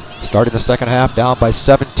 Starting the second half down by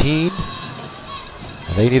 17.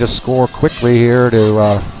 And they need a score quickly here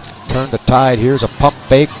to turn the tide. Here's a pump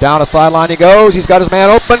fake. Down a sideline he goes. He's got his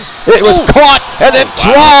man open. It was caught and then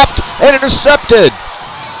dropped and intercepted.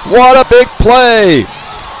 What a big play.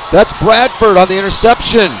 That's Bradford on the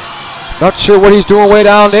interception. Not sure what he's doing way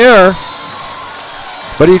down there,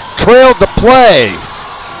 but he trailed the play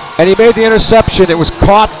and he made the interception. It was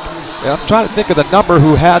caught. I'm trying to think of the number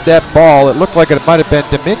who had that ball. It looked like it might have been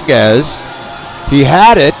Dominguez. He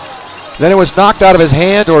had it. Then it was knocked out of his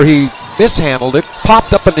hand, or he mishandled it,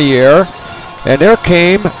 popped up in the air, and there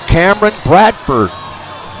came Cameron Bradford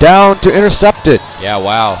down to intercept it. Yeah,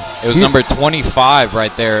 wow. It was number 25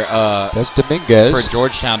 right there. That's Dominguez. For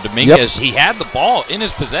Georgetown. Dominguez, he had the ball in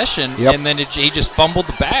his possession, and then he just fumbled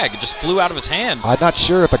the bag. It just flew out of his hand. I'm not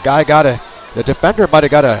sure if the defender might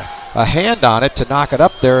have got a hand on it to knock it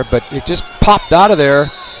up there, but it just popped out of there.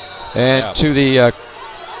 And to the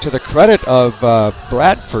credit of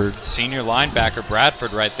Bradford, senior linebacker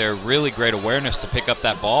Bradford right there, really great awareness to pick up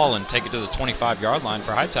that ball and take it to the 25-yard line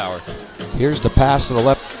for Hightower. Here's the pass to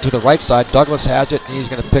the right side. Douglas has it, and he's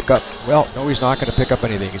going to pick up. Well, no, he's not going to pick up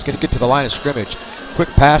anything. He's going to get to the line of scrimmage. Quick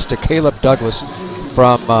pass to Caleb Douglas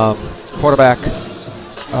from quarterback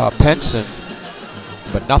Penson,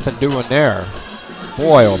 but nothing doing there.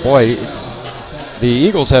 Boy, oh boy, the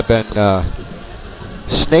Eagles have been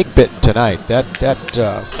snake bitten tonight.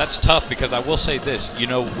 That's tough, because I will say this. You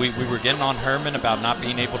know, we were getting on Herman about not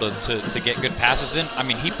being able to get good passes in. I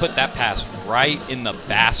mean, he put that pass right in the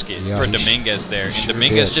basket for Dominguez there. And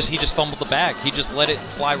Dominguez just fumbled the bag. He just let it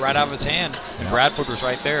fly right out of his hand. And Bradford was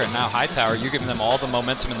right there. And now Hightower, you're giving them all the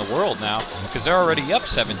momentum in the world now, because they're already up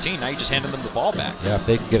 17. Now you just handed them the ball back. Yeah, if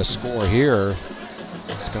they can get a score here,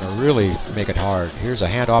 it's going to really make it hard. Here's a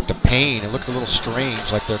handoff to Payne. It looked a little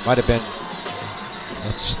strange, like there might have been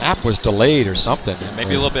the snap was delayed or something.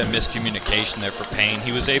 Maybe a little bit of miscommunication there for Payne.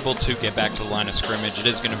 He was able to get back to the line of scrimmage. It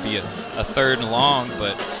is going to be a 3rd and long,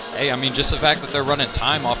 but hey, I mean, just the fact that they're running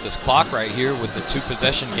time off this clock right here with the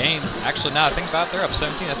 2-possession game. Actually, now I think about it, they're up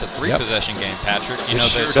 17. That's a 3-possession game, Patrick. You know,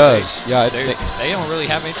 sure does. They don't really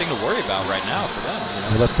have anything to worry about right now for them.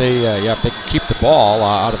 You know? If they can keep the ball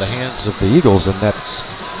out of the hands of the Eagles, and that's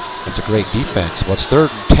a great defense. Well, it's 3rd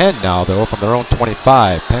and 10 now, though, from their own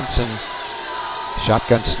 25. Penson,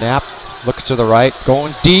 shotgun snap, looks to the right,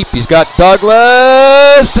 going deep. He's got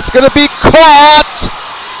Douglas. It's going to be caught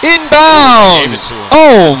inbounds.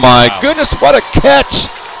 Oh, my goodness, what a catch.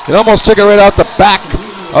 It almost took it right out the back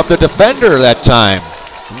of the defender that time.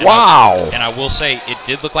 Wow. And I will say, it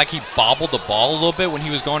did look like he bobbled the ball a little bit when he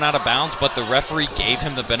was going out of bounds, but the referee gave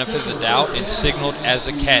him the benefit of the doubt and signaled as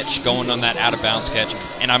a catch going on that out of bounds catch.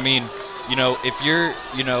 And I mean, you know, if you're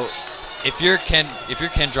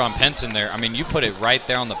Kendron Penson there, I mean, you put it right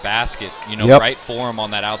there on the basket, you know, right for him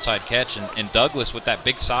on that outside catch. And Douglas, with that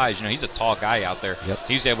big size, you know, he's a tall guy out there.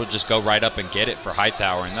 He's able to just go right up and get it for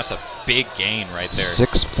Hightower, and that's a big gain right there.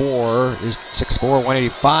 6'4",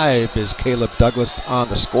 185 is Caleb Douglas on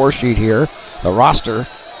the score sheet here, the roster.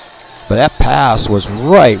 But that pass was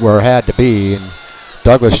right where it had to be, and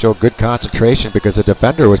Douglas showed good concentration because the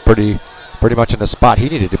defender was pretty much in the spot he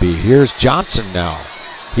needed to be. Here's Johnson now.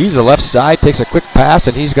 He's the left side, takes a quick pass,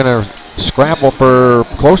 and he's going to scramble for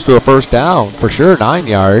close to a first down, for sure, 9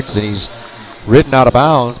 yards, and he's ridden out of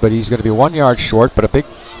bounds, but he's going to be 1 yard short, but a big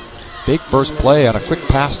first play on a quick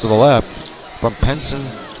pass to the left. from Penson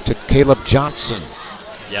to Caleb Johnson.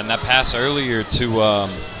 Yeah, and that pass earlier to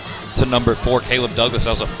number 4, Caleb Douglas,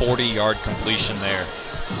 that was a 40-yard completion there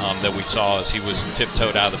that we saw as he was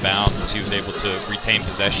tiptoed out of the bounds, as he was able to retain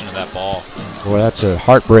possession of that ball. Well, that's a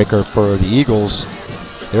heartbreaker for the Eagles.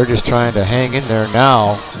 They're just trying to hang in there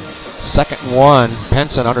now. 2nd and 1,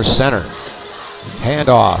 Penson under center.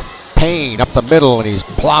 Handoff, Payne up the middle, and he's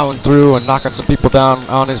plowing through and knocking some people down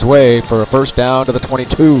on his way for a first down to the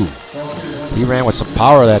 22. He ran with some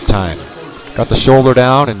power that time. Got the shoulder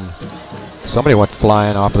down, and somebody went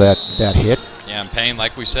flying off of that hit. Yeah, and Payne,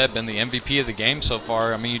 like we said, been the MVP of the game so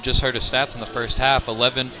far. I mean, you just heard his stats in the first half,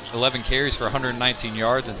 11 carries for 119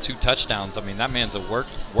 yards and 2 touchdowns. I mean, that man's a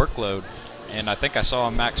workload. And I think I saw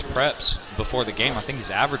on Max Preps before the game, I think he's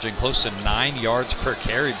averaging close to 9 yards per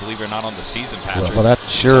carry, believe it or not, on the season, Patrick. Well, that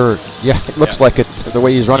sure, it looks like it the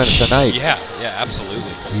way he's running it tonight. Yeah,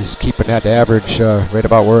 absolutely. He's keeping that average right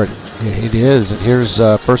about where it is. And here's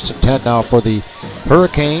 1st and 10 now for the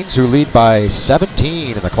Hurricanes, who lead by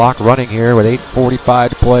 17, and the clock running here with 8:45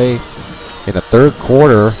 to play in the 3rd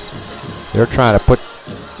quarter. They're trying to put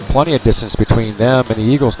plenty of distance between them and the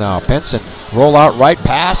Eagles now. Penson, roll out right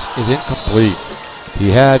pass is incomplete. He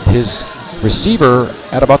had his receiver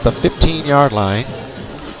at about the 15-yard line,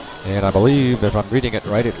 and I believe, if I'm reading it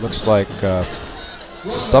right, it looks like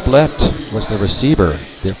Sublette was the receiver,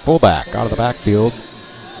 the fullback out of the backfield.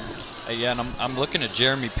 Yeah, and I'm looking at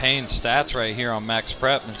Jeremy Payne's stats right here on Max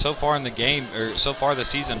Prep, and so far in the game, or so far this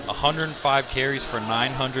season, 105 carries for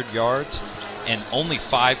 900 yards and only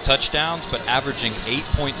 5 touchdowns, but averaging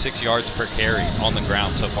 8.6 yards per carry on the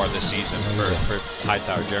ground so far this season for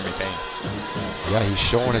Hightower, Jeremy Payne. Yeah, he's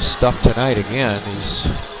showing his stuff tonight again. He's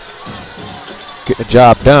getting the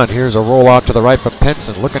job done. Here's a rollout to the right from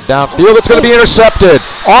Penson, looking downfield. It's going to be intercepted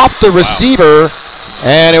off the receiver.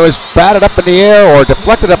 And it was batted up in the air, or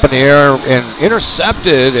deflected up in the air, and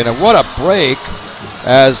intercepted. And what a break,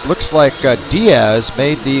 as looks like Diaz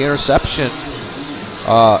made the interception.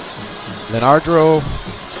 Leonardo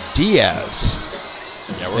Diaz.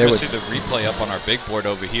 Yeah, we're going to see the replay up on our big board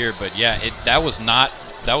over here. But yeah, that was not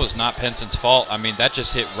Penson's fault. I mean, that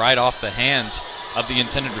just hit right off the hands of the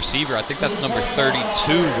intended receiver. I think that's number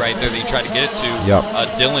 32 right there that he tried to get it to. Yep.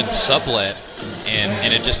 Dylan Sublette.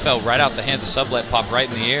 And it just fell right out the hands of Sublette, popped right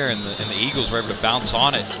in the air, and the Eagles were able to bounce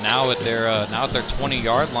on it. Now at their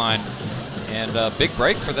 20-yard line, and big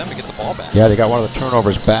break for them to get the ball back. Yeah, they got one of the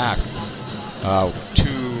turnovers back.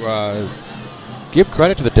 To give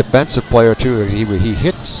credit to the defensive player too, he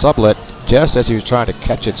hit Sublette just as he was trying to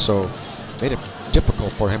catch it, so made it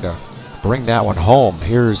difficult for him to bring that one home.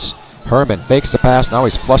 Here's Herman, fakes the pass. Now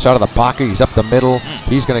he's flush out of the pocket. He's up the middle.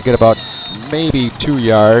 He's going to get about maybe 2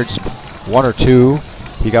 yards. 1 or 2.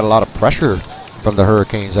 He got a lot of pressure from the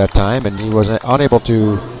Hurricanes that time, and he was unable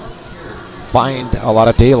to find a lot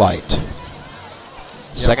of daylight.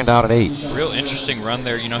 Second down and 8. Real interesting run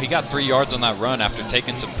there. You know, he got 3 yards on that run after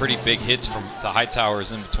taking some pretty big hits from the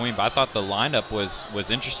Hightowers in between. But I thought the lineup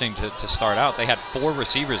was interesting to start out. They had 4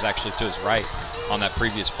 receivers actually to his right on that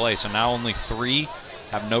previous play. So now only 3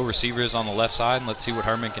 have no receivers on the left side. And let's see what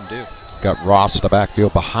Herman can do. Got Ross in the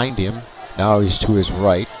backfield behind him. Now he's to his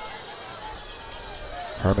right.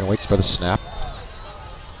 Herman waits for the snap.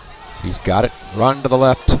 He's got it. Run to the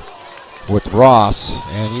left with Ross,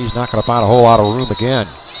 and he's not going to find a whole lot of room again.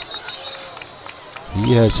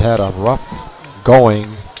 He has had a rough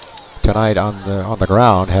going tonight on the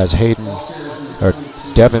ground. Has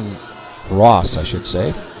Devin Ross, I should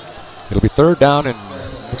say. It'll be 3rd down and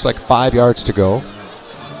looks like 5 yards to go.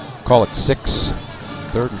 Call it 6.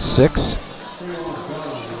 3rd and 6.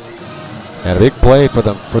 And a big play for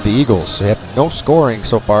the Eagles. They have no scoring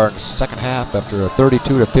so far in the second half after a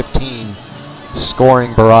 32-15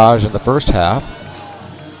 scoring barrage in the first half.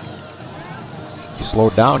 He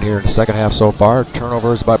slowed down here in the second half so far.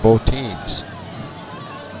 Turnovers by both teams.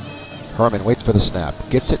 Herman waits for the snap.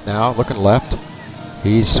 Gets it now, looking left.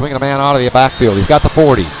 He's swinging a man out of the backfield. He's got the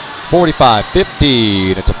 40, 45, 50,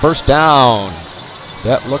 and it's a first down.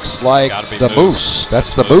 That looks like the Moose. That's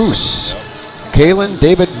the Moose. Kalen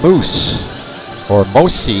David Moose, or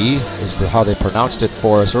Mosi is how they pronounced it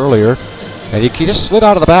for us earlier. And he just slid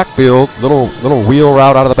out of the backfield, little wheel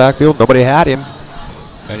route out of the backfield. Nobody had him,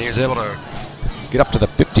 and he was able to get up to the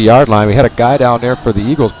 50-yard line. We had a guy down there for the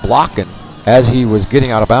Eagles blocking as he was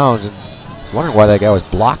getting out of bounds, and wondering why that guy was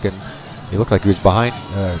blocking. He looked like he was behind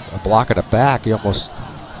a block at the back. He almost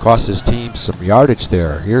cost his team some yardage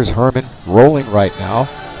there. Here's Herman rolling right now,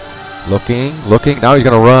 looking. Now he's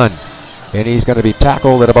going to run. And he's going to be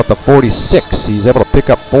tackled at about the 46. He's able to pick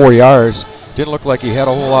up 4 yards. Didn't look like he had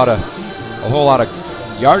a whole lot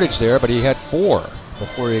of yardage there, but he had 4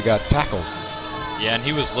 before he got tackled. Yeah, and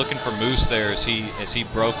he was looking for Moose there as he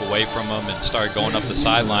broke away from him and started going up the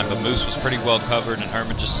sideline, but Moose was pretty well covered, and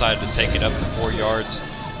Herman just decided to take it up to 4 yards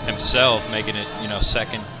himself, making it, you know,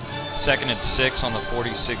 second and 6 on the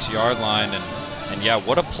 46-yard line. And yeah,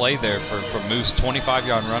 what a play there for Moose.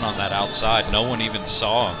 25-yard run on that outside. No one even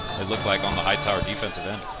saw him, it looked like, on the Hightower defensive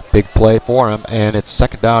end. Big play for him, and it's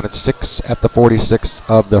 2nd down and 6 at the 46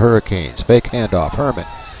 of the Hurricanes. Fake handoff. Herman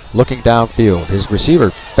looking downfield. His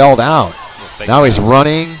receiver fell down. Now he's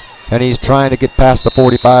running, and he's trying to get past the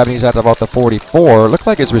 45, and he's at about the 44. Looked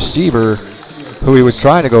like his receiver, who he was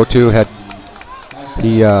trying to go to,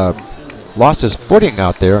 he lost his footing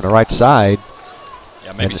out there on the right side.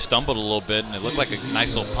 Yeah, maybe stumbled a little bit, and it looked like a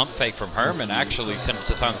nice little pump fake from Herman, actually,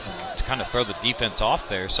 to kind of throw the defense off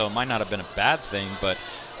there. So it might not have been a bad thing, but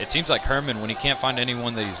it seems like Herman, when he can't find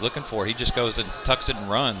anyone that he's looking for, he just goes and tucks it and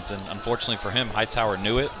runs. And unfortunately for him, Hightower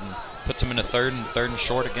knew it and puts him in a third and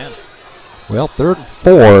short again. Well, 3rd and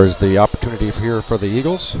 4 is the opportunity here for the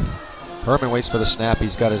Eagles. Herman waits for the snap.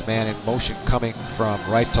 He's got his man in motion coming from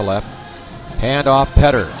right to left. Hand off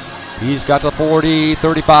Petter. He's got the 40,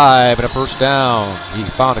 35, and a 1st down. He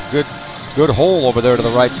found a good hole over there to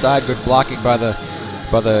the right side. Good blocking by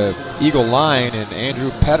the Eagle line, and Andrew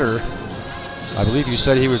Petter, I believe you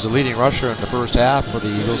said he was the leading rusher in the first half for the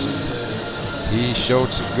Eagles. He showed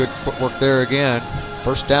some good footwork there again.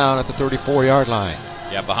 1st down at the 34-yard line.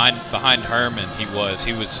 Yeah, behind Herman, he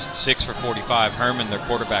was 6 for 45. Herman, their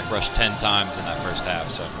quarterback, rushed 10 times in that first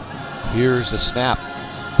half. So here's the snap.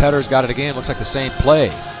 Petter's got it again. Looks like the same play.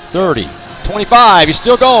 30, 25. He's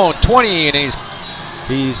still going. 20, and he's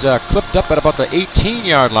clipped up at about the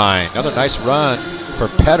 18-yard line. Another nice run for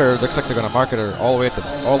Petter. Looks like they're going to mark it all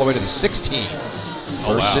the way to the 16.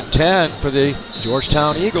 First and 10 for the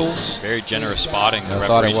Georgetown Eagles. Very generous spotting. I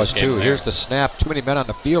thought it was too. Here's the snap. Too many men on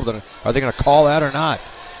the field. Are they going to call that or not?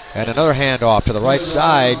 And another handoff to the right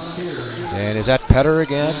side. And is that Petter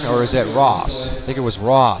again, or is that Ross? I think it was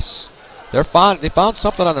Ross. They found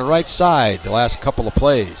something on the right side the last couple of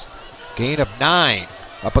plays. Gain of 9.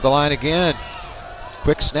 Up at the line again.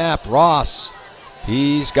 Quick snap. Ross.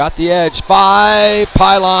 He's got the edge. 5.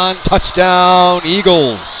 Pylon. Touchdown.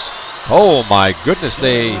 Eagles. Oh my goodness,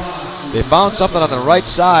 they found something on the right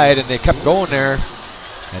side, and they kept going there.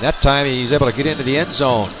 And that time he's able to get into the end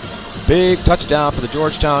zone. Big touchdown for the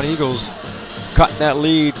Georgetown Eagles, cutting that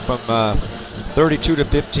lead from 32 to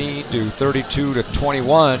 15 to 32 to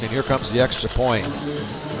 21. And here comes the extra point.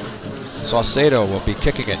 Saucedo will be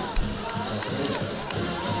kicking it.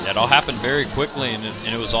 It all happened very quickly, and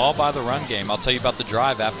it was all by the run game. I'll tell you about the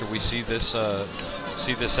drive after we see this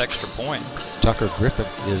extra point. Tucker Griffin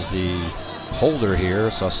is the holder here.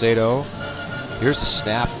 Saucedo. Here's the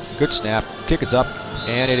snap. Good snap. Kick is up,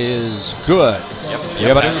 and it is good. We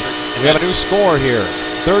have a new score here.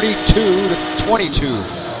 32 to 22.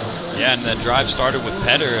 Yeah, and the drive started with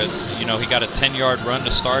Petter. You know, he got a 10-yard run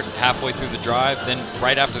to start halfway through the drive. Then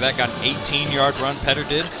right after that, got an 18-yard run, Petter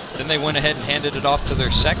did. Then they went ahead and handed it off to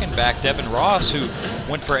their second back, Devin Ross, who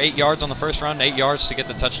went for 8 yards on the first run, 8 yards to get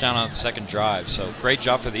the touchdown on the second drive. So great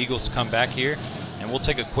job for the Eagles to come back here. And we'll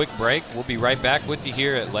take a quick break. We'll be right back with you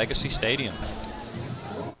here at Legacy Stadium.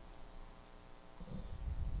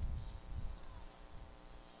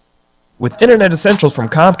 With Internet Essentials from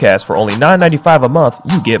Comcast for only $9.95 a month,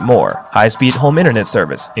 you get more. High-speed home internet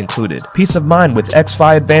service included. Peace of mind with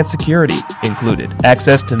X-Fi Advanced Security included.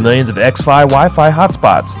 Access to millions of X-Fi Wi-Fi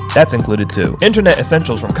hotspots, that's included too. Internet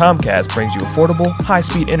Essentials from Comcast brings you affordable,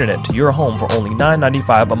 high-speed internet to your home for only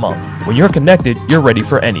 $9.95 a month. When you're connected, you're ready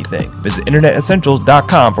for anything. Visit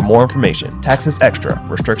InternetEssentials.com for more information. Taxes extra.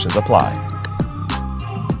 Restrictions apply.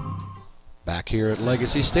 Back here at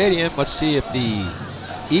Legacy Stadium, let's see if the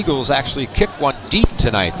Eagles actually kick one deep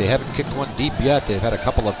tonight. They haven't kicked one deep yet. They've had a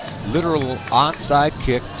couple of literal onside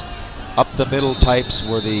kicks, up the middle types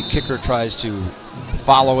where the kicker tries to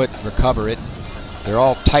follow it and recover it. They're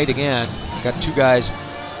all tight again. Got two guys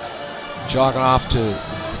jogging off to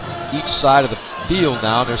each side of the field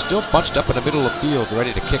now. They're still bunched up in the middle of the field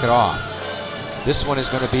ready to kick it off. This one is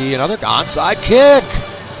going to be another onside kick.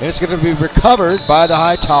 And it's going to be recovered by the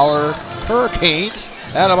Hightower Hurricanes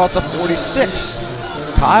at about the 46.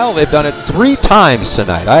 Kyle, they've done it 3 times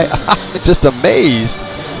tonight. I'm just amazed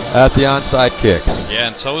at the onside kicks. Yeah,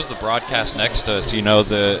 and so is the broadcast next to us. You know,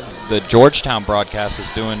 the Georgetown broadcast is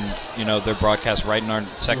doing, you know, their broadcast right in our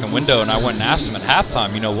second window, and I went and asked them at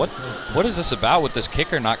halftime, you know, what is this about with this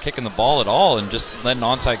kicker not kicking the ball at all and just letting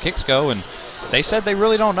onside kicks go? And they said they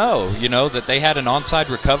really don't know, you know, that they had an onside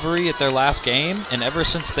recovery at their last game, and ever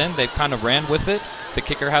since then they've kind of ran with it. The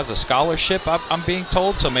kicker has a scholarship, I'm being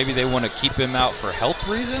told, so maybe they want to keep him out for health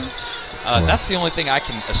reasons. That's the only thing I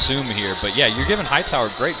can assume here. But yeah, you're giving Hightower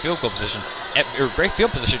great field goal position, or great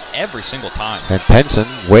field position every single time. And Penson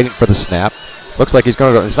waiting for the snap. Looks like he's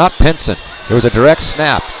going to go. It's not Penson. It was a direct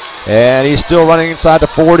snap. And he's still running inside the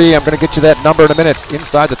 40. I'm going to get you that number in a minute.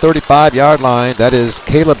 Inside the 35-yard line. That is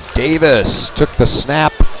Caleb Davis. Took the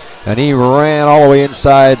snap, and he ran all the way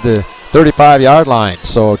inside the 35-yard line.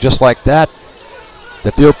 So just like that,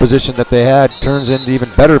 the field position that they had turns into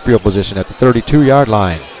even better field position at the 32-yard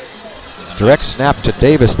line. Direct snap to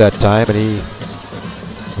Davis that time, and he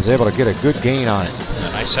was able to get a good gain on it.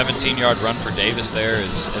 A nice 17-yard run for Davis there,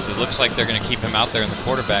 as it looks like they're going to keep him out there in the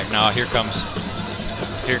quarterback. Now here comes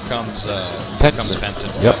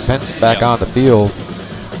Penson. Yep, Penson back on the field.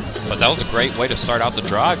 But that was a great way to start out the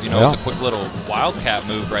drive, you know, with a quick little wildcat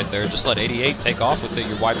move right there. Just let 88 take off with it,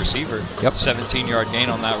 your wide receiver. Yep. 17-yard gain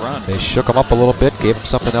on that run. They shook him up a little bit, gave him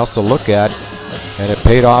something else to look at, and it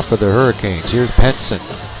paid off for the Hurricanes. Here's Penson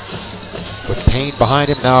with Payne behind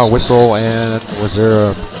him. Now a whistle, and was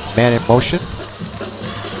there a man in motion?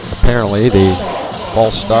 Apparently the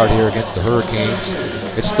false start here against the Hurricanes.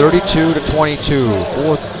 It's 32-22,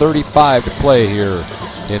 4:35 to play here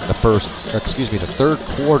in the third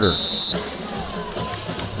quarter.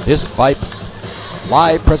 This Vype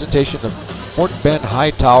live presentation of Fort Bend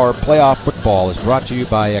Hightower playoff football is brought to you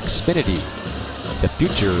by Xfinity, the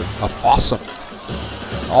future of awesome.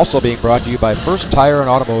 Also being brought to you by First Tire and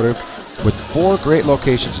Automotive, with 4 great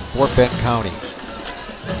locations in Fort Bend County.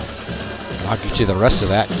 And I'll get you the rest of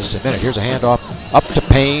that in just a minute. Here's a handoff up to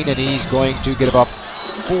Payne, and he's going to get about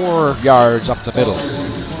 4 yards up the middle.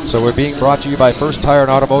 So we're being brought to you by First Tire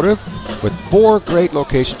and Automotive, with 4 great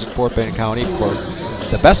locations in Fort Bend County for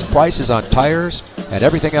the best prices on tires and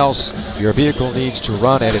everything else your vehicle needs to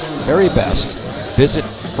run at its very best. Visit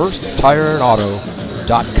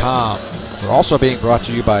firsttireandauto.com. We're also being brought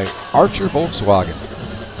to you by Archer Volkswagen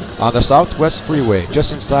on the Southwest Freeway,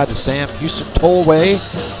 just inside the Sam Houston Tollway.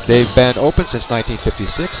 They've been open since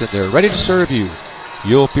 1956, and they're ready to serve you.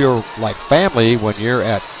 You'll feel like family when you're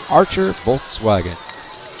at Archer Volkswagen.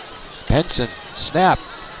 Penson, snap,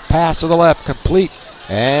 pass to the left, complete,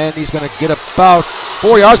 and he's going to get about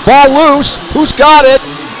 4 yards. Ball loose. Who's got it?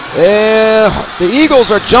 The Eagles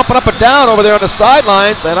are jumping up and down over there on the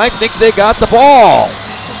sidelines, and I think they got the ball.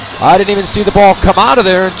 I didn't even see the ball come out of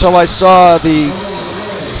there until I saw the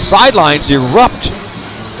sidelines erupt.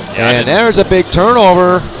 And there's a big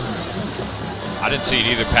turnover. I didn't see it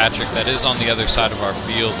either, Patrick. That is on the other side of our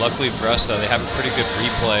field. Luckily for us, though, they have a pretty good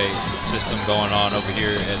replay system going on over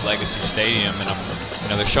here at Legacy Stadium, and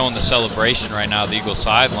they're showing the celebration right now. The Eagles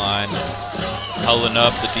sideline, hulling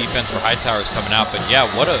up. The defense for Hightower is coming out. But yeah,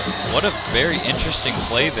 what a very interesting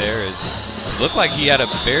play there. It looked like he had a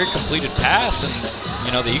very completed pass, and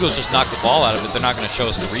the Eagles just knocked the ball out of it. They're not going to show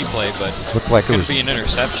us the replay, but looked like it's going to be an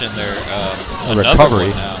interception there. A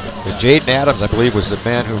recovery. Jaden Adams, I believe, was the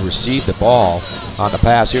man who received the ball on the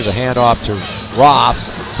pass. Here's a handoff to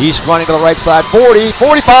Ross. He's running to the right side, 40,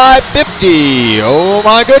 45, 50. Oh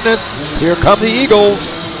my goodness. Here come the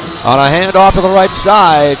Eagles on a handoff to the right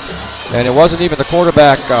side. And it wasn't even the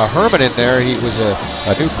quarterback, Herman, in there. He was a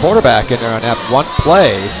new quarterback in there on that one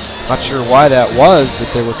play. Not sure why that was,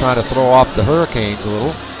 if they were trying to throw off the Hurricanes a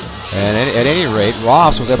little. And at any rate,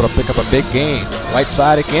 Ross was able to pick up a big gain. Right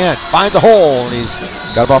side again, finds a hole, and he's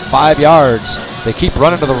got about 5 yards. They keep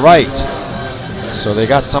running to the right. So they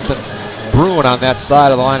got something brewing on that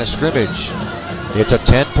side of the line of scrimmage. It's a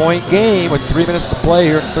 10-point game with 3 minutes to play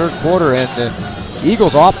here in the third quarter, and the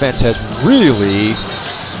Eagles offense has really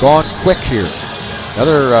gone quick here.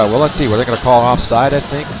 Another, well, let's see, were they going to call offside, I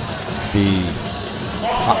think? The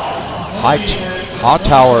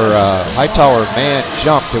Hightower man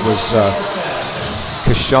jumped. It was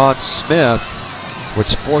Keshawn Smith,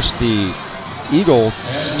 which forced the Eagle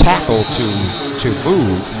tackle to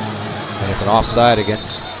move, and it's an offside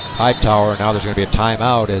against Hightower. Now there's going to be a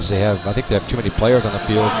timeout, as they have, I think they have too many players on the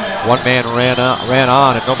field. One man ran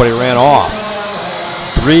on and nobody ran off.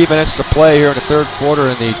 3 minutes to play here in the third quarter,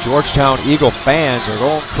 and the Georgetown Eagle fans are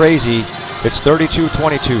going crazy. It's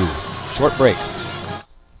 32-22. Short break.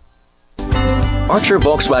 Archer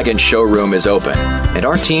Volkswagen showroom is open, and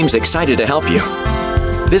our team's excited to help you.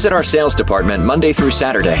 Visit our sales department Monday through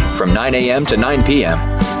Saturday from 9 a.m. to 9 p.m.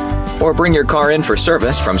 Or bring your car in for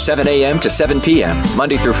service from 7 a.m. to 7 p.m.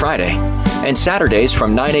 Monday through Friday, and Saturdays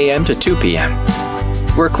from 9 a.m. to 2 p.m.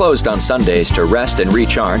 We're closed on Sundays to rest and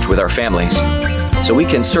recharge with our families, so we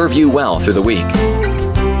can serve you well through the week.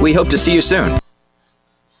 We hope to see you soon.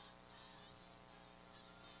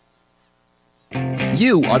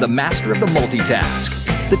 You are the master of the multitask,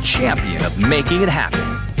 the champion of making it happen.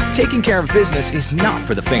 Taking care of business is not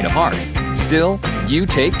for the faint of heart. Still, you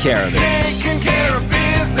take care of it. Taking care of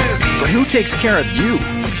business. But who takes care of you?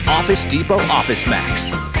 Office Depot Office Max.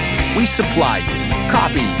 We supply you,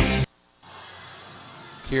 copy you.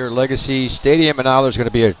 Here, Legacy Stadium, and now there's going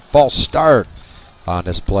to be a false start on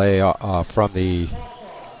this play from the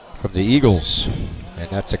Eagles, and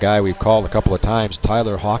that's a guy we've called a couple of times,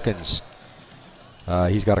 Tyler Hawkins.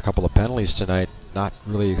 He's got a couple of penalties tonight.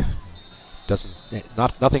 Nothing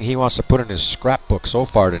he wants to put in his scrapbook so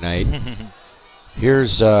far tonight.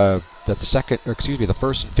 Here's the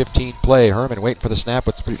first and 15 play. Herman waiting for the snap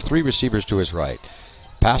with three receivers to his right.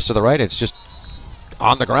 Pass to the right, it's just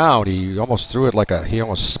on the ground. He almost threw it he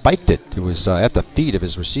almost spiked it. It was at the feet of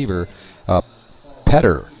his receiver,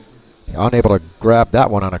 Petter. Unable to grab that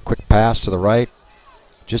one on a quick pass to the right.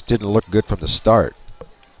 Just didn't look good from the start.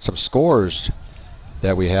 Some scores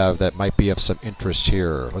that we have that might be of some interest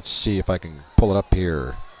here. Let's see if I can pull it up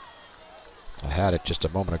here. I had it just a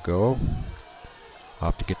moment ago. I'll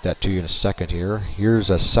have to get that to you in a second here. Here's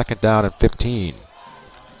a 2nd down and 15.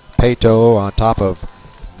 Pato on top of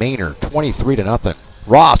Maynard, 23-0.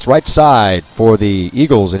 Ross, right side for the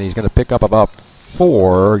Eagles, and he's going to pick up about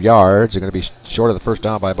 4 yards. They're going to be short of the first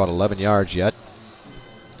down by about 11 yards yet.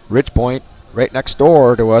 Ridgepoint, right next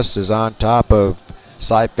door to us, is on top of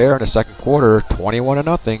Cy Fair in the second quarter,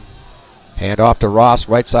 21-0. Hand off to Ross,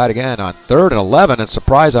 right side again on 3rd and 11, and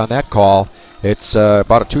surprise on that call. It's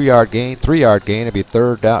about a 2-yard gain, 3-yard gain. It'd be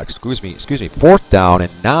 4th down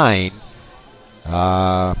and 9.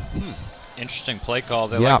 Interesting play call.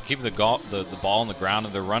 They like keep the ball on the ground,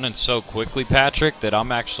 and they're running so quickly, Patrick, that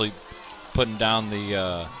I'm actually putting down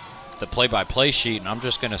the play-by-play sheet, and I'm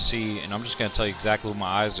just going to tell you exactly what my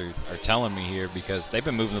eyes are telling me here, because they've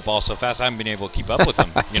been moving the ball so fast I haven't been able to keep up with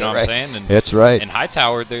them. You know what I'm saying? And that's right. And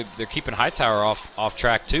Hightower, they're keeping Hightower off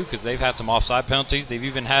track too, because they've had some offside penalties. They've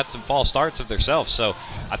even had some false starts of themselves. So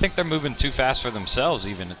I think they're moving too fast for themselves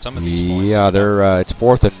even at some of these points. Yeah, they're it's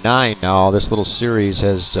 4th and 9 now. This little series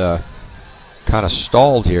has kind of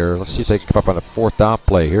stalled here. Let's see if they can come up on a 4th down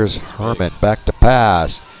play. Here's Herman back to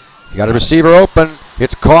pass. You got a receiver open.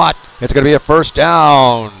 It's caught. It's going to be a 1st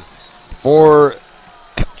down for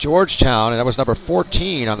Georgetown, and that was number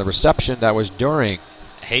 14 on the reception. That was During.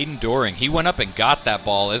 Hayden Doring. He went up and got that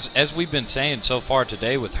ball. As we've been saying so far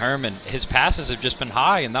today with Herman, his passes have just been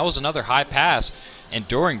high, and that was another high pass. And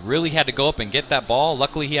Doring really had to go up and get that ball.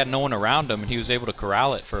 Luckily, he had no one around him, and he was able to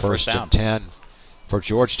corral it for a 1st down. 1st and 10 for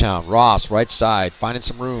Georgetown. Ross, right side, finding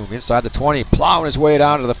some room inside the 20, plowing his way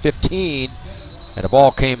down to the 15. And the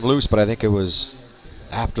ball came loose, but I think it was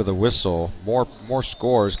after the whistle. More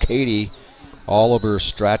scores. Katy all over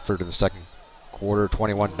Stratford in the second quarter,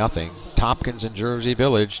 21-0. Tompkins and Jersey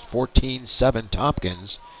Village, 14-7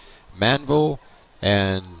 Tompkins. Manville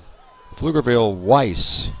and Pflugerville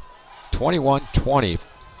Weiss, 21-20.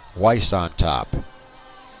 Weiss on top.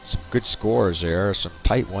 Some good scores there, some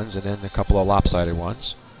tight ones, and then a couple of lopsided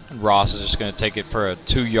ones. And Ross is just going to take it for a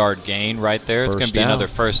 2-yard gain right there. It's going to be another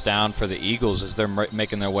 1st down for the Eagles as they're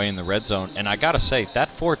making their way in the red zone. And I got to say, that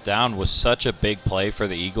 4th down was such a big play for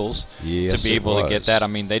the Eagles to be able to get that. I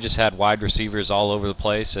mean, they just had wide receivers all over the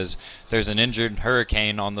place. As there's an injured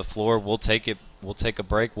Hurricane on the floor, we'll take it. We'll take a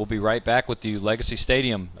break. We'll be right back with you. Legacy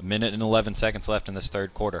Stadium, 1 minute and 11 seconds left in this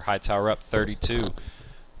 3rd quarter. Hightower up 32,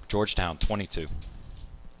 Georgetown 22.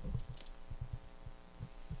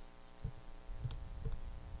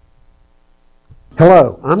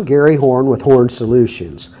 Hello, I'm Gary Horn with Horn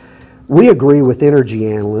Solutions. We agree with energy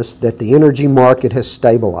analysts that the energy market has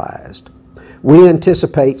stabilized. We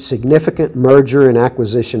anticipate significant merger and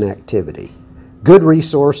acquisition activity. Good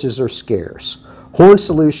resources are scarce. Horn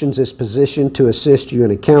Solutions is positioned to assist you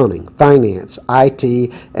in accounting, finance,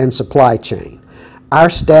 IT, and supply chain. Our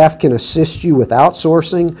staff can assist you with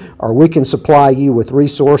outsourcing, or we can supply you with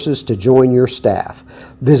resources to join your staff.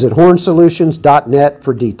 Visit hornsolutions.net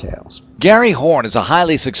for details. Gary Horn is a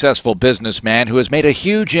highly successful businessman who has made a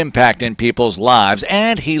huge impact in people's lives,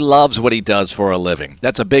 and he loves what he does for a living.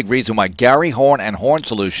 That's a big reason why Gary Horn and Horn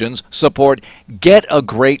Solutions support Get a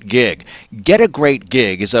Great Gig. Get a Great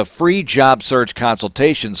Gig is a free job search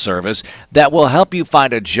consultation service that will help you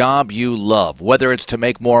find a job you love, whether it's to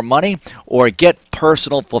make more money or get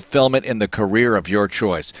personal fulfillment in the career of your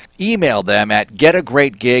choice. Email them at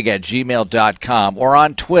getagreatgig@gmail.com or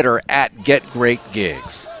on Twitter at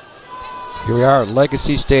getgreatgigs. Here we are at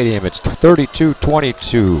Legacy Stadium. It's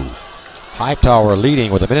 32-22. Hightower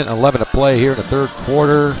leading with 1 minute and 11 to play here in the 3rd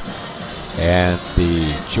quarter. And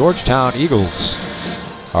the Georgetown Eagles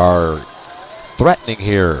are threatening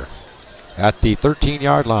here at the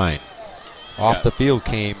 13-yard line. Off the field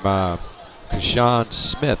came Kashawn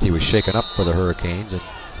Smith. He was shaken up for the Hurricanes, and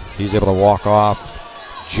he's able to walk off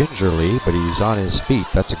gingerly, but he's on his feet.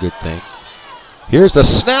 That's a good thing. Here's the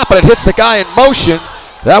snap, and it hits the guy in motion.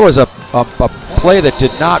 That was a play that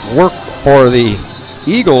did not work for the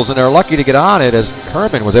Eagles, and they're lucky to get on it as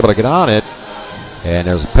Herman was able to get on it. And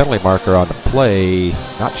there's a penalty marker on the play.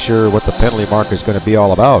 Not sure what the penalty marker is going to be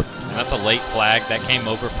all about. And that's a late flag that came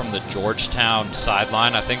over from the Georgetown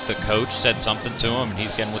sideline. I think the coach said something to him, and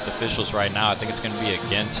he's getting with officials right now. I think it's going to be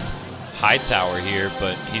against Hightower here,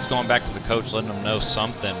 but he's going back to the coach, letting him know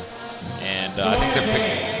something. And I think they're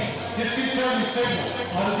picking.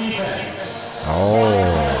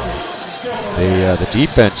 Oh. The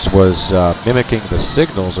defense was mimicking the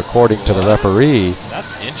signals according to the referee.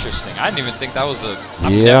 That's interesting. I didn't even think that was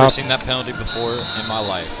I've never seen that penalty before in my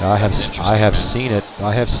life. I have seen it.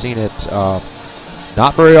 I have seen it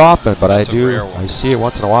not very often, but I do. I see it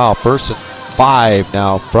once in a while. 1st and 5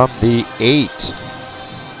 now from the 8.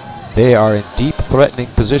 They are in deep threatening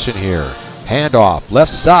position here. Handoff,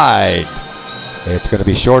 left side. It's going to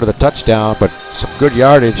be short of the touchdown, but some good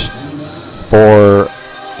yardage for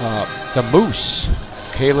the Moose.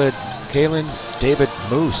 Kalen David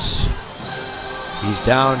Moose. He's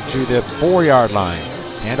down to the 4-yard line.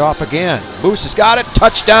 Handoff again. Moose has got it.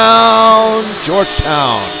 Touchdown,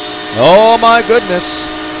 Georgetown. Oh my goodness.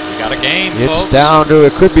 We got a game, It's folks. down to,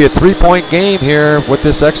 it could be a 3-point game here with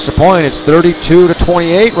this extra point. It's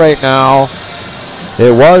 32-28 right now.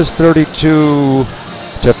 It was 32-15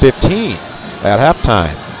 at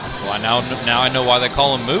halftime. Well, now I know why they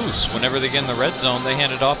call him Moose. Whenever they get in the red zone, they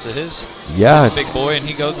hand it off to his big boy, and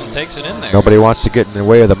he goes and takes it in there. Nobody wants to get in the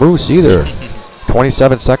way of the Moose either.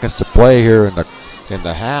 27 seconds to play here in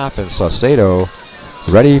the half, and Saucedo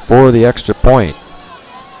ready for the extra point.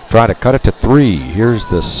 Trying to cut it to 3. Here's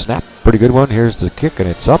the snap, pretty good one. Here's the kick, and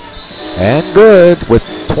it's up and good with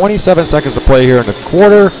 27 seconds to play here in the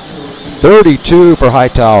quarter. 32 for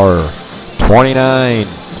Hightower, 29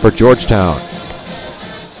 for Georgetown.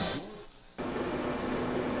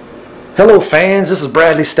 Hello fans, this is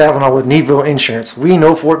Bradley Stavanaugh with Needville Insurance. We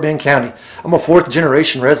know Fort Bend County. I'm a 4th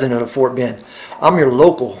generation resident of Fort Bend. I'm your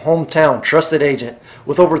local, hometown, trusted agent.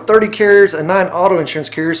 With over 30 carriers and 9 auto insurance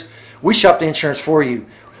carriers, we shop the insurance for you.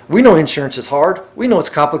 We know insurance is hard. We know it's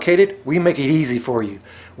complicated. We make it easy for you.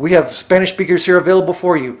 We have Spanish speakers here available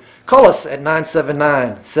for you. Call us at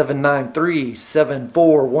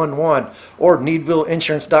 979-793-7411 or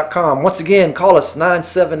needvilleinsurance.com. Once again, call us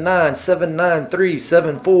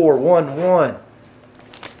 979-793-7411.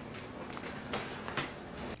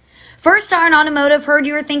 First Iron Automotive heard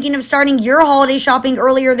you were thinking of starting your holiday shopping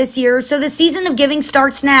earlier this year, so the season of giving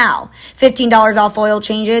starts now. $15 off oil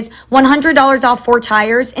changes, $100 off 4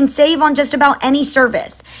 tires, and save on just about any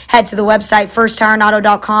service. Head to the website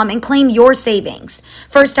firstironauto.com and claim your savings.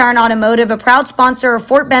 First Iron Automotive, a proud sponsor of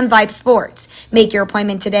Fort Bend Vype Sports. Make your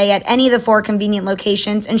appointment today at any of the 4 convenient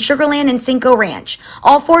locations in Sugarland and Cinco Ranch.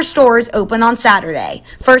 All 4 stores open on Saturday.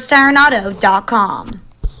 firstironauto.com.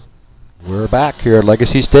 We're back here at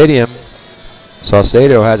Legacy Stadium.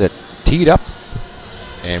 Saucedo has it teed up,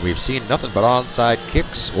 and we've seen nothing but onside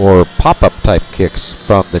kicks or pop-up type kicks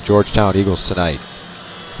from the Georgetown Eagles tonight.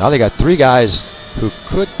 Now they got 3 guys who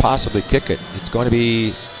could possibly kick it. It's going to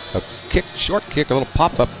be a kick, short kick, a little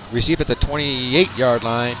pop-up, received at the 28-yard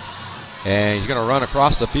line, and he's going to run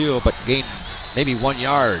across the field but gain maybe 1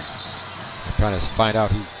 yard. I'm trying to find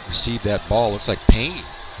out who received that ball. Looks like Payne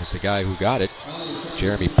was the guy who got it.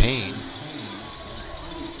 Jeremy Payne.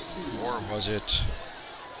 Or was it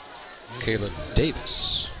Caleb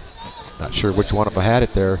Davis? Not sure which one of them had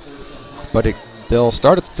it there. But they'll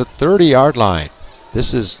start at the 30-yard line.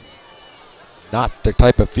 This is not the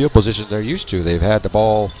type of field position they're used to. They've had the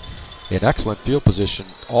ball in excellent field position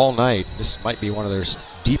all night. This might be one of their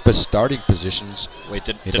deepest starting positions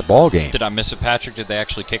in the ball game. Did I miss it, Patrick? Did they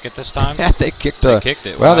actually kick it this time? Yeah, they kicked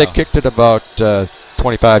it. Well, wow. They kicked it about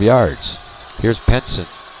 25 yards. Here's Penson.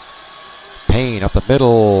 Payne up the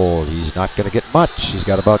middle. He's not going to get much. He's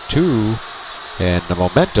got about 2. And the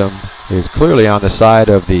momentum is clearly on the side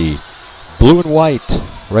of the blue and white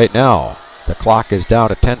right now. The clock is down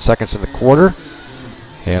to 10 seconds in the quarter.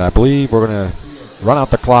 And I believe we're going to run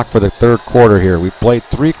out the clock for the 3rd quarter here. We've played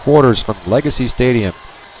 3 quarters from Legacy Stadium.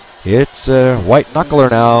 It's white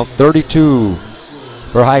knuckler now. 32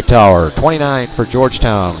 for Hightower, 29 for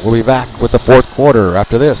Georgetown. We'll be back with the 4th quarter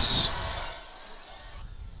after this.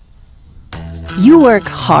 You work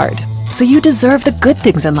hard, so you deserve the good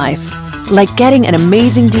things in life, like getting an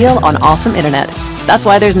amazing deal on awesome internet. That's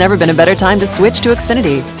why there's never been a better time to switch to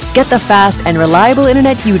Xfinity. Get the fast and reliable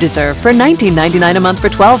internet you deserve for $19.99 a month for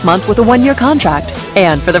 12 months with a 1-year contract.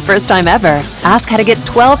 And for the first time ever, ask how to get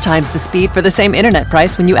 12 times the speed for the same internet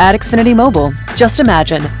price when you add Xfinity Mobile. Just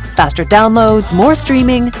imagine. Faster downloads, more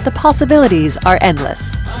streaming, the possibilities are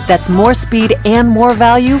endless. That's more speed and more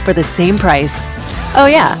value for the same price. Oh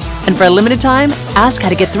yeah, and for a limited time, ask how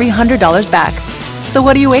to get $300 back. So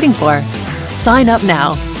what are you waiting for? Sign up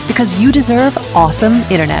now, because you deserve awesome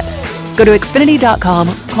internet. Go to Xfinity.com,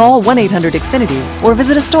 call 1-800-XFINITY, or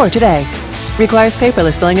visit a store today. Requires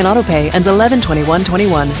paperless billing and autopay. Ends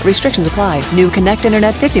 11/21/21. Restrictions apply. New Connect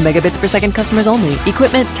Internet 50 megabits per second customers only.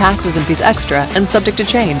 Equipment, taxes, and fees extra, and subject to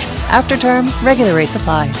change. After term, regular rates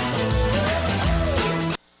apply.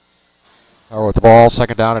 With the ball,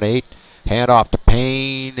 second down and 8. Hand off to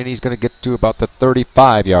Payne, and he's going to get to about the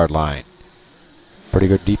 35-yard line. Pretty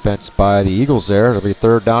good defense by the Eagles there. It'll be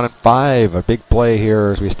third down and 5. A big play here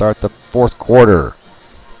as we start the fourth quarter.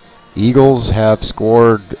 Eagles have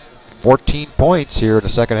scored 14 points here in the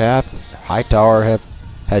second half. Hightower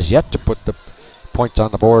has yet to put the points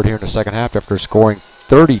on the board here in the second half after scoring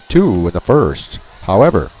 32 in the first.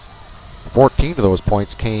 However, 14 of those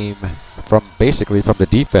points came basically from the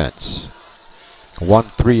defense. 1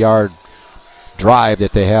 3-yard drive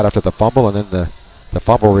that they had after the fumble, and then the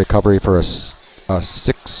fumble recovery for a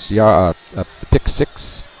pick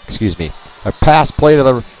six. Excuse me. A pass play to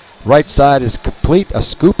the right side is complete. A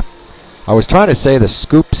scoop. I was trying to say the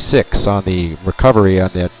scoop 6 on the recovery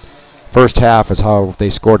on the first half is how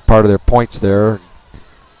they scored part of their points there.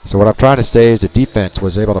 So what I'm trying to say is the defense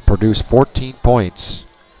was able to produce 14 points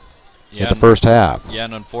in the first half. Yeah,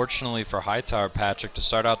 and unfortunately for Hightower, Patrick, to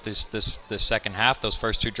start out this second half, those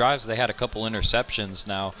first 2 drives, they had a couple interceptions.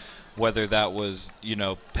 Now, whether that was,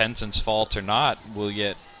 Penson's fault or not,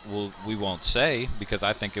 we won't say, because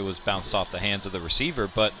I think it was bounced off the hands of the receiver.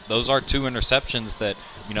 But those are 2 interceptions that,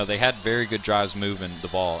 they had very good drives moving the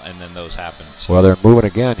ball, and then those happened. Well, they're moving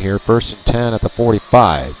again here. 1st and 10 at the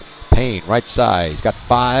 45. Payne, right side. He's got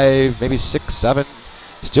 5, maybe 6, 7.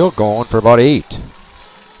 Still going for about 8.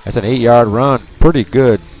 That's an 8-yard run. Pretty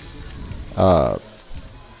good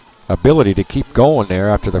ability to keep going there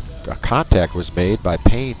after the contact was made by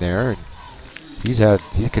Payne there. And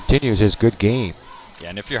he continues his good game. Yeah,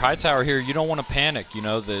 and if you're Hightower here, you don't want to panic.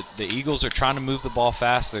 The Eagles are trying to move the ball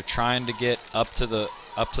fast. They're trying to get up to the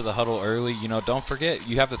huddle early. Don't forget,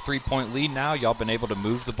 you have the 3-point lead now. Y'all been able to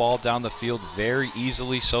move the ball down the field very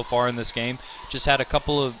easily so far in this game. Just had a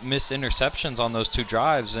couple of missed interceptions on those 2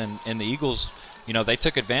 drives, and the Eagles, they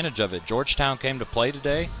took advantage of it. Georgetown came to play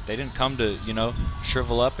today. They didn't come to,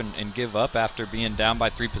 shrivel up and give up after being down by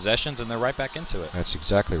 3 possessions, and they're right back into it. That's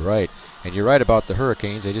exactly right. And you're right about the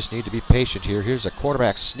Hurricanes. They just need to be patient here. Here's a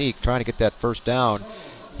quarterback sneak trying to get that first down.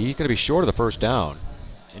 He's going to be short of the first down.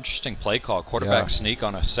 Interesting play call. Quarterback sneak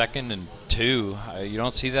on a 2nd and 2. You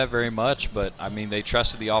don't see that very much, but, they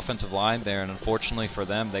trusted the offensive line there, and unfortunately for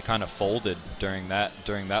them, they kind of folded during that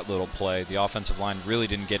little play. The offensive line really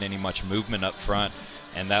didn't get any much movement up front,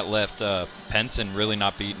 and that left Penson really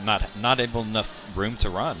not able enough room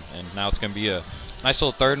to run. And now it's going to be a nice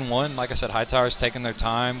little 3rd and 1. Like I said, Hightower's taking their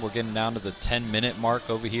time. We're getting down to the 10-minute mark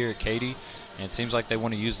over here at Katy, and it seems like they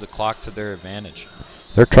want to use the clock to their advantage.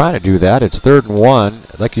 They're trying to do that. It's 3rd and 1.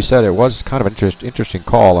 Like you said, it was kind of an interesting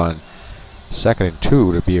call on 2nd and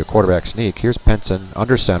 2 to be a quarterback sneak. Here's Penson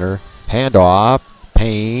under center. Handoff.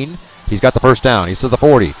 Payne. He's got the first down. He's to the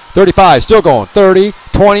 40. 35. Still going. 30.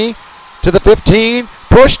 20. To the 15.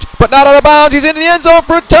 Pushed, but not out of bounds. He's in the end zone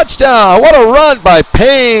for a touchdown. What a run by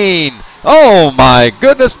Payne. Oh, my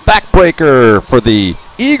goodness. Backbreaker for the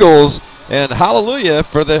Eagles. And hallelujah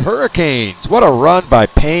for the Hurricanes. What a run by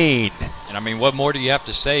Payne. And what more do you have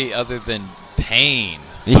to say other than Payne?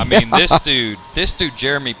 This dude,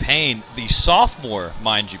 Jeremy Payne, the sophomore,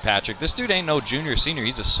 mind you, Patrick. This dude ain't no junior, senior.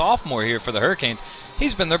 He's a sophomore here for the Hurricanes.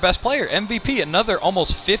 He's been their best player, MVP. Another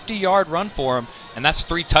almost 50-yard run for him, and that's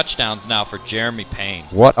 3 touchdowns now for Jeremy Payne.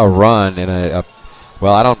 What a run! And I'm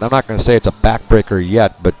not going to say it's a backbreaker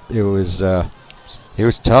yet, but it was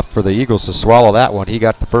tough for the Eagles to swallow that one. He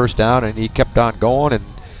got the first down, and he kept on going, and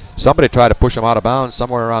somebody tried to push him out of bounds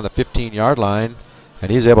somewhere around the 15-yard line,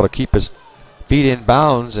 and he's able to keep his feet in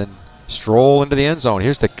bounds and stroll into the end zone.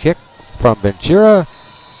 Here's the kick from Ventura.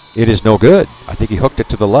 It is no good. I think he hooked it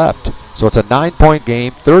to the left. So it's a 9-point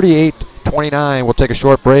game, 38-29. We'll take a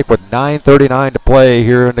short break with 9:39 to play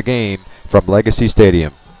here in the game from Legacy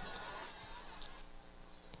Stadium.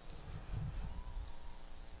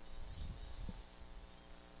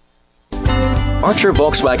 Archer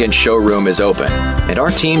Volkswagen showroom is open, and our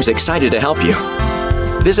team's excited to help you.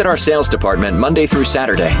 Visit our sales department Monday through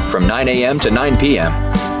Saturday from 9 a.m. to 9 p.m.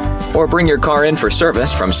 Or bring your car in for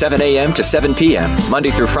service from 7 a.m. to 7 p.m. Monday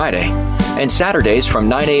through Friday, and Saturdays from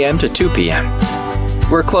 9 a.m. to 2 p.m.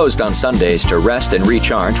 We're closed on Sundays to rest and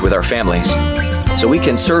recharge with our families, so we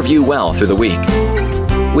can serve you well through the week.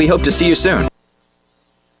 We hope to see you soon.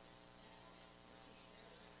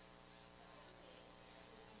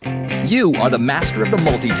 You are the master of the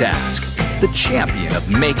multitask, the champion of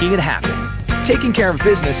making it happen. Taking care of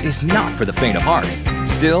business is not for the faint of heart.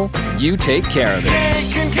 Still, you take care of it.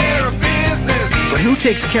 Taking care of business. But who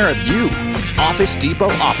takes care of you? Office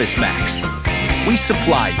Depot Office Max. We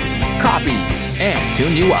supply you, copy you, and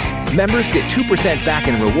tune you up. Members get 2% back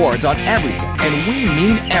in rewards on everything, and we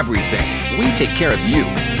mean everything. We take care of you,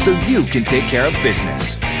 so you can take care of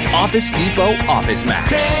business. Office Depot Office Max.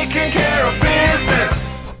 Taking care of business.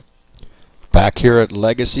 Back here at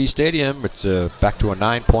Legacy Stadium, it's back to a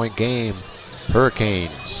 9-point game.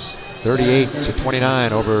 Hurricanes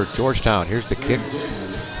 38-29 over Georgetown. Here's the kick.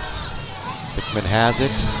 Hickman has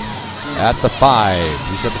it at the 5.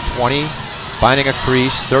 He's at the 20, finding a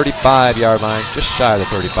crease, 35-yard line, just shy of the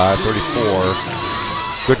 35, 34.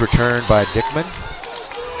 Good return by Dickman.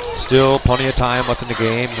 Still plenty of time left in the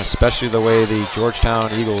game, especially the way the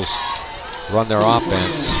Georgetown Eagles run their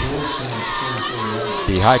offense.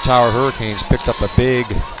 The Hightower Hurricanes picked up a big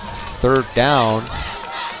third down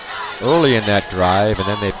early in that drive, and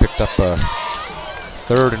then they picked up a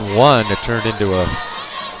 3rd and 1 that turned into a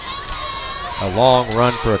long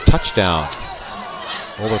run for a touchdown,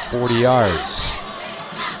 over 40 yards.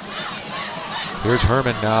 Here's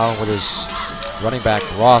Herman now with his running back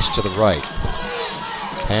Ross to the right.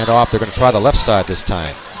 Hand off, they're going to try the left side this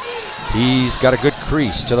time. He's got a good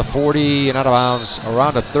crease to the 40 and out of bounds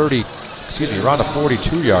around the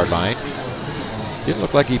 42-yard line. Didn't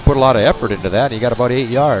look like he put a lot of effort into that. He got about 8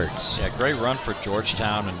 yards. Yeah, great run for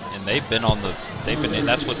Georgetown, and they've been on the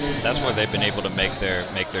that's where they've been able to make their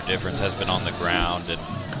difference, has been on the ground, and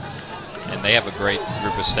they have a great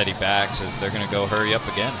group of steady backs as they're going to go hurry up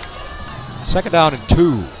again. 2nd down and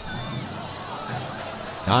 2.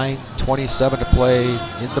 9:27 to play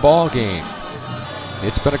in the ball game.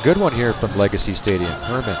 It's been a good one here from Legacy Stadium.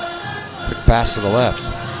 Herman, quick pass to the left,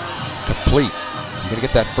 complete. He's going to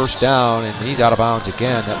get that first down, and he's out of bounds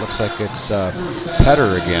again. That looks like it's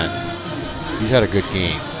Petter again. He's had a good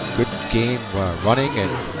game. Good game running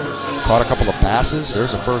and caught a couple of passes.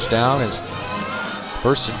 There's a first down. It's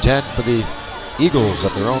 1st and 10 for the Eagles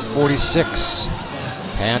at their own 46.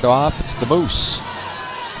 Hand off, it's the Moose.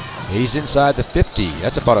 He's inside the 50.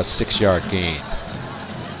 That's about a 6-yard gain.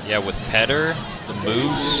 Yeah, with Petter, the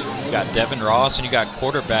Moose, you got Devin Ross, and you got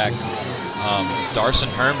quarterback Darson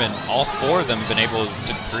Herman. All 4 of them have been able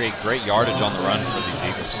to create great yardage on the run for these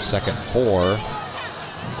Eagles. 2nd and 4.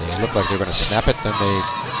 They looked like they were going to snap it, then they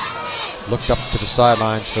looked up to the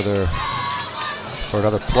sidelines for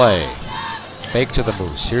another play. Fake to the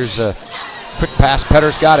Moose. Here's a quick pass.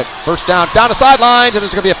 Petter's got it. First down the sidelines, and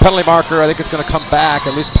there's going to be a penalty marker. I think it's going to come back.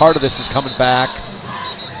 At least part of this is coming back,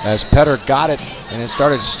 as Petter got it and it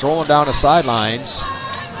started strolling down the sidelines.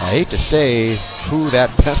 I hate to say who that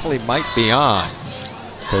penalty might be on,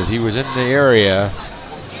 because he was in the area. I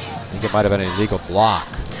think it might have been an illegal block.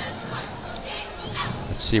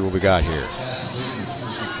 Let's see what we got here.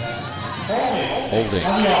 Holding.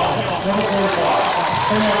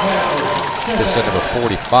 This is number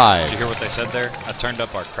 45. Did you hear what they said there? I turned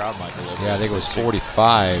up our crowd mic a little bit. Yeah, I think it was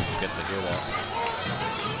 45. Get to hear that.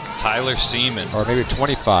 Tyler Seaman. Or maybe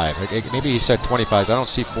 25. Maybe he said 25. I don't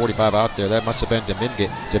see 45 out there. That must have been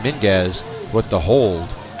Dominguez with the hold.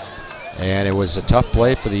 And it was a tough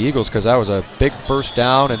play for the Eagles, because that was a big first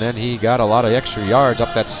down, and then he got a lot of extra yards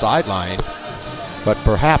up that sideline. But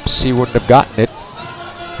perhaps he wouldn't have gotten it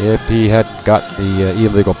if he hadn't gotten the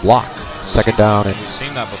illegal block. 2nd down. And we've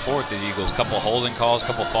seen that before with the Eagles. Couple holding calls,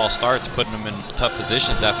 couple false starts, putting them in tough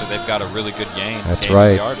positions after they've got a really good game. That's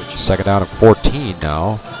right. 2nd down and 14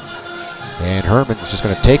 now. And Herman's just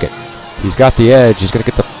going to take it. He's got the edge. He's going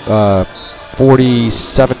to get the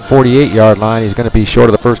 47, 48-yard line. He's going to be short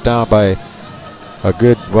of the first down by a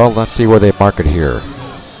good, well, let's see where they mark it here.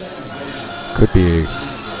 Could be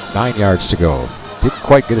 9 yards to go. Didn't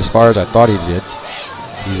quite get as far as I thought he did.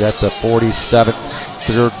 He's at the 47th,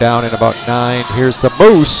 3rd down and about 9. Here's the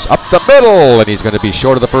Moose up the middle, and he's going to be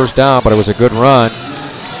short of the first down, but it was a good run.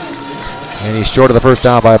 And he's short of the first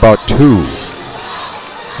down by about 2.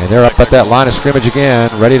 And they're up at that line of scrimmage again,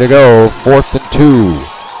 ready to go. 4th and 2.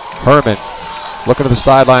 Herman looking to the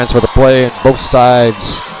sidelines for the play, and both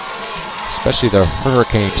sides, especially the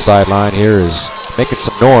Hurricane sideline here, is making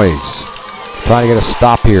some noise, trying to get a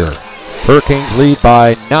stop here. Hurricanes lead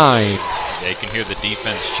by 9. Yeah, you can hear the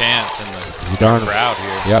defense chants in the crowd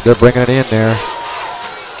here. Yeah, they're bringing it in there.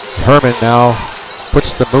 Herman now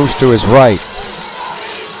puts the moose to his right.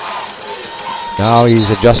 Now he's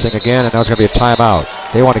adjusting again, and now it's going to be a timeout.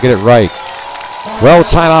 They want to get it right. Well,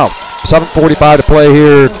 it's timeout. 7:45 to play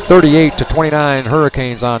here. 38-29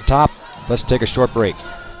 Hurricanes on top. Let's take a short break.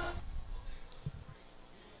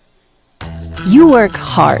 You work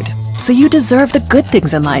hard, so you deserve the good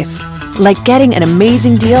things in life, like getting an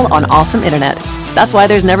amazing deal on awesome internet. That's why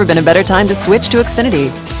there's never been a better time to switch to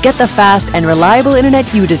Xfinity. Get the fast and reliable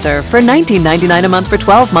internet you deserve for $19.99 a month for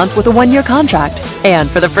 12 months with a 1-year contract. And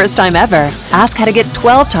for the first time ever, ask how to get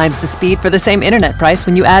 12 times the speed for the same internet price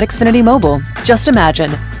when you add Xfinity Mobile. Just imagine.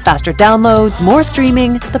 Faster downloads, more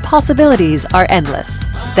streaming, the possibilities are endless.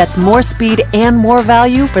 That's more speed and more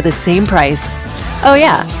value for the same price. Oh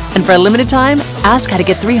yeah, and for a limited time, ask how to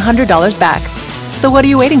get $300 back. So what are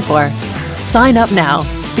you waiting for? Sign up now,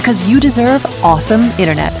 because you deserve awesome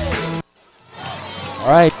internet. All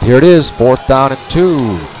right, here it is, 4th down and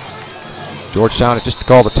 2. Georgetown has just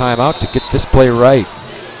called the timeout to get this play right.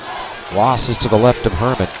 Ross is to the left of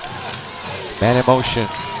Herman. Man in motion,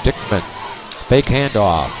 Dickman. Fake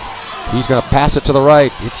handoff. He's going to pass it to the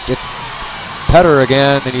right. It's Petter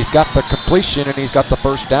again, and he's got the completion, and he's got the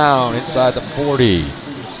first down inside the 40.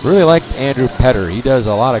 Really like Andrew Petter. He does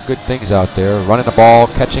a lot of good things out there, running the ball,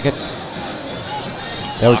 catching it.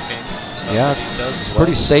 That was, yeah,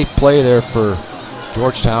 pretty safe play there for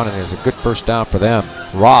Georgetown, and it's a good first down for them.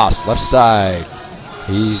 Ross, left side.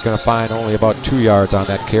 He's going to find only about 2 yards on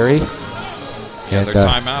that carry. Yeah, their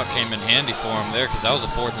timeout came in handy for him there because that was a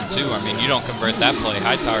 4th and 2. I mean, you don't convert that play,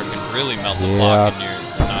 Hightower can really melt the block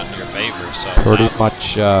not in your favor. So pretty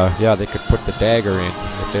much, yeah, they could put the dagger in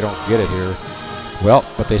if they don't get it here. Well,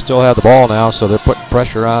 but they still have the ball now, so they're putting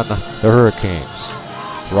pressure on the Hurricanes.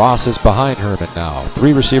 Ross is behind Herman now.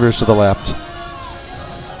 3 receivers to the left.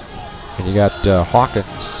 And you got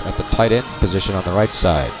Hawkins at the tight end position on the right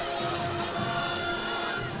side.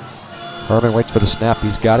 Herman waits for the snap.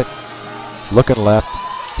 He's got it. Looking left.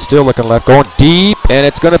 Still looking left. Going deep, and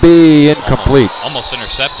it's going to be incomplete. Almost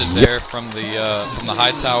intercepted there from the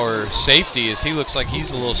Hightower safety, as he looks like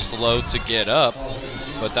he's a little slow to get up.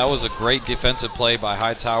 But that was a great defensive play by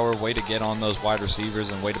Hightower. Way to get on those wide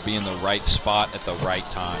receivers and way to be in the right spot at the right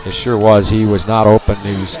time. It sure was. He was not open.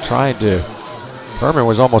 He was trying to. Herman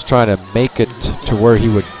was almost trying to make it to where he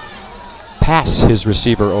would pass his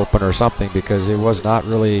receiver open or something, because it was not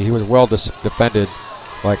really. He was well defended,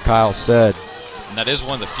 like Kyle said. And that is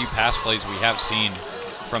one of the few pass plays we have seen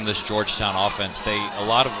from this Georgetown offense. A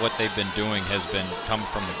lot of what they've been doing has been come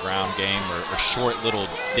from the ground game or short little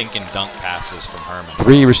dink and dunk passes from Herman.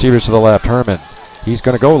 3 receivers to the left. Herman, he's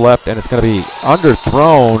going to go left, and it's going to be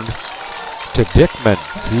underthrown to Dickman.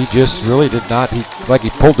 He just really did not. He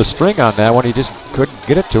pulled the string on that one. He just couldn't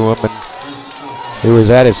get it to him, and it was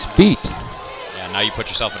at his feet. Yeah, now you put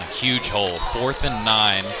yourself in a huge hole. 4th and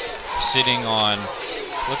 9, sitting on.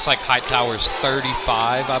 Looks like Hightower's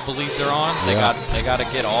 35, I believe they're on. They got to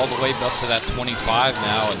get all the way up to that 25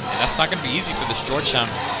 now, and that's not going to be easy for this Georgetown.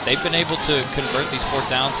 They've been able to convert these 4th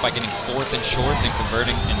downs by getting 4th and shorts and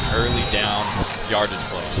converting in early down yardage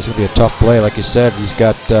plays. This is going to be a tough play, like you said. He's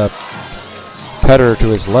got Petter to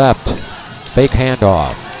his left. Fake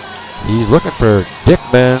handoff. He's looking for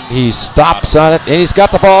Dickman. He stops on it, and he's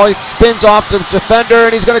got the ball. He spins off the defender,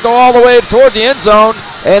 and he's going to go all the way toward the end zone,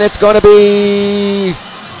 and it's going to be.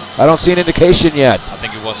 I don't see an indication yet. I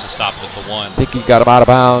think it was to stop with the 1. I think he got him out of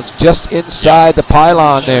bounds just inside the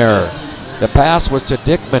pylon there. The pass was to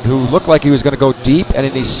Dickman, who looked like he was going to go deep, and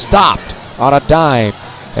then he stopped on a dime.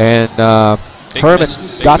 And Herman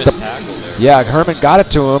got the Herman got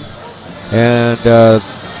it to him, and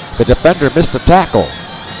the defender missed the tackle.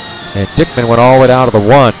 And Dickman went all the way down to the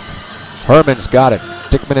 1. Herman's got it.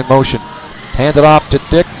 Dickman in motion. Hand it off to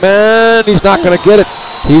Dickman. He's not going to get it.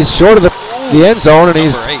 He's short of the end zone, and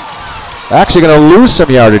he's actually going to lose some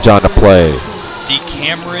yardage on the play.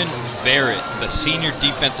 Cameron Verrett, the senior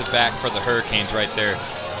defensive back for the Hurricanes right there,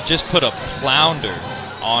 just put a flounder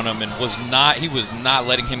on him and he was not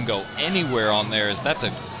letting him go anywhere on there. That's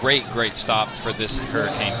a great stop for this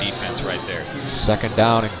Hurricane defense right there. 2nd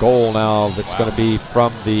down and goal now. That's going to be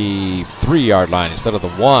from the 3-yard line instead of the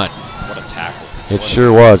 1. What a tackle. It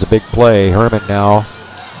sure was a big play. Herman now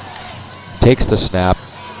takes the snap.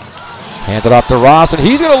 Hands it off to Ross, and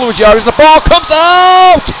he's going to lose yardage. The ball comes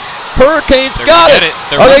out! Hurricanes got it.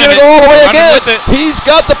 Are they going to go all the way again? He's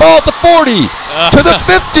got the ball at the 40, to the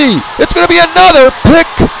 50. It's going to be another pick,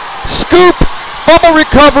 scoop, fumble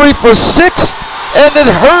recovery for 6, and the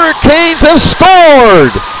Hurricanes have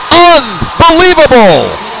scored. Unbelievable.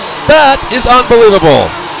 That is unbelievable.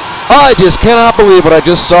 I just cannot believe what I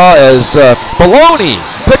just saw as Baloney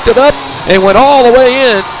picked it up and went all the way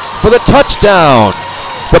in for the touchdown.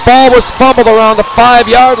 The ball was fumbled around the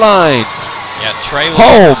 5-yard line. Yeah, Traylon.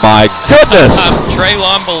 Oh my goodness!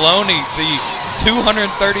 Traylon Baloney, the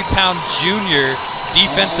 230-pound junior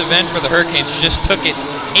defensive end for the Hurricanes, just took it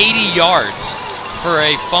 80 yards for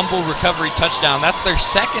a fumble recovery touchdown. That's their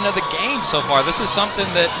second of the game so far. This is something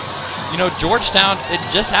that, you know, Georgetown, it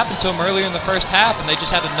just happened to them earlier in the first half, and they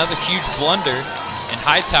just had another huge blunder. And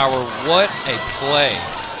Hightower, what a play.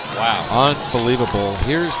 Wow. Unbelievable.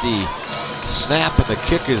 Here's the snap, and the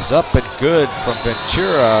kick is up and good from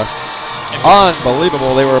Ventura.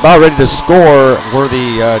 Unbelievable. They were about ready to score, were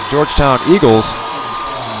the Georgetown Eagles,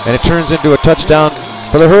 and it turns into a touchdown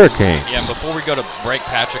for the Hurricanes. Yeah, and before we go to break,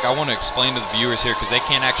 Patrick, I want to explain to the viewers here, because they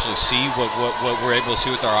can't actually see what we're able to see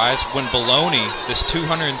with our eyes. When Baloney, this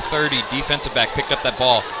 230 defensive back, picked up that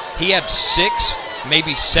ball, he had 6,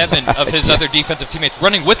 maybe 7 of his other defensive teammates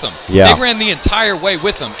running with him. Yeah. They ran the entire way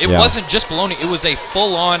with him. It wasn't just Baloney. It was a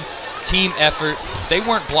full-on team effort. They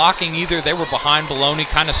weren't blocking either. They were behind Baloney,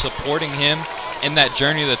 kind of supporting him in that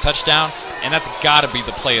journey to the touchdown. And that's got to be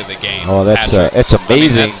the play of the game. Oh, that's it's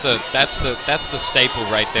amazing. I mean, that's the staple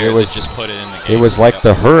right there. That just put it in the game. It was like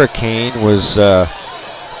the Hurricane was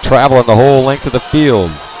traveling the whole length of the field.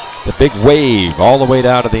 The big wave all the way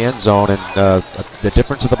down to the end zone, and the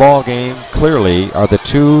difference of the ball game clearly are the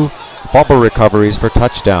 2 fumble recoveries for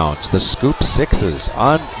touchdowns. The scoop sixes,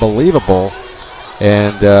 unbelievable.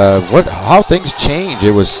 And how things change.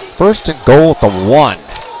 It was 1st and goal at the 1.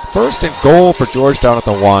 1st and goal for Georgetown at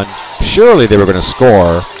the 1. Surely they were going to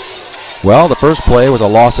score. Well, the first play was a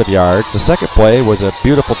loss of yards. The second play was a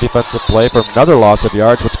beautiful defensive play for another loss of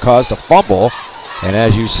yards, which caused a fumble. And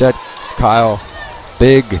as you said, Kyle,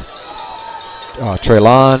 big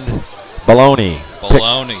Traylon Baloney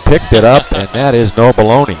picked it up, and that is no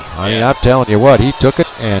baloney. I mean, I'm telling you what, he took it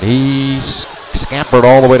and he scampered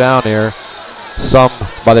all the way down there.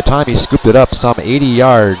 By the time he scooped it up, some 80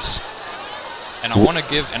 yards. And I want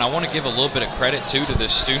to give a little bit of credit too to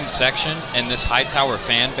this student section and this Hightower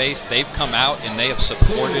fan base. They've come out and they have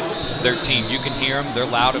supported their team. You can hear them; they're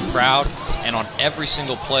loud and proud. And on every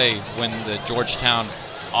single play, when the Georgetown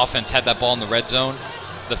offense had that ball in the red zone,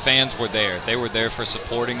 the fans were there. They were there for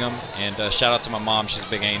supporting them. And shout out to my mom; she's a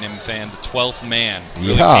big A&M fan. The 12th man.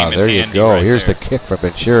 Really came in there you handy go. right Here's there. the kick from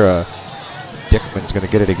Ventura. Dickman's going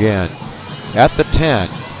to get it again at the 10.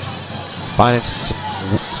 Finding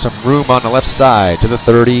some room on the left side to the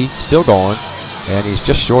 30, still going, and he's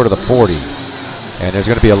just short of the 40. And there's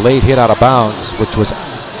going to be a late hit out of bounds, which was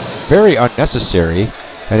very unnecessary,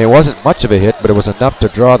 and it wasn't much of a hit, but it was enough to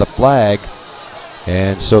draw the flag.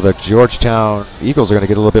 And so the Georgetown Eagles are going to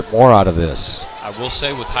get a little bit more out of this. I will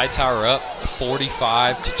say, with Hightower up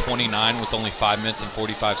 45-29 with only 5 minutes and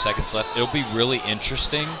 45 seconds left, it'll be really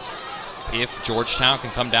interesting if Georgetown can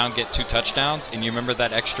come down and get 2 touchdowns. And you remember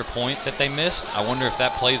that extra point that they missed? I wonder if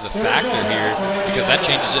that plays a factor here, because that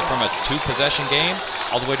changes it from a 2-possession game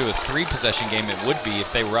all the way to a 3-possession game. It would be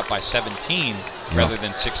if they were up by 17 rather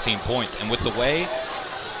than 16 points. And with the way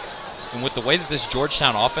that this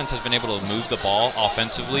Georgetown offense has been able to move the ball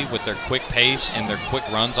offensively with their quick pace and their quick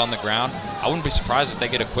runs on the ground, I wouldn't be surprised if they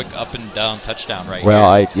get a quick up and down touchdown right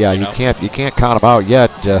here. You can't count them out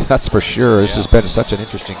yet. That's for sure. This has been such an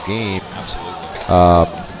interesting game. Absolutely.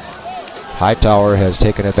 Hightower has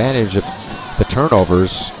taken advantage of the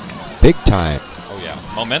turnovers big time. Oh yeah,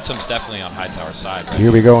 momentum's definitely on Hightower's side. Right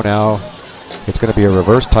Here we go now. It's going to be a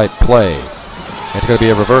reverse type play. It's going to be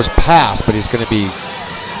a reverse pass, but he's going to be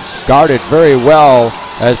guarded very well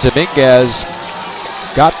as Dominguez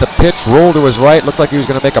got the pitch, rolled to his right, looked like he was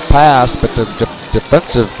going to make a pass, but the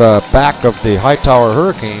defensive back of the Hightower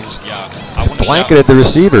Hurricanes blanketed the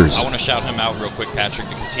receivers. I want to shout him out real quick, Patrick,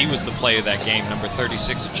 because he was the play of that game. Number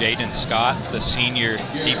 36, Jaden Scott, the senior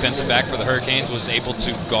defensive back for the Hurricanes, was able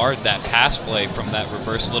to guard that pass play from that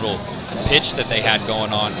reverse little pitch that they had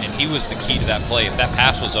going on, and he was the key to that play. If that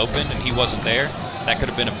pass was open and he wasn't there, that could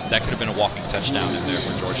have been a walking touchdown in there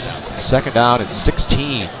for Georgetown. 2nd down and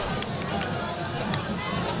 16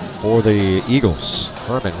 for the Eagles.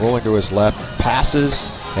 Herman rolling to his left, passes,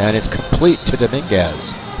 and it's complete to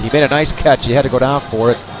Dominguez. He made a nice catch. He had to go down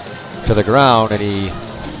for it to the ground, and he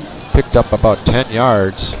picked up about 10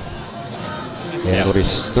 yards. And it'll be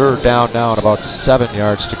 3rd down now and about 7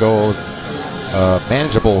 yards to go.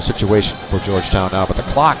 Manageable situation for Georgetown now, but the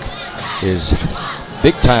clock is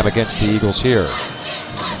big time against the Eagles here.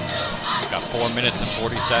 Got 4 minutes and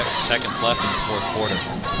 40 seconds left in the 4th quarter.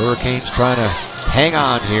 Hurricanes trying to hang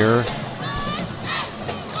on here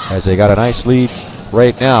as they got a nice lead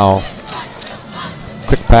right now.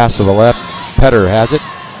 Quick pass to the left. Petter has it.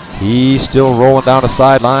 He's still rolling down the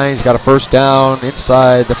sideline. He's got a 1st down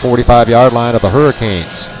inside the 45-yard line of the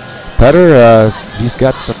Hurricanes. Petter, he's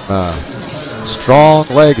got some strong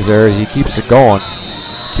legs there as he keeps it going,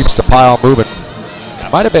 keeps the pile moving.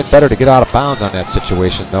 Might have been better to get out of bounds on that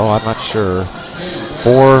situation, though. I'm not sure.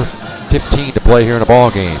 4:15 to play here in a ball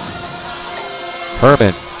game.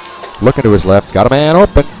 Herman looking to his left, got a man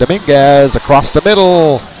open. Dominguez across the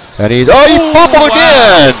middle, and he fumbled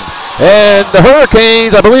again. And the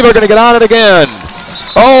Hurricanes, I believe, are going to get on it again.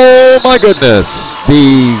 Oh my goodness!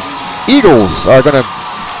 The Eagles are going to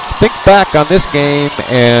think back on this game,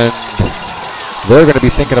 and they're going to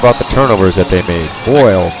be thinking about the turnovers that they made.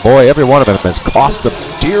 Boy, oh boy, every one of them has cost them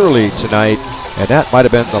dearly tonight, and that might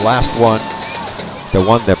have been the last one, the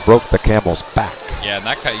one that broke the camel's back. Yeah,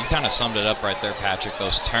 and you kind of summed it up right there, Patrick.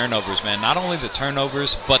 Those turnovers, man. Not only the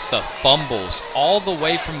turnovers, but the fumbles, all the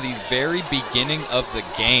way from the very beginning of the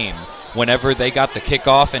game. Whenever they got the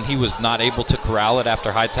kickoff and he was not able to corral it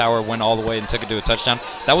after Hightower went all the way and took it to a touchdown,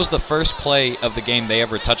 that was the first play of the game they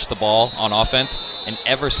ever touched the ball on offense. And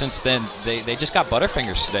ever since then, they just got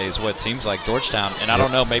butterfingers today is what it seems like, Georgetown. And I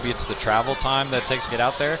don't know, maybe it's the travel time that it takes to get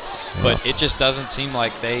out there, but it just doesn't seem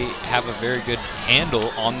like they have a very good handle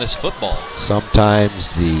on this football. Sometimes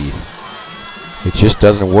it just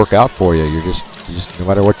doesn't work out for you. You just no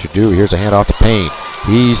matter what you do. Here's a handoff to Payne.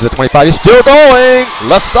 He's to the 25. He's still going.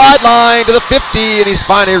 Left sideline to the 50, and he's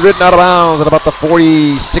finally ridden out of bounds at about the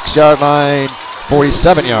 46-yard line,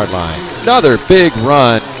 47-yard line. Another big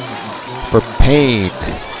run for Payne.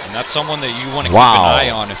 And that's someone that you want to keep an eye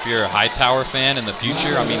on if you're a Hightower fan in the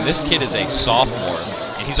future. I mean, this kid is a sophomore,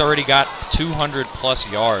 and he's already got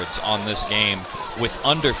 200-plus yards on this game with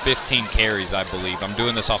under 15 carries, I believe. I'm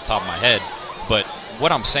doing this off the top of my head, but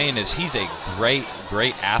what I'm saying is he's a great,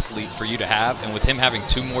 great athlete for you to have, and with him having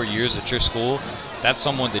 2 more years at your school, that's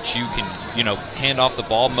someone that you can, hand off the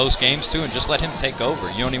ball most games to and just let him take over.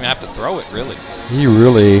 You don't even have to throw it, really. He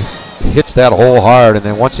really hits that hole hard, and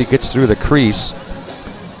then once he gets through the crease,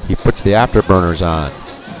 he puts the afterburners on.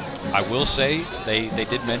 I will say they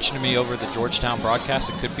did mention to me over the Georgetown broadcast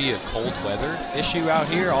it could be a cold weather issue out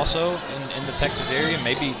here also in the Texas area.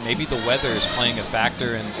 Maybe the weather is playing a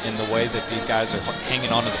factor in the way that these guys are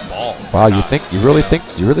hanging onto the ball. Wow, you really think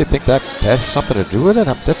that has something to do with it?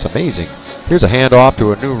 That's amazing. Here's a handoff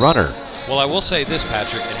to a new runner. Well, I will say this,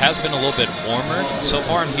 Patrick. It has been a little bit warmer so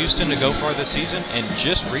far in Houston to go far this season, and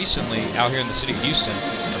just recently out here in the city of Houston,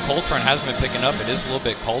 the cold front has been picking up. It is a little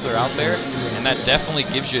bit colder out there, and that definitely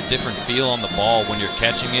gives you a different feel on the ball when you're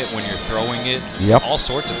catching it, when you're throwing it, all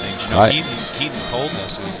sorts of things. Heat and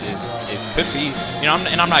coldness is it could be, and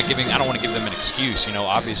I don't want to give them an excuse.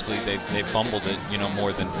 Obviously they fumbled it,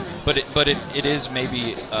 more than, but it is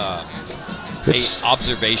maybe. It's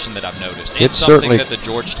observation that I've noticed. It's something that the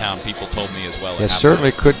Georgetown people told me as well. It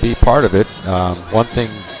certainly could be part of it. One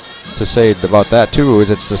thing to say about that too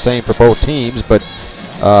is it's the same for both teams, but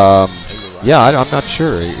I'm not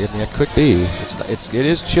sure. I mean, it could be. It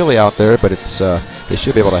is chilly out there, but they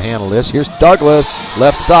should be able to handle this. Here's Douglas,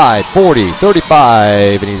 left side, 40,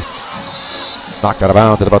 35, and he's knocked out of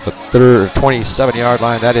bounds at about the 27-yard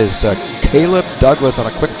line. That is Caleb Douglas on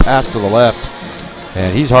a quick pass to the left.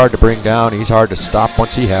 And he's hard to bring down. He's hard to stop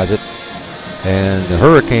once he has it. And the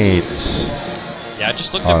Hurricanes. Yeah, I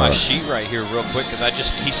just looked at my sheet right here real quick because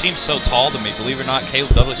he seems so tall to me. Believe it or not,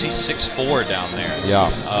 Caleb Douglas, he's 6'4" down there.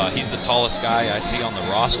 Yeah. He's the tallest guy I see on the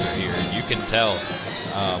roster here, and you can tell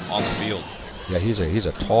on the field. Yeah, he's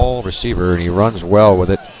a tall receiver, and he runs well with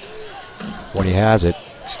it when he has it.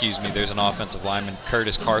 Excuse me, there's an offensive lineman,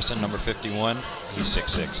 Curtis Carson, number 51. He's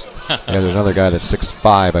 6'6". Yeah, there's another guy that's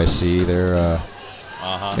 6'5", I see. They're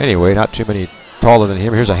anyway, not too many taller than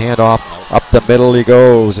him. Here's a handoff. Up the middle he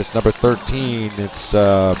goes. It's number 13. It's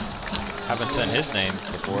haven't said his name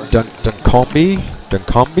before. Duncombe.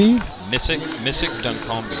 Missick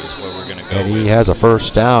Duncombe is where we're gonna go. And he has a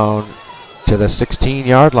first down to the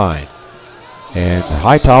 16-yard line. And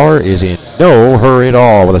Hightower is in no hurry at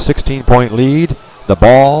all with a 16-point lead. The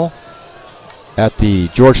ball at the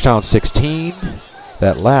Georgetown 16.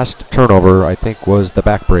 That last turnover, I think, was the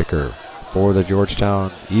backbreaker for the Georgetown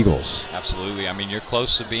Eagles. Absolutely. I mean, you're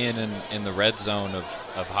close to being in the red zone of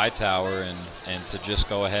Hightower, and to just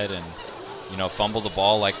go ahead and fumble the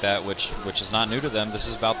ball like that, which is not new to them. This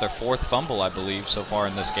is about their 4th fumble, I believe, so far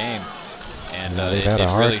in this game, and it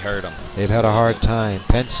really hurt them. They've had a hard time.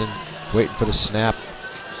 Penson waiting for the snap,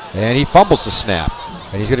 and he fumbles the snap,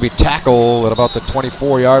 and he's going to be tackled at about the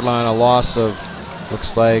 24-yard line, a loss of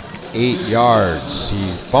looks like 8 yards.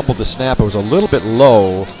 He fumbled the snap. It was a little bit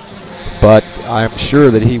low, but I'm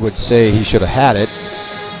sure that he would say he should have had it.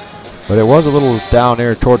 But it was a little down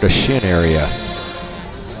there toward the shin area.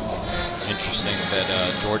 Interesting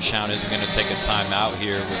that Georgetown isn't going to take a timeout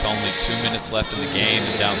here with only 2 minutes left in the game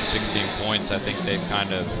and down 16 points. I think they've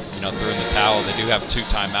kind of, threw in the towel. They do have 2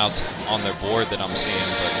 timeouts on their board that I'm seeing,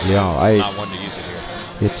 but not one to use it here.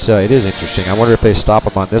 It is interesting. I wonder if they stop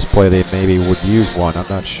them on this play, they maybe would use one. I'm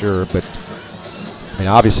not sure, but I mean,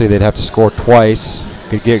 obviously they'd have to score twice.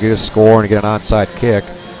 Could get a score and get an onside kick.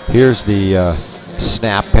 Here's the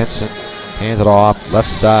snap. Penson hands it off left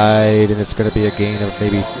side, and it's going to be a gain of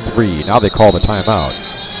maybe 3. Now they call the timeout.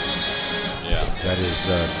 Yeah, that is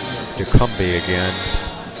Decumby again.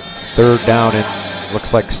 3rd down and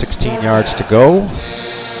looks like 16 yards to go.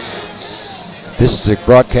 This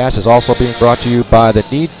broadcast is also being brought to you by the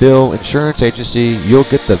Needville Insurance Agency. You'll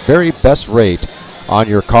get the very best rate on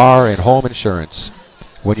your car and home insurance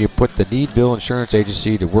when you put the Needville Insurance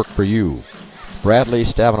Agency to work for you. Bradley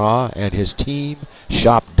Stavanaugh and his team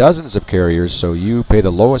shop dozens of carriers so you pay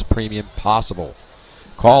the lowest premium possible.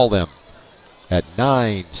 Call them at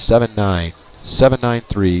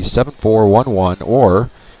 979-793-7411 or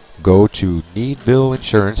go to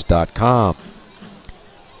needvilleinsurance.com.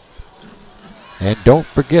 And don't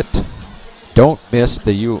forget, don't miss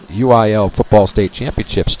the UIL Football State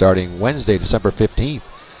Championship starting Wednesday, December 15th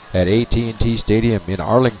at AT&T Stadium in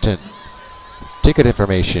Arlington. Ticket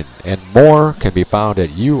information and more can be found at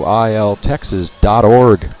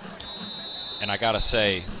uiltexas.org. And I got to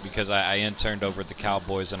say, because I interned over at the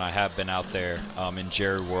Cowboys and I have been out there in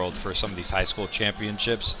Jerry World for some of these high school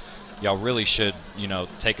championships, y'all really should,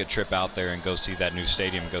 take a trip out there and go see that new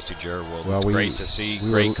stadium and go see Jerry World. Well, it's great to see,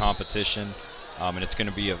 great competition, and it's going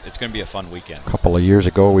to be a fun weekend. A couple of years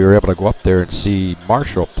ago, we were able to go up there and see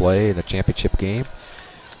Marshall play in the championship game.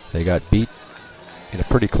 They got beat in a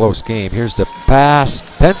pretty close game. Here's the pass.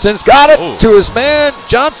 Penson's got it to his man,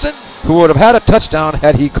 Johnson, who would have had a touchdown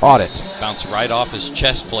had he caught it. Bounced right off his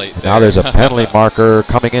chest plate there. Now there's a penalty marker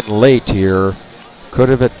coming in late here. Could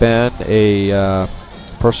have it been a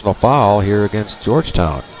personal foul here against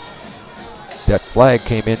Georgetown. That flag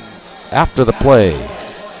came in after the play.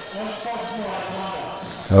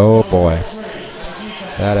 Oh boy.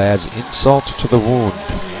 That adds insult to the wound.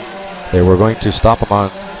 They were going to stop him on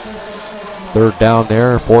 3rd down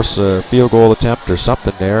there, force a field goal attempt or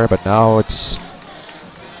something there, but now it's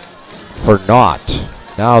for naught.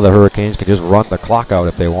 Now the Hurricanes can just run the clock out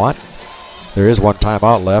if they want. There is 1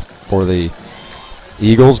 timeout left for the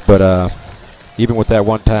Eagles, but even with that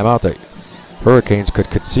 1 timeout, the Hurricanes could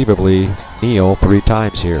conceivably kneel 3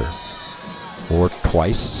 times here, or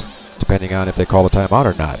twice, depending on if they call the timeout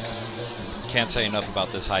or not. Can't say enough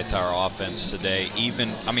about this Hightower offense today.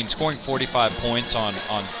 Scoring 45 points on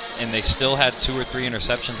and they still had 2 or 3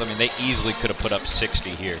 interceptions. I mean, they easily could have put up 60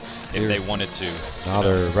 here if they wanted to. Now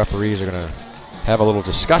their referees are going to have a little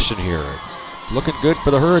discussion here. Looking good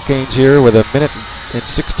for the Hurricanes here with 1 minute and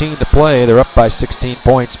 16 to play. They're up by 16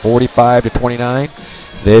 points, 45-29.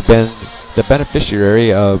 They've been the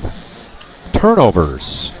beneficiary of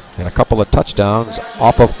turnovers and a couple of touchdowns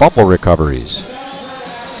off of fumble recoveries.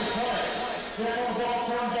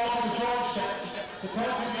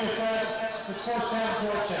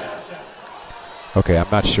 Okay, I'm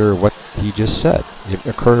not sure what he just said. It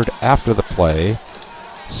occurred after the play,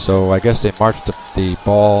 so I guess they marched the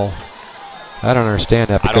ball. I don't understand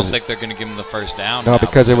that. I don't think they're going to give him the first down. No,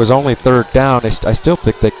 because it was only 3rd down. I still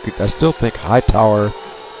think Hightower,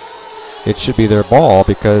 it should be their ball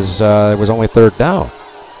because it was only 3rd down.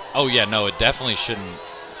 Oh yeah, no, it definitely shouldn't.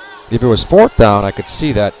 If it was 4th down, I could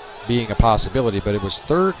see that being a possibility, but it was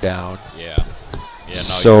 3rd down. Yeah. Yeah,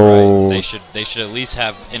 no, so you're right. They should at least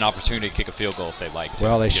have an opportunity to kick a field goal if they'd like to.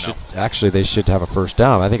 Well, they should have a 1st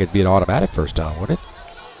down. I think it'd be an automatic 1st down, wouldn't it?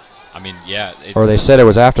 I mean, yeah. Or they said it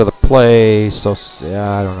was after the play, so yeah,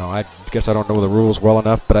 I don't know. I guess I don't know the rules well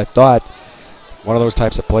enough, but I thought one of those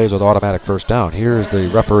types of plays was automatic 1st down. Here's the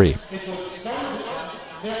referee.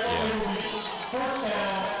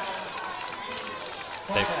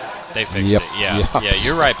 They fixed it. Yeah,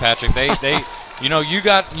 you're right, Patrick. They you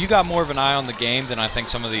got more of an eye on the game than I think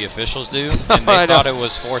some of the officials do, and they thought it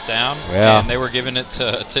was 4th down, and they were giving it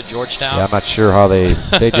to Georgetown. Yeah, I'm not sure how they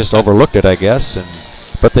just overlooked it, I guess,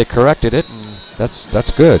 but they corrected it, and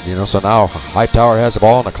that's good. So now Hightower has the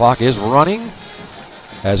ball, and the clock is running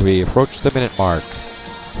as we approach the minute mark.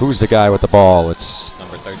 Who's the guy with the ball? It's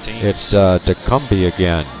number 13. It's Duncumby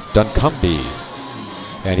again, Duncumby,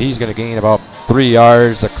 and he's going to gain about 3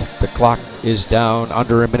 yards. The clock is down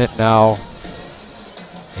under a minute now.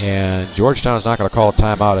 And Georgetown's not going to call a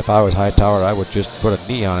timeout. If I was Hightower, I would just put a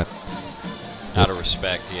knee on it. Out of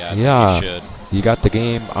respect, yeah. Yeah, you should. You got the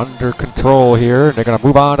game under control here, and they're going to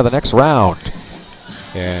move on to the next round.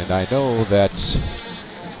 And I know that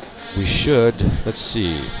we should, let's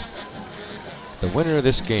see. The winner of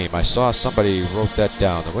this game, I saw somebody wrote that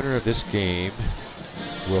down. The winner of this game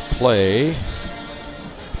will play,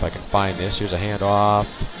 if I can find this, here's a handoff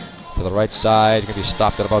to the right side. It's going to be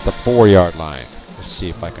stopped at about the 4-yard line. Let's see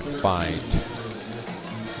if I can find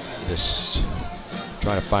this.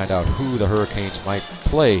 Trying to find out who the Hurricanes might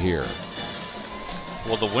play here.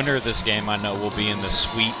 Well, the winner of this game I know will be in the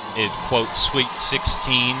Sweet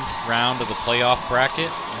 16 round of the playoff bracket.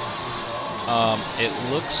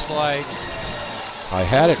 It looks like I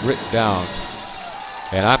had it written down,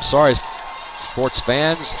 and I'm sorry, sports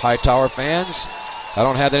fans, Hightower fans, I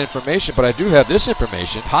don't have that information, but I do have this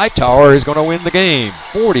information. Hightower is going to win the game,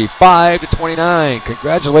 45-29.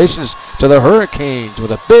 Congratulations to the Hurricanes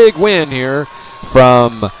with a big win here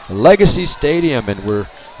from Legacy Stadium, and we're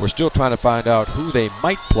still trying to find out who they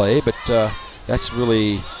might play, but that's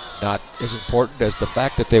really not as important as the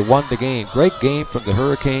fact that they won the game. Great game from the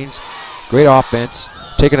Hurricanes, great offense,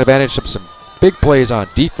 taking advantage of some big plays on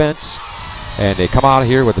defense, and they come out of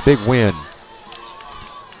here with a big win.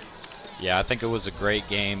 Yeah, I think it was a great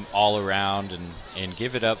game all around, and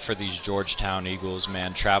give it up for these Georgetown Eagles,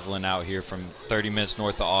 man, traveling out here from 30 minutes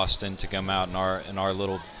north of Austin to come out in our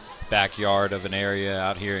little backyard of an area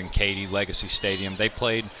out here in Katy, Legacy Stadium. They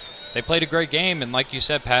played a great game, and like you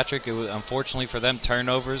said, Patrick, it was, unfortunately for them,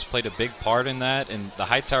 turnovers played a big part in that, and the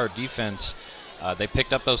Hightower defense, they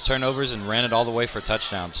picked up those turnovers and ran it all the way for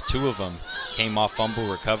touchdowns. 2 of them came off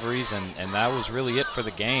fumble recoveries, and that was really it for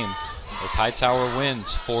the game. As Hightower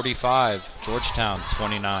wins 45, Georgetown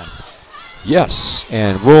 29. Yes,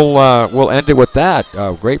 and we'll end it with that.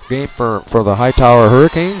 Great game for the Hightower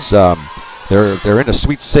Hurricanes. They're in the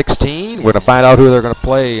Sweet 16. We're going to find out who they're going to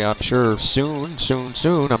play, I'm sure, soon.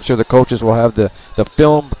 I'm sure the coaches will have the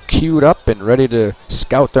film queued up and ready to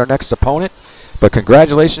scout their next opponent. But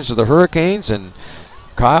congratulations to the Hurricanes, and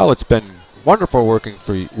Kyle, it's been wonderful working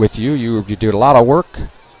with you. You did a lot of work.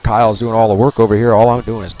 Kyle's doing all the work over here. All I'm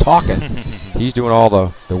doing is talking. He's doing all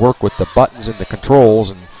the work with the buttons and the controls,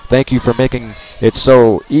 and thank you for making it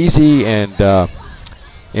so easy and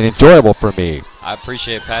enjoyable for me. I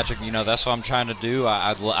appreciate it, Patrick. You know, that's what I'm trying to do.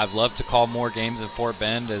 I'd love to call more games in Fort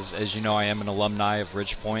Bend. As you know, I am an alumni of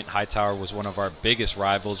Ridge Point. Hightower was one of our biggest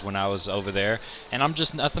rivals when I was over there, and I'm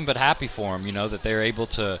just nothing but happy for them, you know, that they're able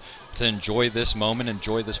to enjoy this moment,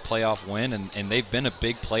 enjoy this playoff win, and they've been a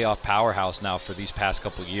big playoff powerhouse now for these past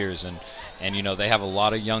couple of years, and you know, they have a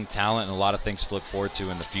lot of young talent and a lot of things to look forward to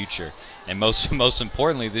in the future. And most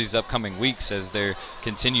importantly, these upcoming weeks as they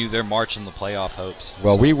continue their march in the playoff hopes.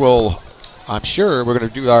 Well, we will, I'm sure we're going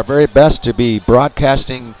to do our very best to be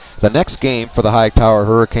broadcasting the next game for the Hightower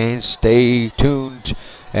Hurricanes. Stay tuned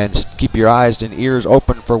and keep your eyes and ears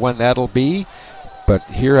open for when that'll be. But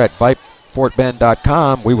here at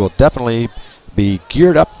VypeFortBend.com, we will definitely be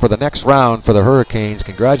geared up for the next round for the Hurricanes.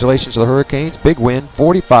 Congratulations to the Hurricanes. Big win,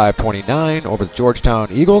 45-29 over the Georgetown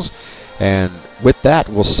Eagles. And with that,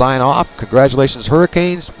 we'll sign off. Congratulations,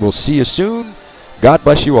 Hurricanes. We'll see you soon. God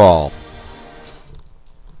bless you all.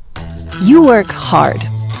 You work hard,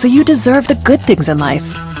 so you deserve the good things in life,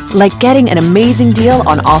 like getting an amazing deal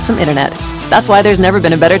on awesome internet. That's why there's never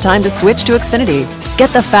been a better time to switch to Xfinity.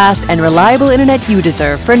 Get the fast and reliable internet you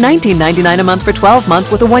deserve for $19.99 a month for 12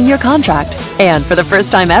 months with a 1-year contract. And for the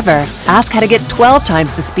first time ever, ask how to get 12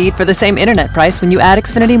 times the speed for the same internet price when you add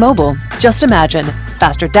Xfinity Mobile. Just imagine,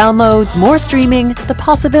 faster downloads, more streaming, the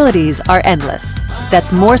possibilities are endless.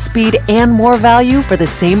 That's more speed and more value for the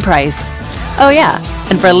same price. Oh yeah,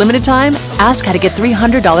 and for a limited time, ask how to get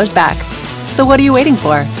 $300 back. So what are you waiting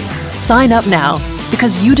for? Sign up now,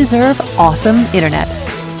 because you deserve awesome internet.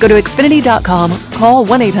 Go to Xfinity.com, call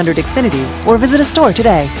 1-800-XFINITY, or visit a store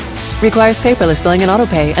today. Requires paperless billing and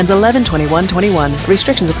autopay, ends 11/21/21.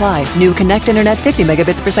 Restrictions apply. New Connect Internet 50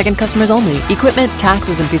 megabits per second customers only. Equipment,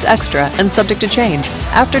 taxes, and fees extra, and subject to change.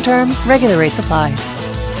 After term, regular rates apply.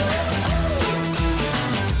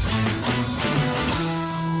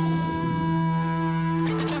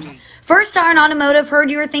 First Iron Automotive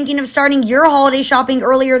heard you were thinking of starting your holiday shopping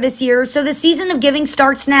earlier this year, so the season of giving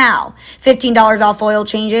starts now. $15 off oil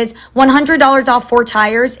changes, $100 off 4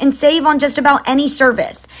 tires, and save on just about any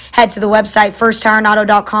service. Head to the website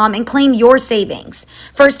firstironauto.com and claim your savings.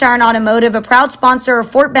 First Iron Automotive, a proud sponsor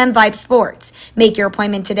of Fort Bend Vype Sports. Make your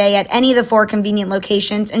appointment today at any of the 4 convenient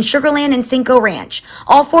locations in Sugar Land and Cinco Ranch.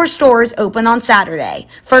 All 4 stores open on Saturday.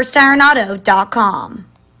 FirstIronAuto.com.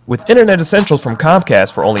 With Internet Essentials from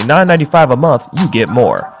Comcast for only $9.95 a month, you get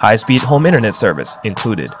more. High-speed home internet service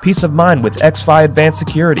included. Peace of mind with X-Fi Advanced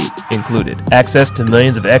Security included. Access to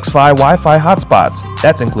millions of X-Fi Wi-Fi hotspots,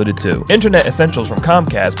 that's included too. Internet Essentials from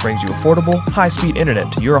Comcast brings you affordable, high-speed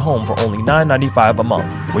internet to your home for only $9.95 a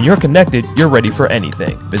month. When you're connected, you're ready for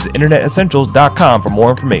anything. Visit InternetEssentials.com for more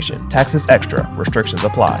information. Taxes extra. Restrictions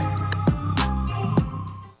apply.